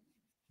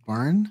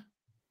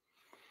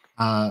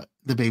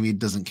 The baby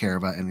doesn't care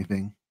about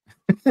anything.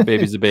 The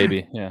baby's a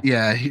baby. Yeah.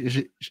 Yeah.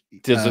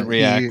 Doesn't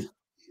react.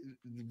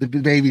 The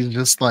baby's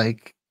just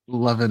like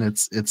loving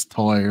its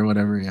toy or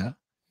whatever. Yeah.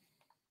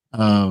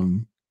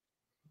 And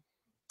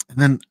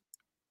then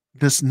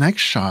this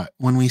next shot,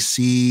 when we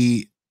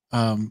see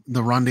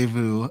the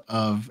rendezvous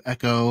of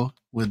Echo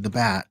with the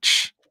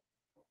Batch,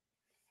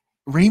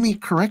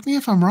 Raimi, correct me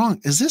if I'm wrong.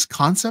 Is this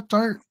concept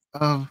art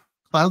of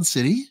Cloud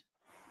City?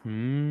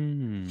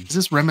 Is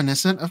this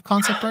reminiscent of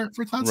concept art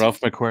for Cloud Ralph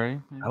City?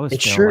 McQuarrie? I was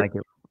It feeling sure- like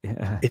it.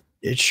 Yeah.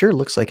 It sure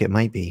looks like it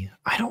might be.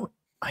 I don't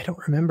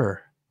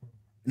remember.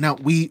 Now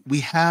we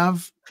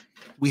have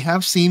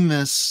seen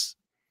this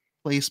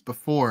place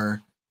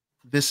before.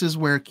 This is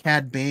where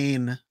Cad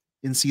Bane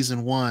in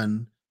season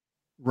 1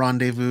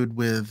 rendezvoused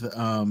with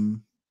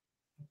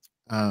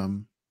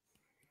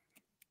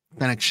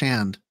Fennec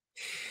Shand.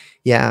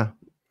 Yeah,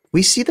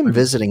 we see them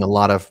visiting a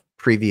lot of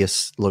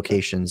previous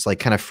locations, like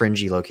kind of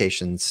fringy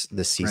locations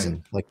this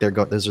season. Like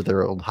those are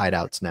their old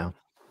hideouts now.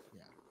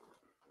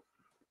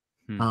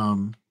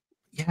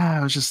 Yeah,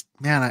 I was just,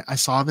 man, I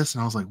saw this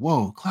and I was like,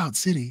 whoa, Cloud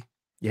City.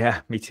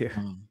 Yeah, me too.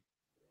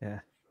 Yeah.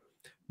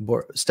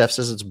 Steph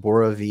says it's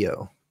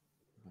Boravio.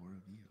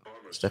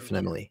 Steph and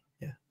Emily.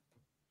 Yeah.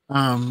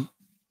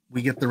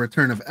 We get the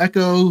return of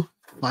Echo.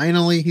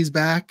 Finally, he's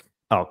back.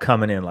 Oh,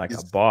 coming in like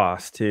a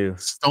boss too.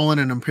 Stolen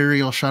an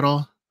Imperial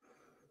shuttle.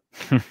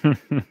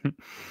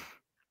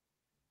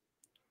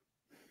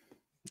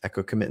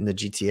 Echo committing the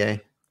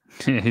GTA.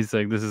 He's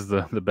like, this is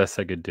the best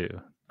I could do.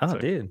 Oh,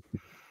 like, dude.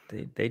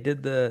 They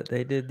did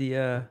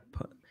the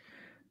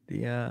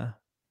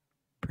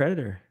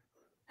Predator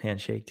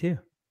handshake too.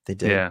 They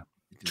did. Yeah.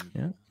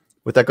 Yeah.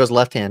 With Echo's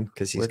left hand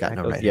because he's With got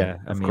no Echo's- right yeah, hand.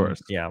 I mean,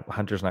 course. Yeah,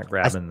 Hunter's not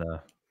grabbing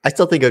the. I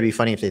still think it would be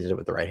funny if they did it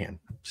with the right hand.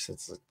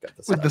 Since it's got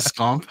this With the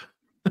scomp.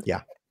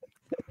 Yeah.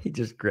 He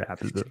just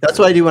grabs it. That's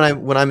what I do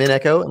when I'm in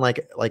Echo and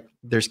like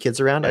there's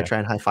kids around. I Yeah. try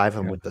and high five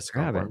them Yeah, with the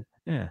grab scomp it.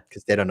 Yeah.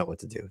 because they don't know what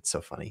to do. It's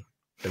so funny.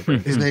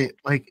 Is they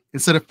like,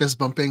 instead of fist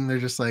bumping, they're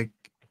just like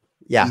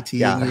Yeah, ETing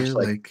yeah. you, just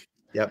like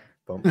yep,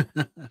 boom,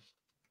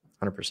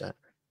 100%.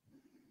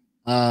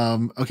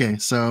 Okay,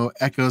 so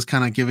Echo's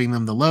kind of giving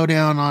them the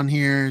lowdown on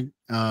here,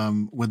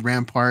 with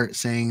Rampart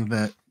saying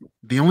that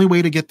the only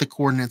way to get the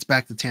coordinates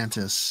back to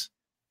Tantus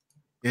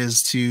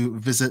is to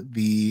visit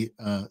the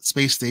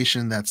space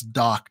station that's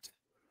docked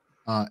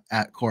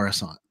at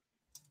Coruscant.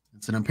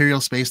 It's an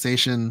Imperial space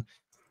station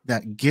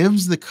that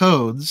gives the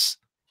codes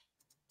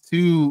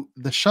to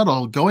the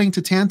shuttle going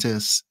to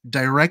Tantus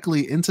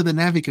directly into the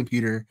Navi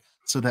computer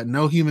so that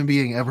no human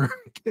being ever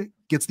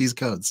gets these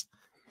codes.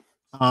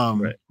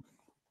 Right.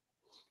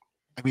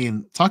 I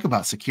mean, talk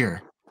about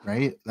secure,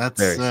 right? That's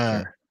Very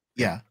secure.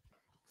 yeah.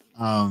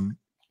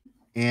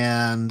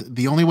 And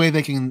the only way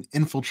they can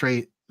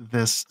infiltrate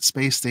this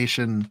space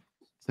station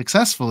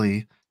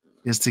successfully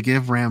is to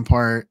give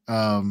Rampart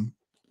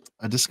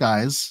a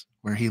disguise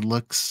where he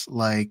looks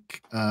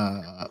like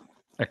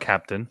A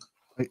captain.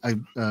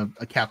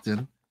 a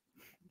captain,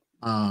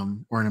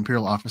 or an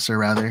Imperial officer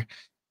rather,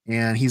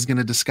 and he's going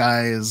to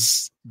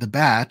disguise the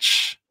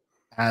Batch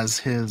as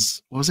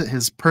his, what was it,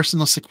 his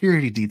personal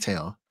security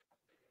detail.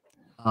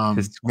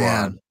 His squad.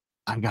 Man,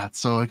 I got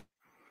so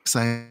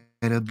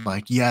excited.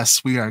 Like,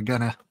 yes, we are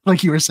gonna,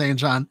 like you were saying,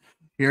 John,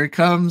 here it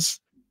comes.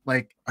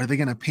 Like, are they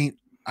gonna paint?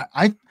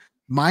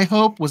 My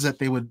hope was that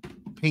they would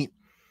paint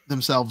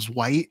themselves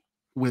white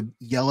with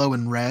yellow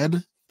and red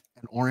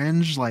and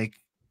orange, like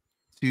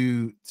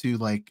to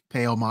like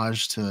pay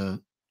homage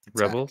to Tech.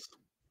 Rebels.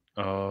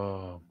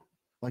 Oh.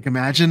 Like,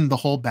 imagine the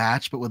whole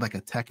Batch, but with like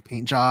a tech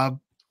paint job.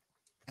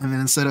 And then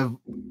instead of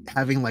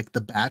having like the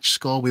Batch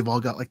skull, we've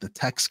all got like the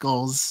tech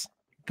skulls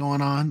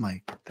going on.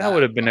 Like, That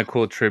would have been a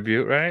cool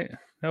tribute, right?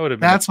 That would have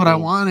been. that's what I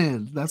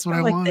wanted. That's what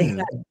I Not like they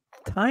wanted.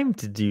 had time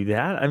to do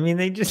that. I mean,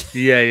 they just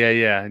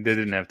Yeah. They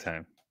didn't have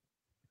time.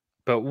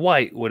 But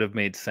white would have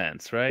made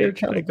sense, right? they're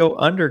trying to go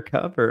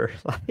undercover.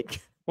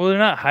 Like, Well, they're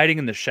not hiding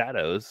in the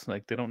shadows.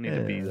 Like, they don't need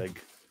to be Yeah.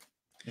 like.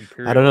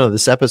 I don't know.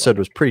 This episode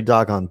was pretty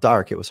doggone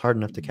dark. It was hard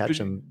enough to catch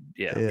them,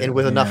 Yeah. and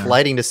with enough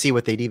lighting to see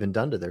what they'd even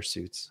done to their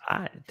suits.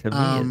 I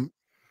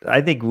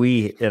think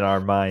we, in our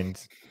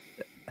minds,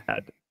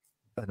 had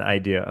an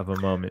idea of a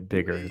moment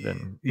bigger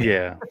than.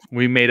 Yeah,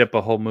 we made up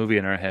a whole movie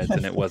in our heads,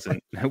 and it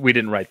wasn't. We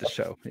didn't write the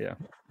show. Yeah.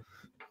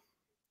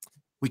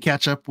 We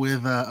catch up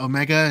with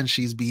Omega, and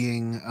she's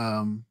being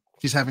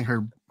she's having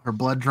her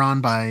blood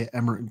drawn by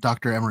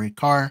Dr. Emery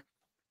Carr.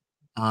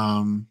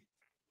 And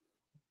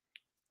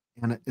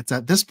it's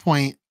at this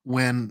point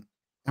when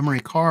Emery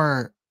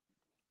Carr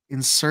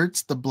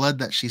inserts the blood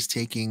that she's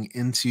taking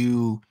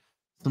into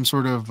some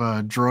sort of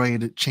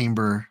droid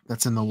chamber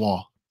that's in the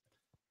wall.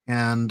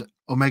 And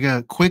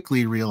Omega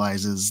quickly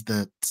realizes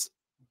that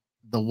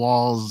the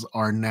walls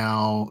are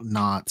now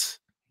not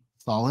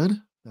solid,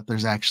 that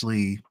there's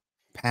actually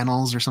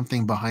panels or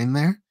something behind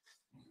there.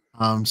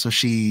 So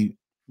she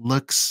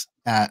looks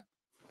at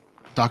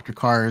Dr.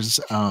 Carr's,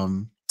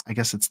 I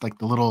guess it's like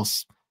the little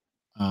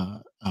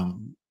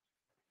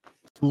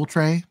tool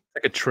tray.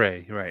 Like a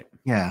tray, right?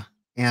 Yeah.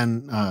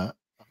 And a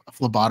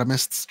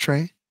phlebotomist's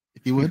tray,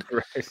 if you would.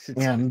 Right.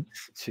 And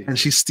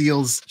she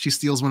steals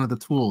one of the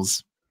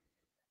tools.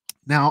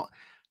 Now,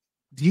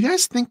 do you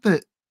guys think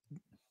that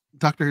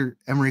Dr.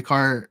 Emery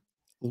Carr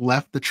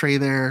left the tray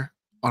there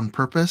on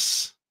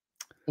purpose?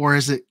 Or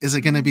is it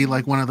going to be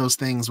like one of those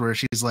things where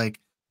she's like,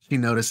 she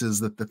notices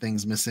that the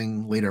thing's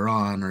missing later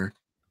on? Or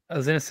I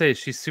was gonna say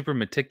she's super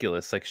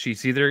meticulous. Like she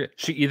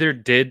either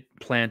did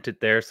plant it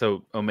there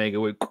so Omega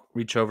would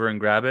reach over and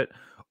grab it,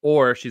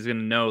 or she's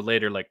gonna know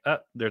later, like,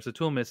 there's a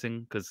tool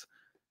missing, because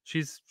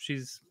she's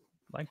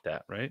like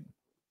that, right?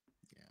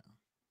 Yeah,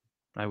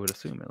 I would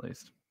assume at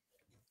least.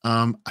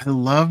 I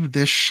love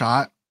this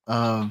shot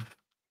of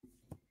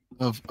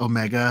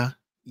Omega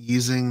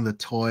using the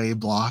toy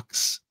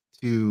blocks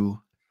to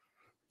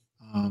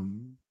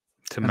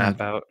map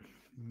out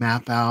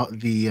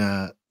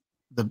the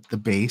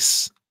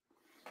base.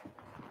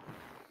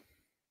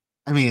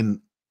 I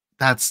mean,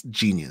 that's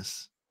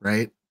genius,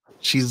 right?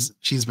 She's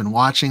been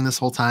watching this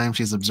whole time.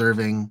 She's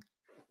observing,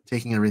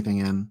 taking everything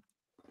in.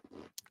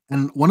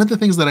 And one of the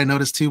things that I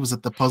noticed too was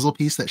that the puzzle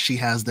piece that she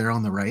has there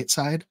on the right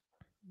side,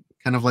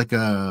 kind of like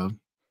I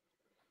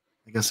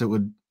guess it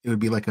would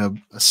be like a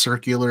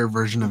circular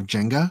version of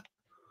Jenga.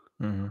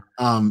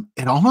 Mm-hmm.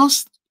 It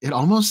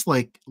almost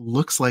like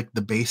looks like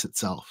the base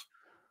itself,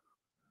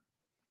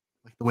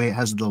 like the way it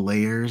has the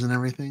layers and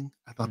everything.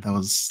 I thought that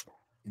was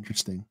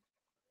interesting.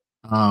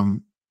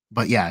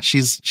 But yeah,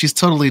 she's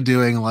totally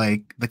doing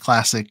like the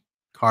classic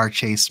car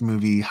chase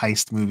movie,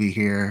 heist movie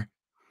here,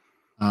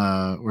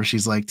 where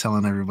she's like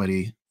telling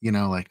everybody,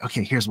 like,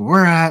 okay, here's where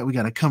we're at. We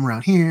got to come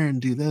around here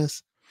and do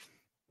this.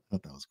 I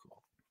thought that was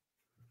cool.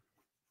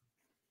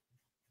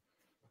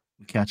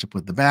 We catch up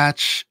with the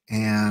batch,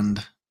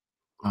 and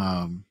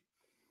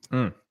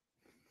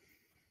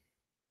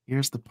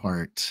here's the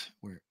part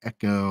where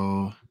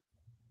Echo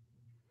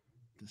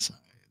decides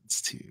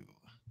to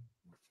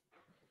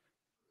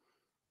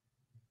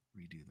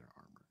redo their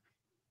armor.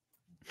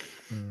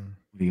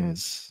 What do you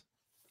guys,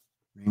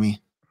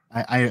 Remy?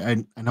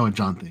 I know what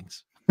John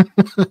thinks.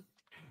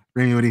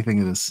 Remy, what do you think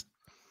of this?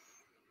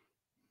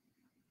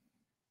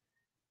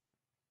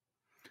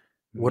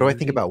 What do I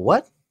think about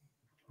what?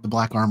 The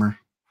black armor.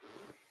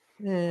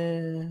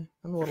 I'm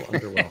a little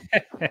underwhelmed.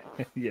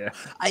 Yeah.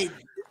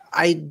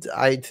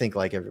 I think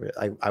like everybody,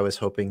 I was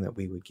hoping that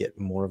we would get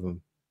more of a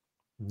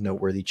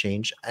noteworthy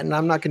change, and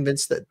I'm not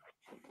convinced that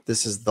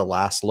this is the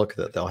last look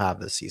that they'll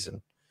have this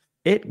season.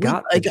 It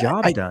got the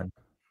job done.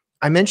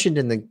 I mentioned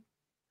in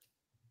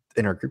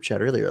our group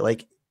chat earlier,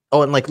 like,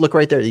 oh, and like look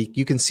right there,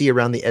 you can see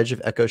around the edge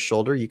of Echo's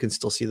shoulder, you can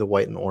still see the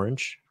white and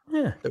orange.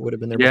 Yeah, that would have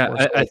been there. Yeah,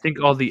 before. I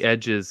think all the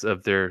edges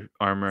of their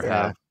armor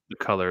have the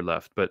color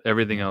left, but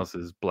everything else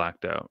is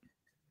blacked out.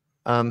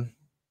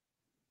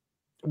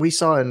 We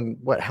saw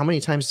how many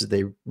times did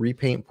they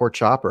repaint poor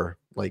Chopper,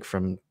 like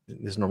from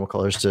his normal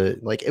colors to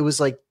like, it was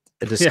like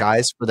a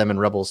disguise for them in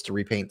Rebels to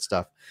repaint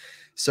stuff.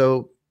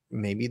 So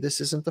maybe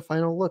this isn't the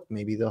final look.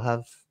 Maybe they'll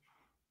have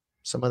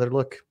some other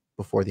look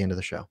before the end of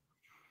the show.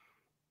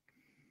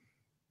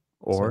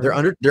 Or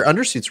so their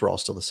undersuits were all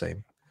still the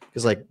same,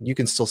 because like you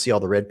can still see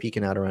all the red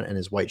peeking out around and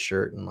his white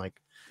shirt, and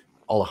like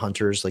all the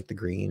hunters like the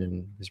green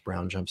and his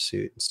brown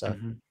jumpsuit and stuff.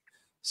 Mm-hmm.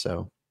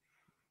 So,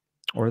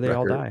 or they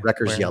all die.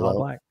 Wrecker's yellow,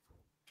 black,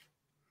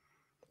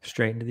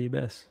 straight into the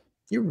abyss.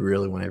 You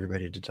really want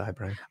everybody to die,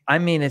 Brian? I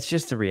mean, it's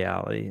just a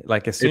reality.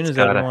 Like as soon as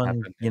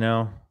everyone,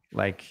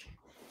 like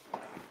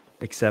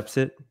accepts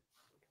it,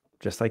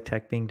 just like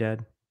Tech being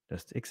dead,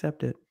 just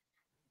accept it.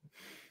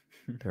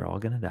 They're all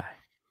gonna die.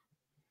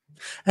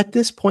 At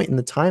this point in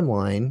the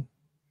timeline,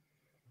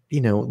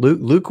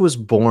 Luke was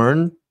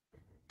born,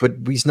 but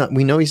he's not.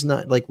 We know he's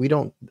not. Like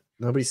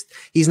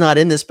he's not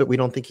in this, but we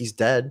don't think he's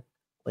dead.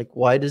 Like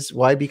why?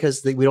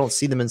 Because we don't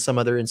see them in some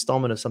other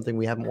installment of something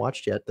we haven't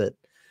watched yet, that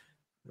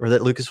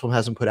Lucasfilm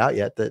hasn't put out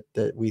yet,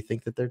 that we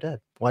think that they're dead.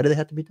 Why do they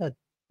have to be dead?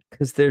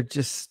 Because they're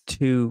just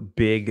too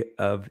big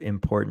of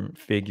important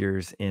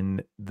figures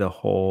in the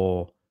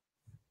whole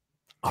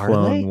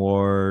Clone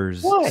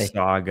Wars Why?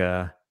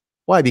 saga.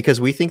 Why? Because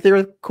we think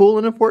they're cool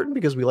and important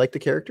because we like the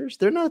characters.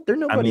 They're not. They're I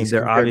nobody. mean,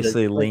 they're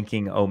obviously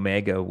linking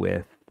Omega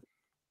with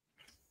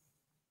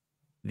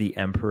the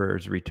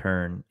Emperor's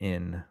return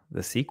in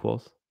the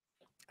sequels.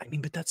 I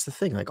mean, but that's the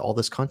thing. Like all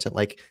this content,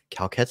 like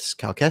Cal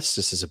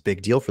Kestis is a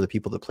big deal for the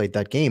people that played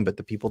that game, but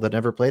the people that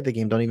never played the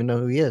game don't even know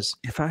who he is.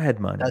 If I had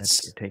money, I'd That's-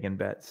 start taking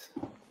bets.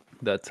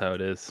 That's how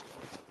it is,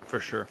 for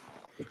sure.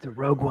 The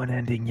Rogue One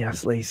ending,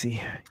 yes,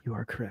 Lacey, you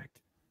are correct.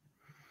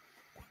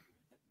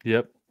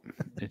 Yep,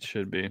 it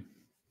should be.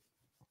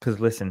 Because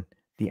listen,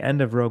 the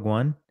end of Rogue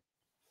One,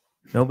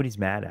 nobody's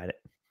mad at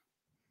it.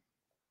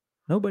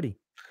 Nobody.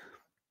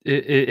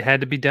 It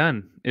had to be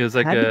done. It was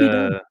like Had to be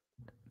done.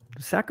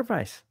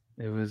 Sacrifice.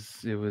 It was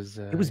It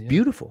was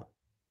beautiful.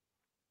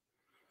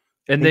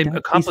 And They they died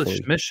accomplished peacefully.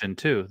 the mission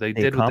too. They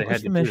They did what they had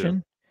accomplished to the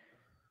mission.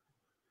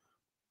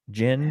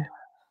 Jyn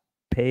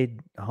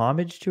paid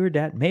homage to her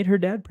dad, made her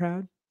dad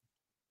proud.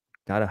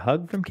 Got a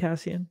hug from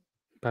Cassian,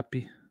 do.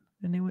 Puppy,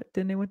 and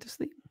then they went to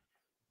sleep.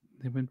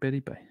 they went Betty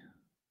Bye.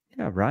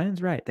 Yeah,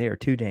 Ryan's right. They are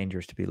too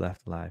dangerous to be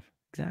left alive.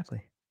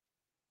 Exactly.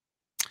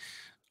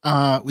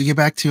 We get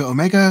back to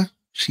Omega.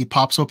 She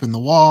pops open the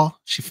wall.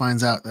 She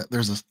finds out that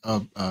there's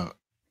a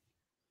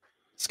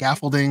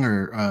scaffolding,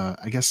 or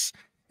I guess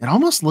it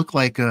almost looked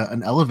like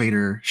an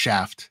elevator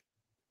shaft,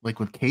 like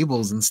with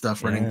cables and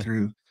stuff running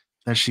through,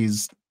 that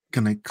she's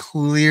gonna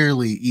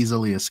clearly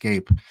easily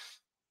escape.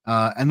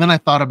 And then I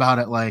thought about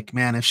it, like,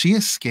 man, if she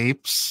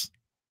escapes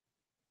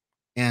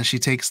and she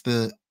takes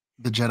the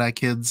Jedi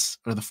kids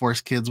or the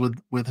Force kids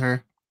with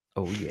her,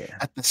 oh yeah,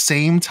 at the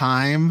same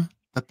time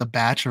that the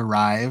batch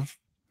arrive,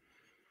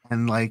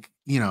 and like,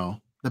 you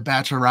know, the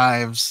batch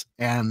arrives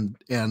and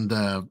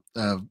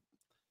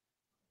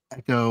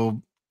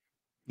Echo,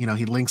 you know,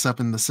 he links up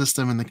in the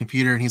system in the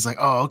computer and he's like,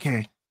 oh,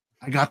 okay,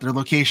 I got their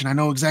location, I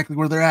know exactly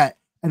where they're at.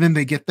 And then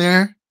they get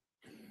there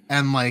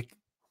and like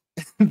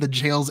the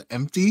jail's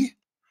empty.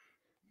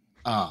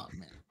 Oh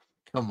man,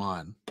 come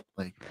on.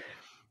 Like,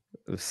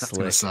 it was that's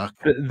gonna slick.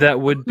 suck. That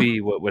would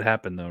be what would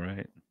happen, though,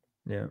 right?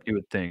 Yeah, You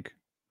would think.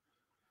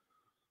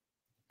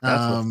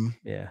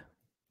 yeah.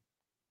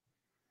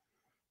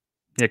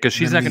 Yeah, because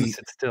she's not going to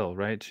sit still,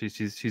 right?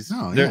 She's.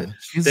 No, they're- yeah,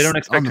 she's They don't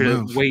expect on her the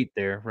to move. wait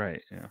there,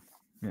 right?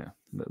 Yeah.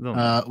 They'll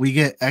know. We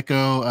get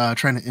Echo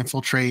trying to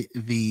infiltrate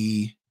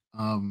the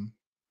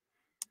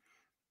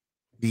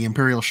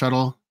Imperial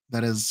shuttle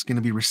that is going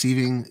to be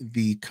receiving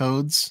the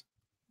codes.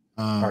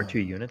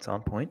 R2 units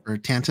on point. Or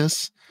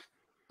Tantus.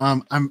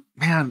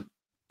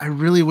 I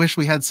really wish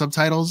we had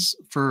subtitles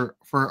for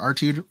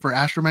R2 for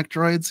astromech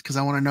droids, because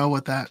I want to know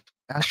what that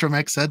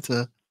astromech said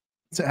to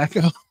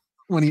Echo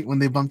when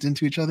they bumped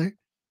into each other.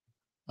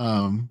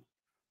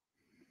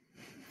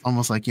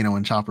 Almost like, you know,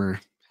 when Chopper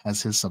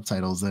has his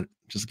subtitles that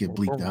just get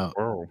bleeped out.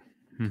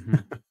 Mm-hmm.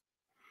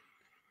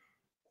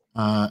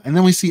 And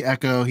then we see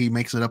Echo. He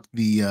makes it up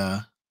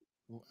the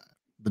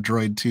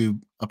droid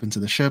tube up into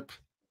the ship.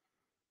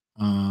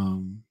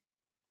 Of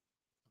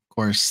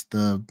course,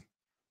 the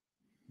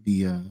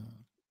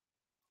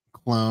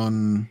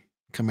clone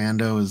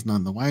commando is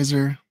none the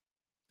wiser.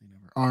 They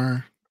never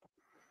are.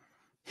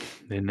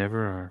 They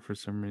never are, for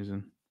some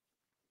reason.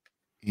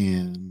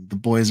 And the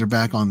boys are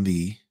back on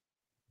the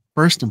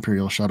first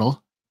Imperial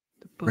shuttle,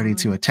 ready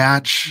to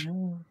attach.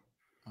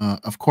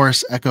 Of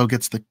course, Echo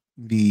gets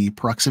the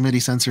proximity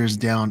sensors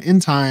down in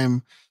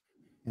time,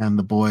 and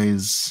the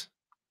boys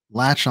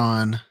latch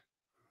on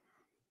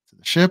to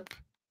the ship.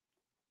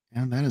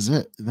 And that is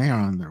it. They are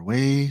on their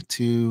way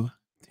to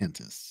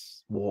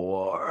Tantus.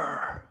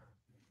 War.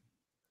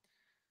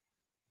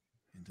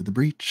 Into the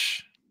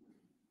breach.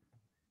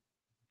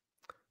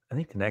 I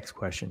think the next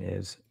question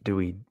is, do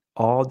we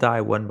all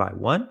die one by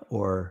one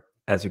or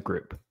as a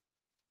group?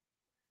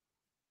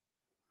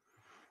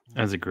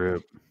 As a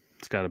group,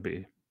 it's got to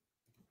be.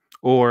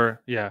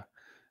 Or, yeah,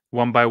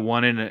 one by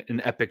one in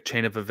an epic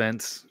chain of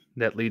events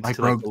that leads Like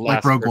to like Rogue, the like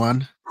last Rogue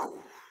One.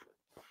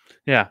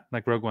 Yeah,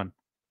 like Rogue One.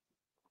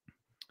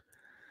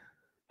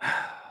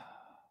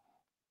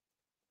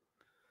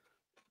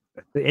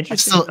 The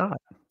interesting still-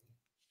 thought.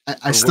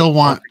 I still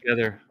want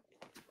together.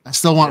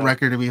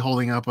 Wrecker to be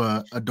holding up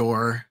a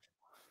door,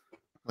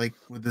 like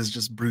with his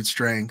just brute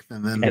strength,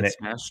 and then And it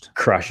Smashed.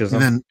 crushes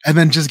them. and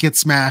then just get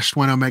smashed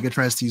when Omega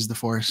tries to use the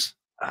Force.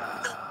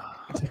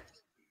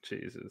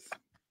 Jesus.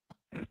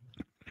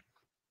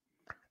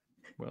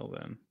 Well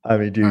then. I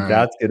mean, dude, All right.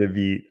 that's gonna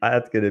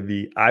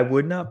be. I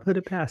would not put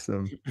it past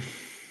them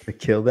to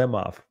kill them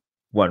off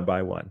one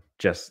by one,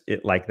 just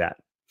it like that.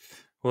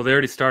 Well, they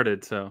already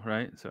started, so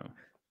right. So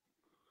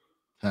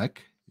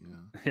Heck,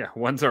 yeah,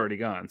 one's already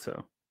gone.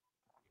 So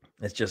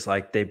It's just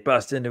like they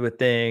bust into a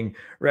thing.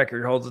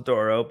 Record holds the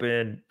door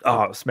open.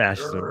 Oh,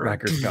 smashes them.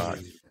 Record's gone.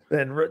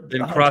 Then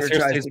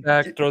Crosshair stays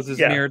back, throws his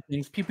mirror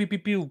things. Pew pew pew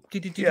pew.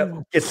 Yeah,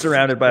 gets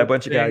surrounded by a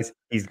bunch of guys.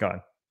 He's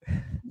gone.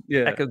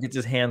 Yeah. Echo gets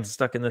his hands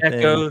stuck in the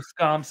Echo thing.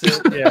 scomps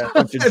it. Yeah.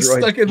 Bunch of droids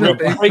Stuck in the jump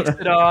thing. on. Breaks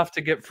it off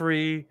to get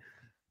free.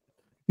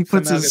 he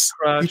puts Somehow his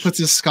gets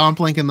crushed. scomp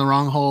link in the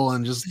wrong hole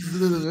and just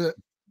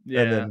Yeah.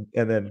 Yeah.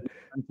 and then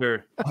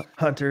Hunter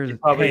Hunter's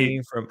probably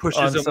hanging from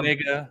pushes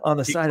Omega on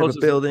the he side of a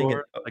closes the building,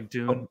 door, and like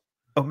Doom.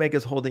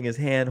 Omega's holding his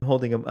hand,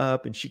 holding him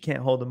up, and she can't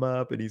hold him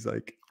up, and he's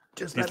like,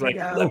 "Just He's let like,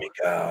 me go." let me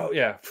go.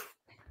 Yeah.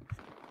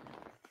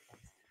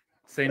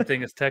 Same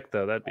thing as Tech,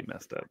 though. That'd be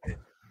messed up.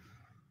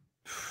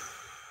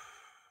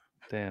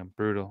 Damn,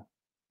 brutal.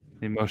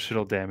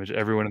 Emotional damage.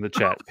 Everyone in the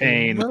chat.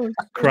 Pain,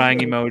 crying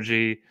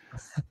emoji.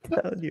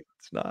 I'm telling you,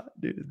 it's not,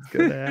 dude. It's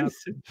gonna happen,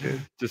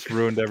 dude. Just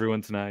ruined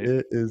everyone's night.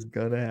 It is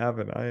gonna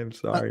happen. I am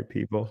sorry,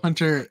 people.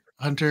 Hunter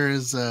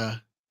is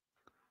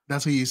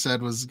that's what you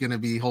said was gonna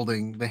be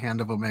holding the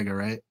hand of Omega,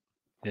 right?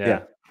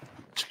 Yeah.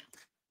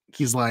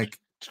 He's like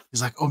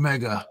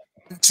Omega,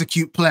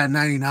 execute plan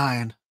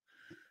 99.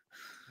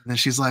 And then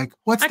she's like,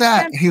 what's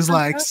that? And he's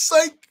like,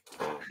 psych.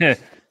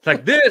 It's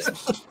like this.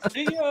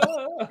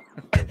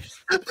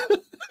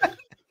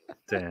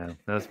 Damn,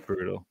 that's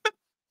brutal.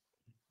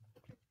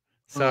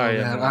 Sorry,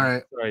 man. All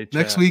right. Sorry,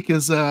 next chat. week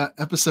is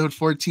episode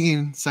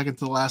 14, second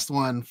to the last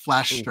one,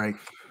 Flash Strike.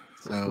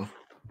 So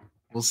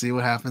we'll see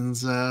what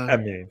happens. I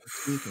mean,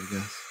 next week, I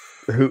guess.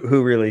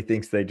 Who really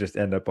thinks they just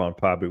end up on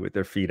Pabu with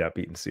their feet up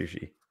eating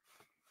sushi?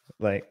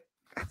 Like,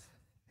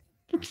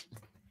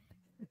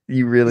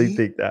 you really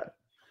think that?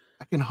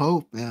 I can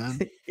hope, man.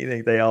 You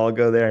think they all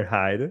go there and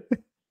hide?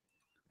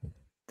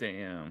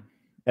 Damn.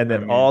 And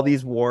then all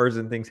these wars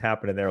and things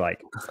happen, and they're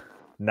like,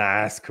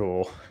 "Nah, it's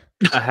cool.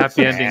 A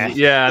happy ending."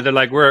 Yeah, they're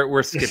like,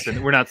 we're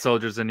skipping. We're not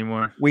soldiers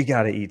anymore. We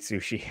gotta eat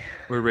sushi.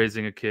 We're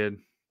raising a kid.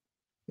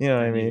 You know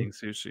what I mean? Eating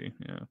sushi.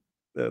 Yeah.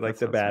 They're like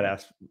the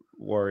badass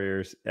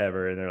warriors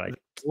ever, and they're like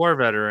war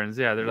veterans.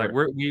 Yeah, they're like,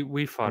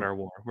 we fought our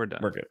war. We're done.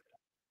 We're good.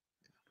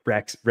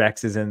 Rex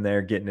is in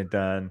there getting it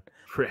done.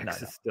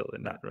 Rex is still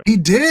in that. Right? He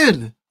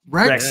did.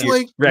 Rex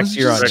was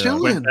just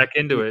chilling. Went back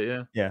into it.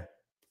 Yeah. Yeah.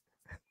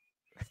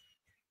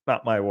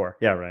 Not my war.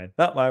 Yeah, Ryan.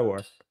 Not my war.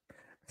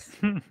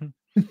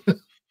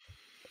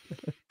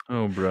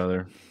 Oh,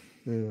 brother.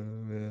 Oh,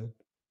 man.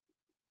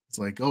 It's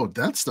like, oh,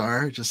 Death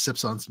Star just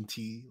sips on some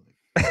tea.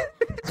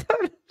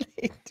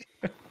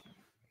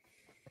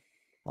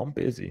 I'm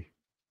busy.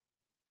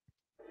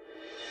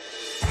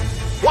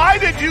 Why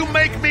did you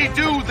make me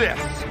do this?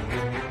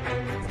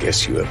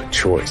 Guess you have a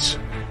choice.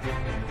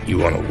 You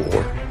want a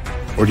war,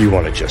 or do you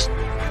want to just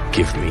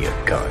give me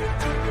a gun?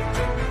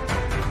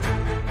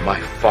 My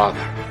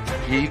father,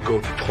 he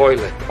go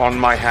toilet on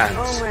my hands.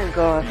 Oh my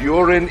God.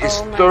 Urine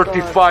is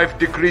 35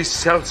 degrees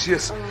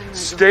Celsius,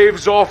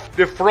 staves off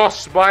the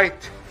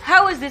frostbite.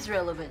 How is this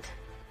relevant?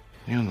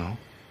 You know,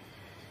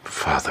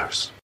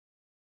 fathers.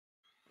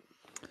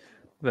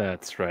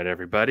 That's right,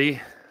 everybody.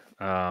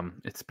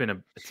 It's been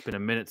a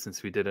minute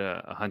since we did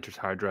a Hunter's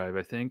Hard Drive,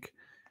 I think.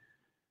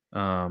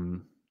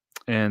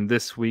 And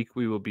this week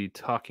we will be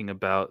talking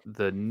about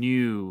the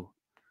new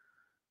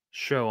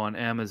show on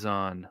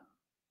Amazon,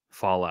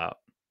 Fallout.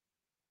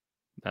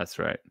 That's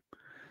right.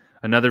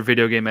 Another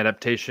video game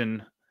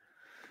adaptation.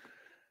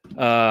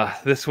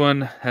 This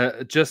one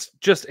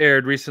just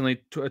aired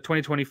recently,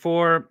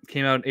 2024,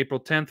 came out April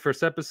 10th,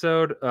 first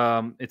episode.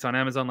 It's on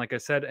Amazon, like I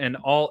said, and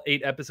all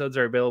 8 episodes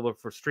are available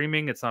for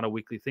streaming. It's not a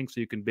weekly thing, so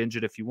you can binge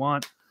it if you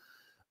want.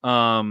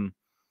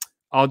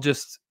 I'll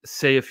just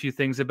say a few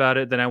things about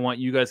it, then I want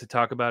you guys to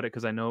talk about it,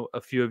 because I know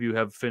a few of you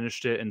have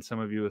finished it and some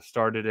of you have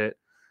started it.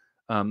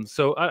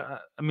 So I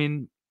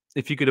mean,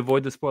 if you could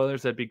avoid the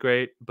spoilers, that'd be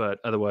great, but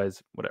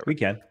otherwise, whatever. We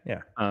can,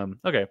 yeah.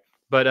 Okay.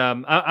 But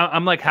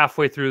I'm like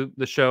halfway through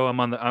the show.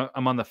 I'm on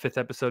the 5th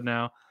episode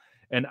now,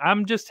 and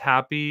I'm just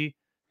happy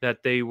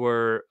that they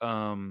were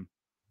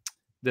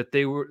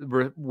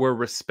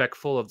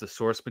respectful of the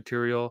source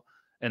material,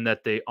 and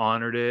that they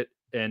honored it.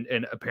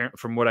 And apparently,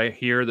 from what I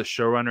hear, the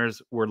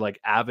showrunners were like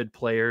avid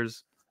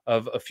players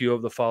of a few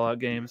of the Fallout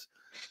games.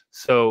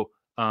 So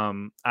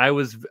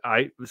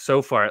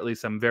so far, at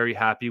least, I'm very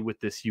happy with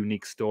this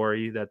unique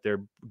story that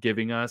they're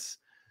giving us.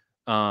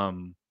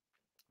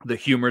 The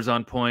humor's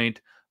on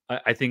point.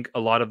 I think a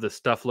lot of the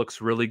stuff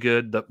looks really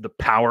good. The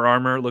power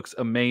armor looks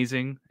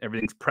amazing.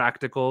 Everything's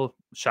practical.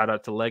 Shout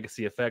out to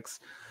Legacy Effects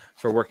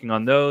for working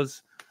on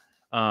those.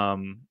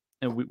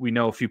 And we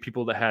know a few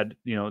people that had,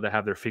 that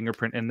have their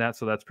fingerprint in that,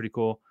 so that's pretty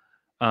cool.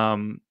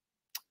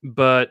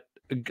 But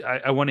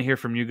I want to hear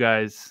from you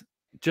guys,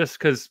 just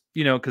because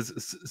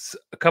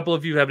a couple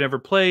of you have never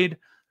played.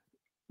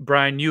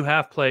 Brian, you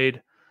have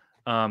played,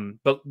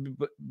 but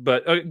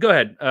go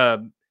ahead.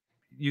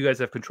 You guys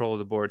have control of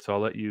the board, so I'll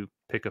let you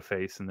pick a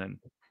face, and then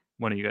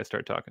one of you guys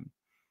start talking.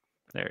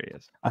 There he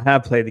is. I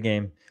have played the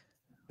game.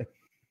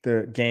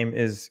 The game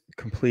is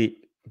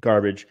complete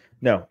garbage.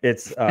 No,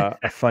 it's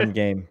a fun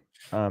game.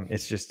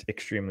 It's just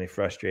extremely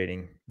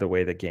frustrating the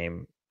way the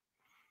game.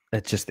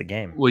 It's just the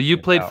game. Well, you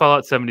played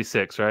Fallout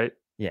 76, right?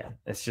 Yeah,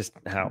 it's just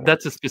how.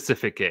 That's a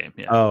specific game.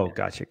 Yeah. Oh,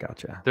 gotcha.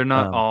 They're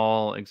not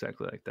all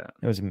exactly like that.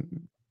 It was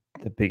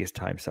the biggest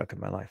time suck of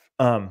my life.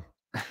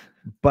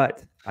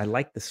 But I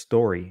like the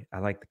story. I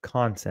like the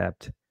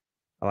concept.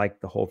 I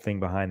like the whole thing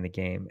behind the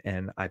game,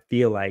 and I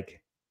feel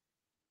like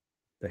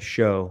the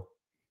show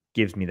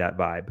gives me that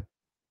vibe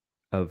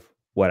of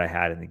what I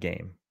had in the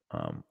game.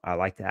 I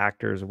like the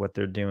actors, what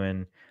they're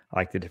doing. I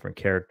like the different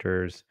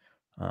characters.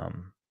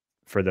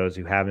 For those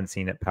who haven't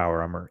seen it,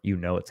 Power Armor, you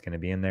know it's going to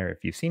be in there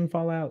if you've seen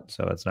Fallout,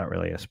 so it's not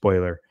really a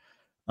spoiler.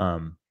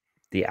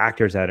 The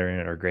actors that are in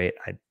it are great.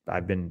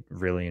 I've been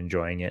really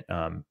enjoying it.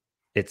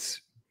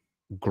 It's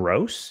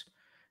gross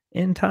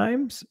in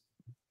times,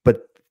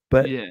 but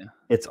Yeah.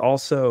 it's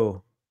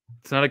also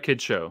It's not a kid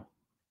show.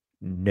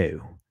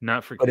 no,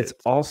 Not for but kids.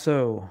 it's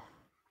also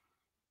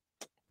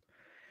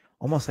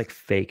almost like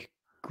fake,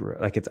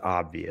 like it's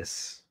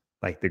obvious,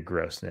 like the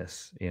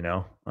grossness, you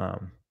know.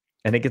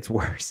 And it gets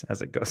worse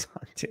as it goes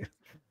on too.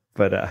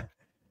 But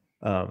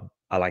I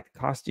like the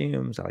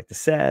costumes, I like the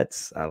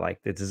sets, I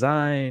like the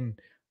design.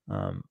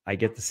 I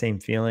get the same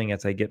feeling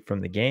as I get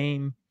from the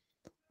game,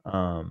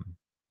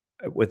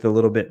 with a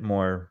little bit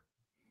more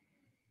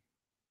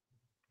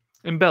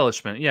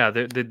Embellishment. Yeah,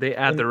 they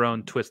add in their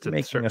own twist to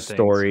making certain a things.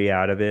 story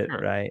out of it, Sure.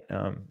 right?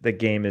 The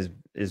game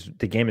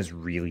is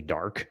really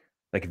dark,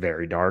 like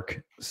very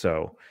dark.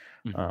 So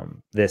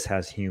this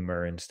has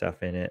humor and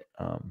stuff in it.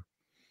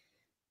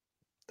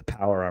 The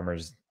power armor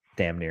is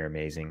damn near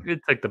amazing.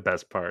 It's like the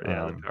best part.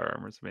 Yeah, the power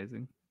armor is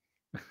amazing.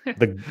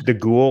 the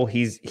ghoul,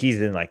 he's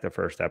in like the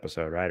first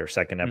episode, right? Or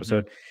second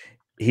episode.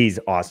 He's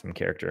awesome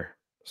character.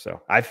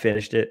 So I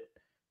finished it.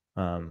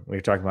 We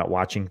were talking about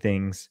watching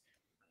things.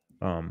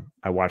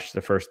 I watched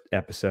the first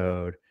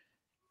episode,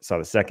 saw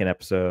the second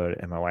episode,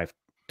 and my wife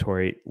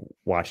Tori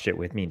watched it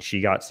with me, and she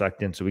got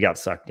sucked in. So we got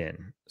sucked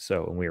in.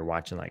 So we were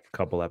watching like a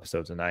couple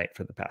episodes a night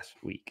for the past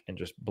week and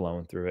just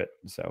blowing through it.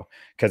 So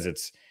because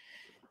it's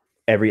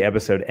every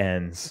episode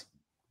ends,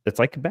 it's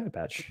like a Bad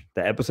Batch.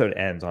 The episode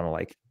ends on a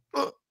like,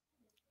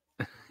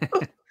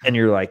 and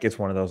you're like, it's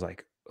one of those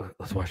like,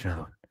 let's watch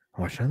another one.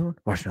 Watch another one.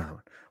 Watch another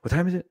one. What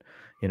time is it?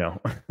 You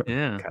know,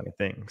 yeah, kind of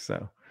thing.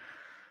 So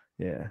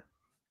yeah,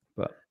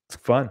 but it's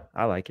fun.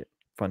 I like it.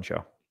 Fun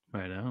show.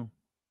 I know.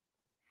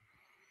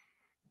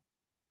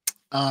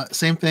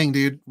 Same thing,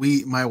 dude.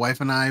 My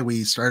wife and I,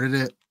 we started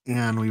it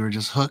and we were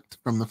just hooked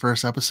from the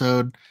first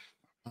episode.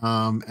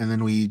 And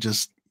then we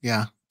just,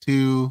 yeah,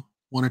 1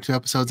 or 2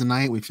 episodes a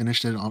night. We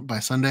finished it by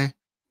Sunday.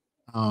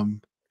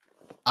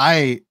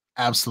 I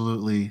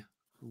absolutely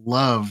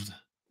loved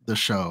the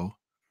show.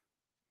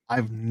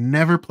 I've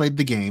never played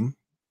the game,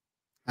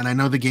 and I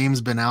know the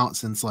game's been out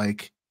since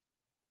like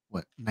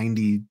what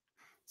 90.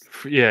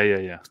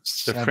 Yeah.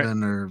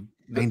 7 or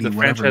 90, the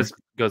whatever. franchise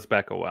goes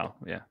back a while.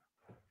 Yeah.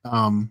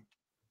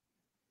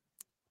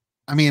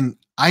 I mean,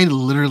 I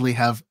literally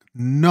have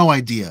no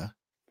idea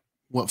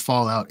what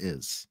Fallout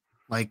is.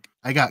 Like,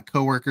 I got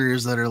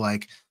coworkers that are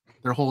like,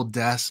 their whole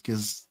desk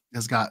has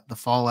got the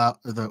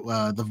Fallout,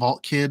 the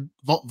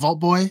Vault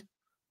Boy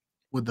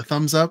with the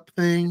thumbs up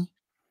thing.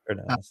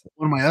 One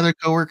of my other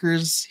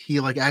coworkers, he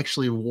like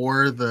actually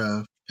wore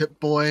the Pip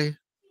Boy,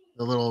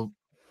 the little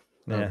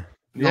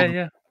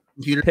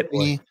computer Pip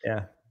thingy. Boy.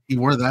 Yeah. He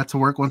wore that to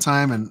work one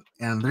time,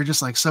 and they're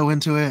just like so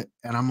into it,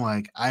 and I'm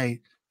like, I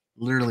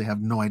literally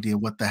have no idea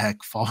what the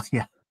heck Fallout.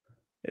 Yeah,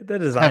 the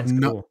design's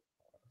cool.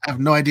 I have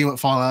no idea what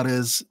Fallout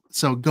is.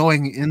 So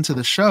going into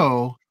the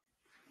show,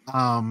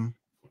 I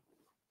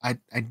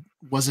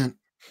wasn't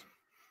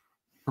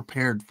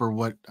prepared for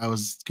what I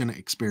was gonna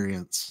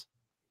experience.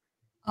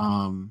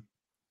 I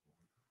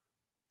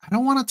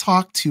don't want to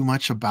talk too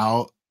much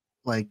about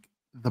like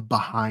the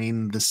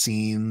behind the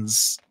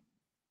scenes,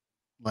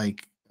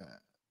 like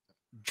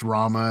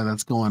drama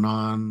that's going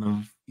on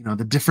of, you know,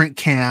 the different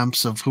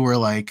camps of who are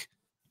like,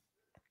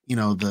 you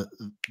know, the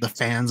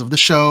fans of the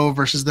show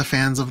versus the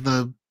fans of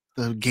the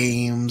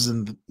games,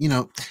 and you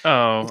know.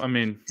 Oh, I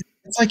mean,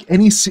 it's like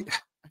any.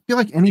 I feel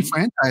like any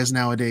franchise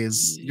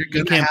nowadays,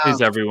 you can't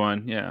please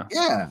everyone.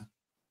 Yeah.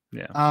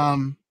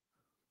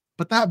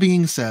 But that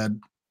being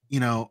said, you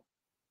know,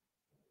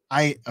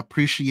 I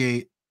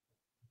appreciate.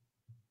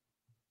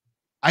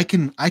 I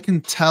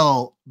can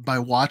tell by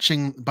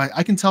watching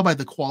I can tell by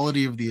the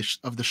quality of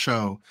the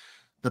show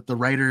that the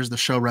writers, the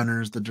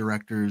showrunners, the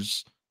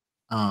directors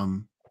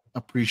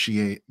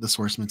appreciate the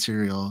source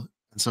material.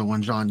 And so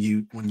when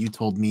you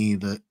told me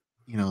that,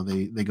 you know,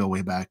 they go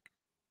way back,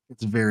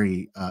 it's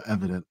very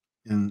evident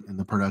in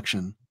the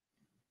production.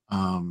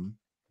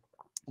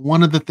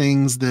 One of the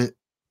things that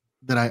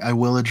I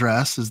will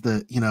address is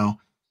that, you know,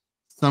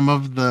 some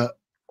of the,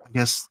 I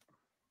guess,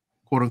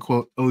 quote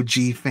unquote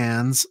OG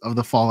fans of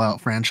the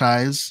Fallout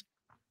franchise,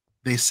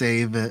 they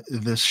say that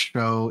this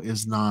show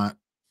is not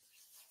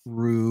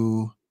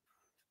true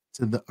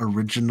to the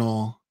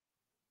original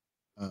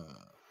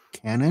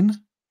canon.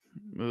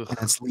 And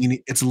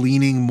it's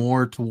leaning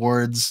more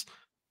towards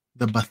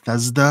the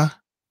Bethesda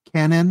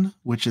canon,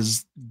 which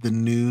is the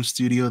new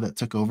studio that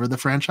took over the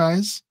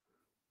franchise.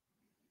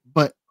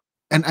 But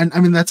and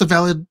I mean that's a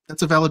valid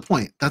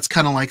point. That's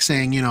kind of like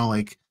saying, you know,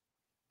 like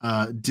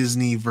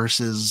Disney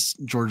versus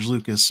George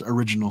Lucas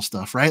original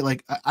stuff, right?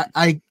 Like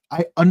I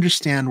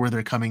understand where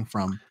they're coming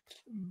from,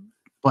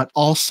 but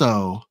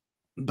also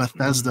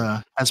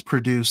Bethesda has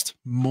produced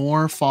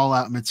more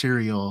Fallout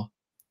material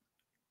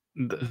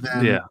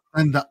than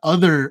the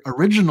other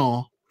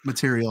original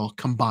material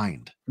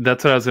combined.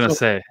 That's what I was gonna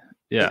say.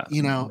 Yeah,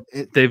 you know,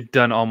 they've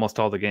done almost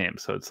all the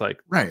games, so it's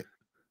like right.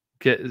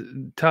 get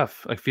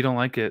tough. Like if you don't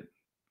like it,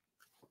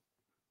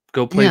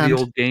 go play the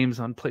old games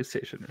on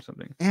PlayStation or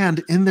something.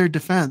 And in their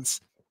defense,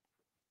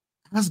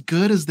 as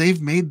good as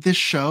they've made this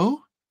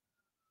show,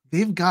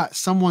 they've got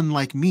someone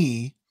like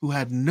me who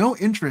had no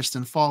interest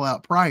in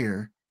Fallout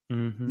prior.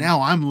 Mm-hmm.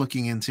 Now I'm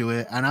looking into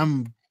it and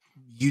I'm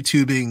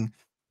YouTubing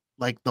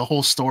like the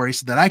whole story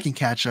so that I can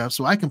catch up,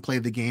 so I can play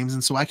the games,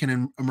 and so I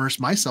can immerse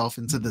myself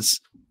into this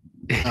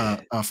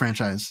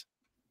franchise.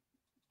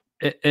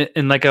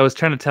 And like I was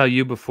trying to tell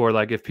you before,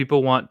 like if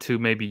people want to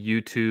maybe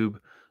YouTube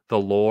the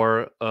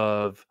lore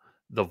of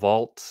the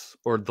vaults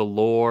or the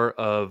lore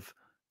of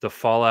the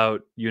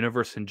Fallout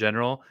universe in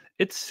general,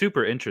 it's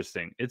super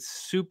interesting. It's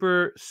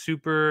super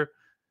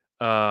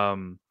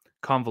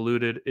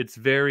convoluted.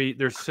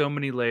 There's so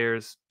many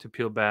layers to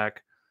peel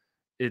back.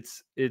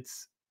 It's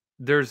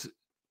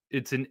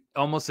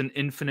almost an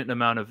infinite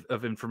amount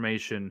of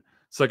information.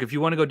 So like if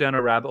you want to go down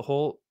a rabbit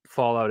hole,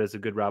 Fallout is a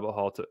good rabbit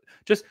hole to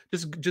just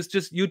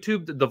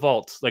YouTube the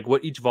vaults, like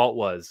what each vault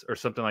was or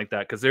something like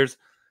that, because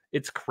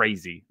it's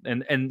crazy.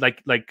 And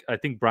like I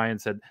think Brian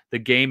said, the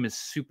game is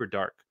super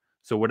dark.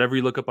 So whatever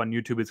you look up on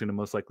YouTube is going to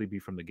most likely be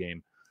from the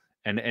game.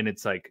 And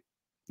it's like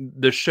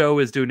the show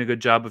is doing a good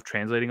job of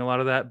translating a lot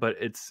of that, but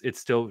it's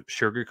still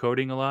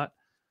sugarcoating a lot.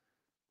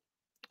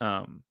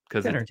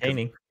 Because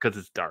entertaining, because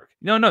it's dark.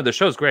 No, the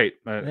show's great.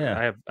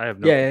 Yeah, I have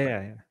no.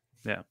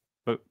 Yeah.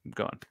 But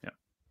go on. Yeah.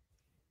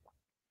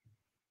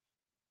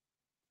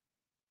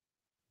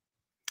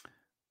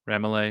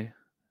 Ramelay,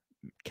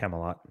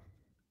 Camelot.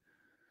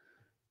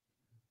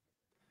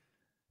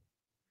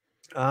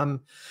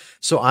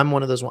 So I'm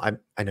one of those.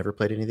 I never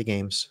played any of the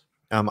games.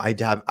 I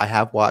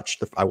watched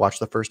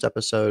the first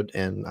episode,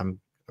 and I'm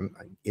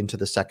into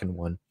the second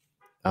one.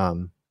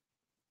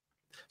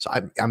 So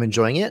I'm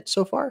enjoying it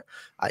so far.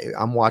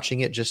 I'm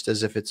watching it just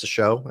as if it's a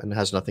show and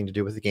has nothing to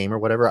do with the game or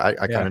whatever. I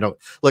kind of don't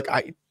look.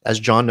 As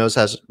John knows,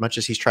 as much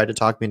as he's tried to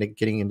talk me into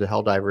getting into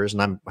Helldivers,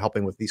 and I'm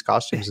helping with these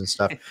costumes and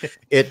stuff,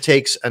 it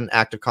takes an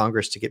act of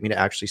Congress to get me to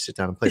actually sit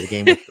down and play the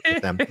game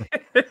with them.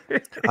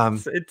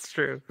 It's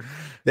true.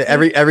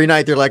 Every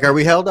night they're like, "Are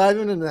we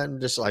Helldiving?" And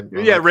then just like,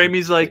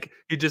 Raimi's like,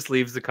 he just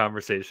leaves the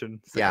conversation.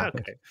 It's like,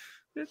 okay.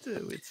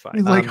 It's fine.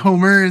 He's like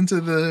Homer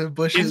into the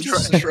bushes.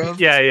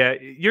 Yeah.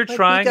 You're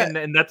trying,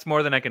 and that's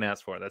more than I can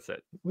ask for. That's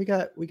it. We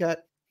got.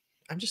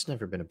 I've just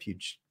never been a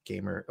huge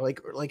gamer,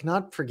 like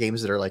not for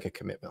games that are like a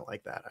commitment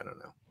like that. I don't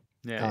know.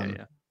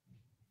 Yeah.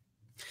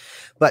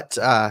 But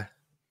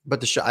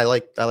the show, I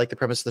like the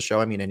premise of the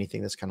show. I mean,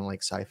 anything that's kind of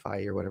like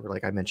sci-fi or whatever.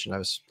 Like I mentioned,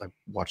 I'm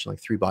watching like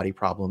 3 Body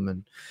Problem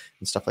and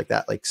stuff like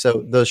that. Like,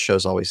 so those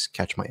shows always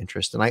catch my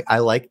interest, and I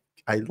like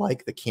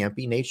the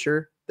campy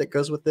nature that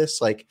goes with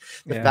this, like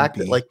the fact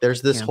that like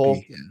there's this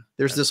whole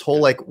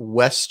like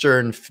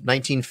Western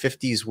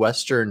 1950s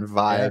Western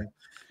vibe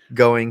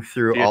going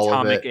through the all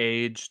of it. Atomic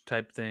Age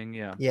type thing.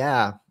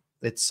 Yeah.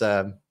 It's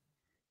I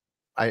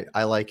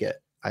like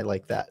it. I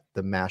like that,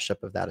 the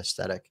mashup of that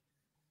aesthetic.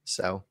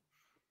 So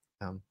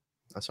I'm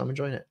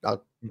enjoying it. I'm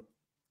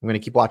gonna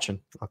keep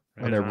watching.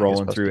 And they're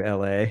rolling through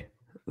LA,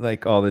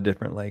 like all the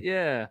different like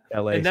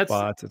LA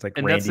spots. It's like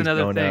Randy's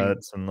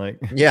Donuts and like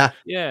yeah.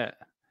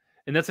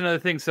 And that's another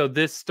thing. So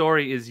this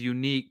story is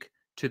unique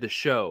to the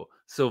show.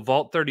 So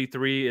Vault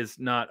 33 is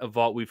not a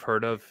vault we've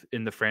heard of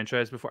in the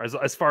franchise before,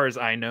 as far as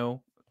I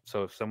know.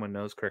 So if someone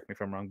knows, correct me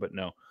if I'm wrong, but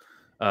no.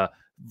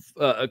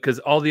 Because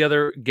all the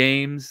other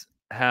games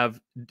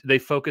they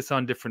focus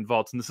on different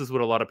vaults. And this is what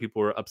a lot of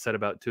people were upset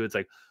about too. It's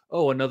like,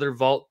 oh, another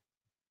vault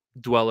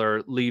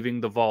dweller leaving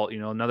the vault,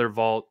 another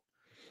vault,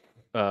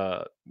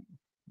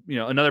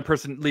 another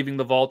person leaving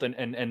the vault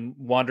and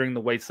wandering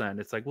the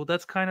wasteland. It's like, well,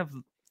 that's kind of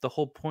the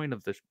whole point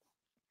of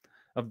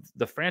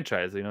the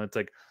franchise. It's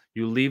like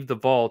you leave the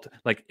vault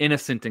like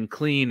innocent and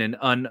clean and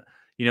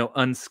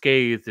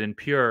unscathed and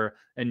pure,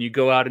 and you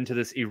go out into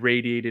this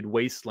irradiated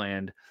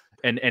wasteland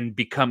and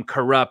become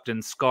corrupt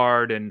and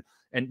scarred and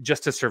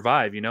just to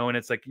survive, and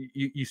it's like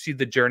you see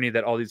the journey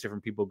that all these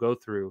different people go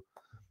through,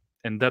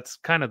 and that's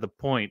kind of the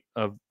point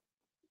of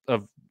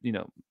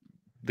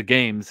the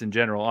games in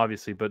general,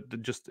 obviously,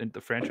 but just in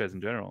the franchise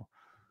in general.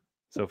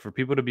 So for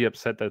people to be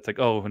upset that it's like,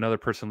 oh, another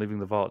person leaving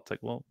the vault, it's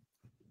like, well,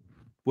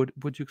 what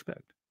would you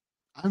expect?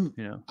 I'm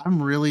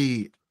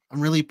really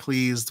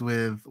pleased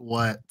with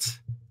what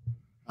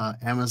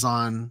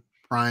Amazon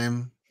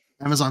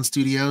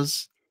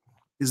Studios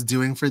is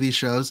doing for these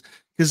shows.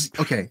 Because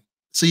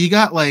so you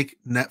got like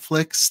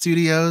Netflix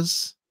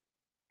Studios,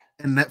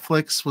 and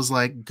Netflix was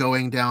like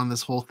going down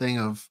this whole thing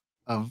of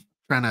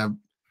trying to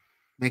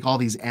make all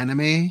these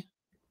anime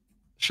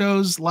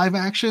shows live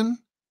action.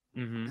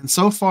 And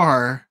so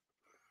far,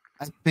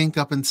 I think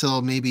up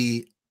until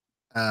maybe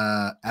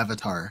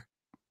Avatar,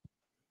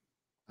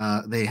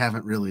 they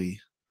haven't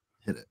really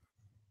hit it.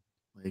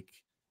 Like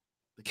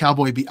the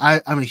Cowboy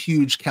I'm a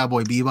huge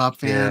Cowboy Bebop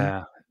fan.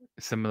 Yeah,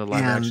 some of the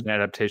live action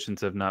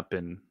adaptations have not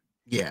been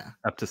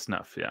up to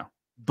snuff. Yeah,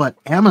 but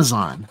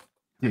Amazon,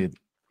 dude,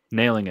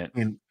 nailing it.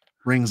 In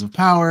Rings of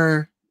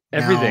Power,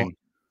 everything.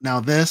 Now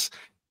this,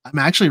 I'm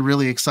actually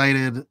really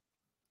excited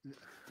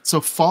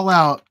So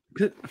Fallout,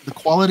 the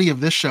quality of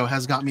this show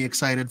has got me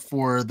excited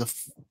for the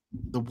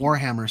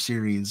Warhammer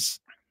series.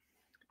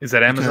 Is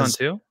that Amazon because-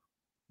 too?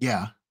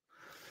 Yeah.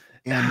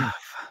 And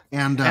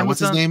Amazon,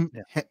 what's his name?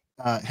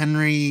 yeah.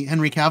 Henry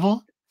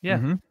Cavill. Yeah.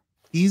 Mhm.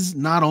 He's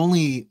not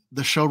only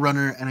the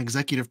showrunner and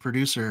executive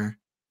producer.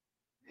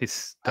 He's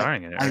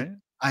starring in it,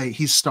 right?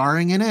 He's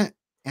starring in it,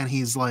 and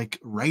he's like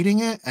writing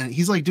it, and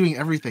he's like doing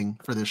everything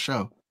for this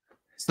show.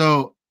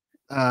 So,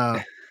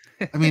 I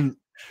mean,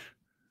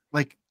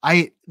 like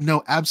I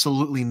know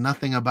absolutely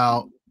nothing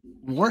about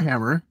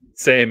Warhammer.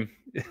 Same,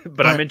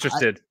 but I'm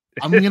interested.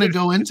 I'm gonna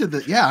go into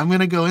this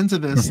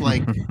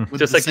like with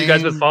just the like you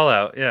guys with same-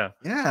 Fallout, yeah.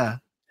 Yeah.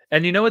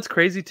 And you know what's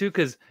crazy too,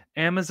 because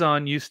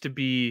Amazon used to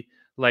be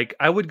like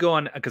I would go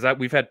on because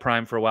we've had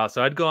Prime for a while,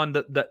 so I'd go on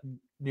the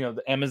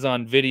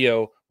Amazon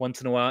Video once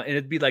in a while, and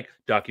it'd be like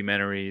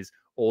documentaries,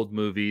 old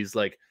movies,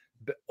 like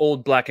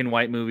old black and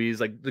white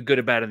movies, like The Good,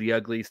 the Bad, and the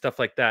Ugly, stuff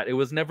like that. It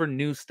was never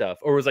new stuff,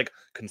 or it was like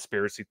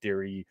conspiracy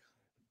theory,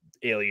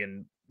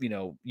 alien,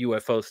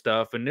 UFO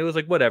stuff, and it was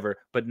like whatever.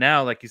 But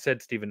now, like you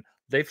said, Steven,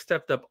 they've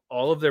stepped up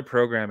all of their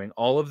programming,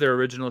 all of their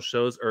original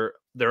shows,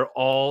 they're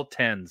all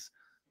 10s.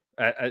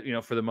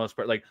 For the most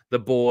part, like The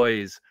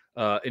Boys,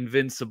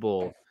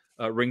 Invincible,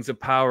 Rings of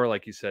Power,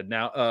 like you said.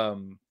 Now,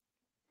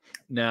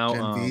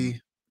 Gen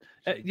V,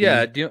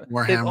 yeah,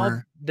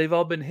 Warhammer. they've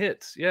all been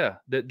hits. Yeah,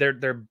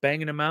 they're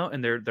banging them out,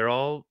 and they're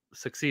all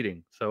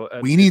succeeding. So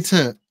we need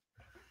to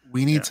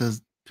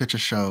pitch a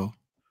show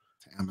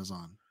to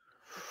Amazon,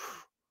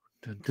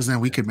 because then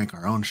we could make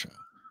our own show.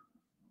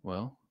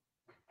 Well,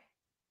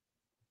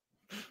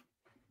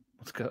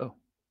 let's go.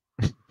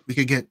 We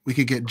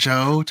could get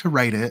Joe to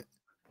write it.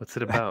 What's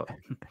it about?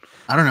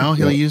 I don't know.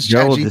 He'll use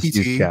Joe will just use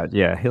ChatGPT. Chat.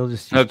 Yeah, he'll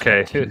just use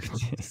Okay.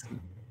 ChatGPT.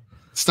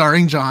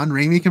 Starring John.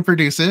 Raimi can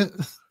produce it.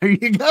 There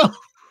you go.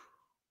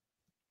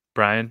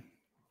 Brian,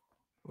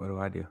 What do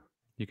I do?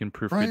 you can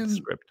proofread Brian- the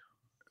script.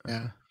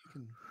 Yeah.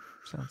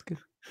 Sounds good.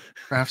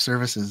 Craft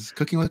services.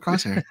 Cooking with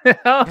Crosshair.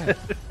 Yeah.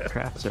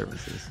 Craft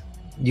services.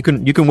 You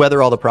can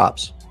weather all the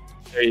props.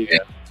 There you go.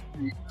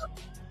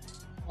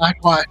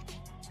 Black, white,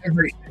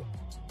 everything.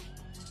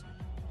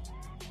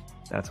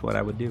 That's what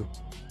I would do.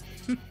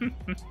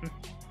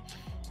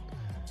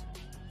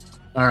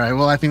 All right.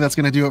 Well, I think that's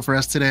going to do it for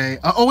us today.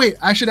 Oh, wait.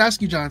 I should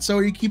ask you, John. So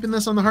are you keeping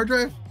this on the hard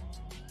drive?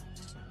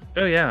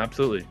 Oh yeah,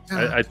 absolutely.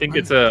 Yeah, I think mine-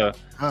 it's Uh,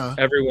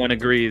 everyone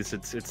agrees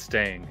it's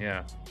staying.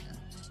 Yeah.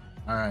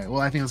 All right. Well,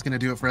 I think that's going to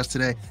do it for us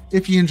today.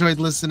 If you enjoyed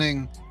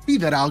listening,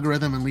 feed that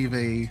algorithm and leave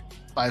a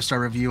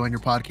 5-star review on your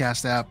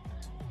podcast app.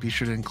 Be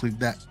sure to include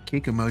that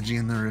cake emoji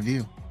in the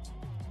review.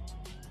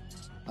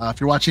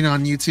 If you're watching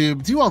on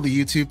YouTube, do all the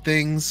YouTube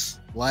things.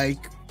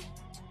 Like,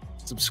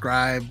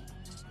 subscribe,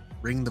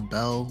 ring the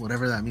bell,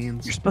 whatever that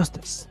means. You're supposed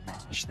to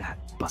smash that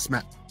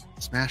button.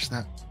 Smash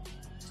that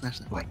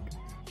Like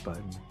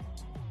button.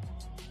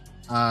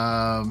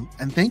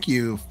 And thank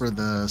you for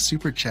the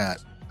super chat.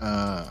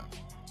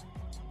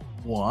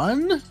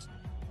 One?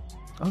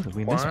 Oh, did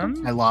we miss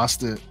one? I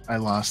lost it. I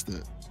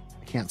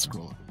can't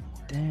scroll.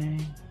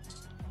 Dang.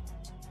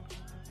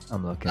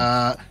 I'm looking.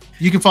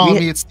 You can follow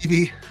me at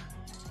Stevie.Cakes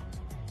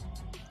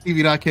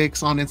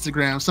on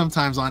Instagram,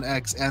 sometimes on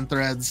X and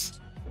Threads.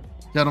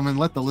 Gentlemen,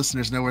 let the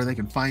listeners know where they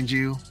can find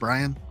you.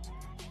 Brian?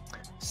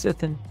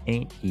 Sithin'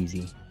 ain't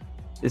easy.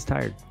 Is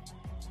tired.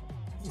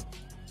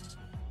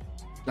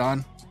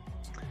 John?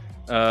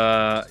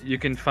 You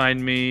can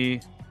find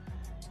me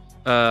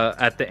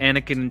at the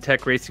Anakin and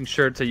Tech Racing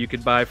shirts that you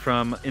could buy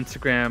from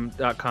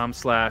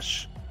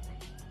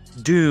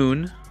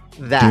Instagram.com/Dune.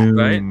 That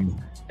right?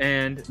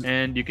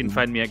 And you can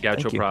find me at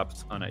Gaucho Thank you.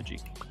 Props on IG.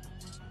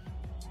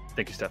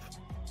 Thank you, Steph.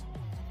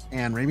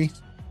 And Raimi?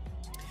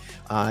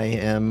 I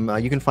am.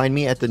 You can find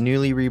me at the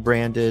newly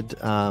rebranded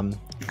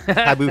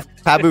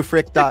Pabu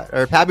Frick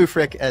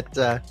at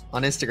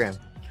on Instagram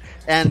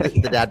and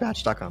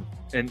thedadbatch.com.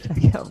 And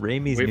Check out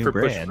Raimi's wait new for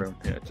brand. Push Room.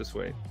 Yeah, just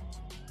wait.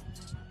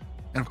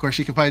 And of course,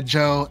 you can find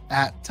Joe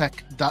at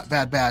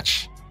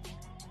tech.badbatch.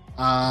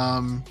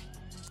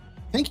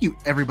 Thank you,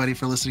 everybody,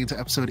 for listening to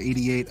episode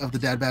 88 of the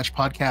Dad Batch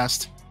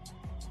podcast.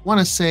 Want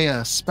to say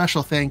a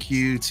special thank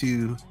you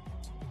to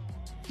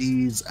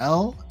Deez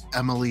L,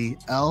 Emily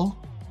L,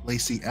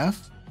 Lacey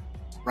F,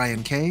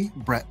 Ryan K,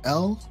 Brett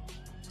L,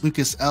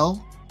 Lucas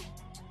L,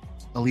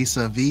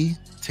 Elisa V,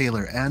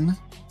 Taylor N,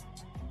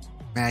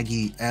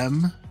 Maggie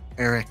M,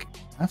 Eric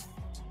F,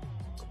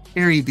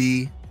 Carrie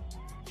B,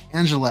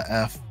 Angela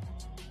F,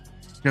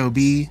 Joe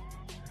B,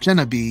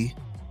 Jenna B,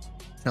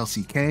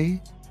 Kelsey K,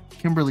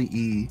 Kimberly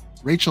E,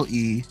 Rachel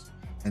E,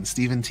 and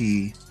Stephen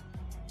T.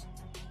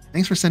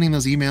 Thanks for sending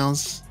those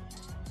emails.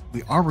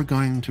 We are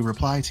going to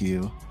reply to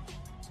you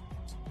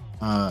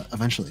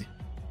eventually.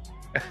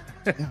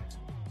 Yeah.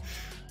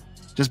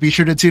 Just be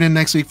sure to tune in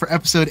next week for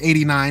episode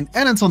 89.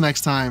 And until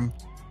next time,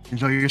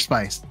 enjoy your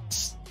spice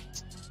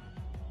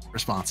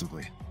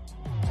responsibly.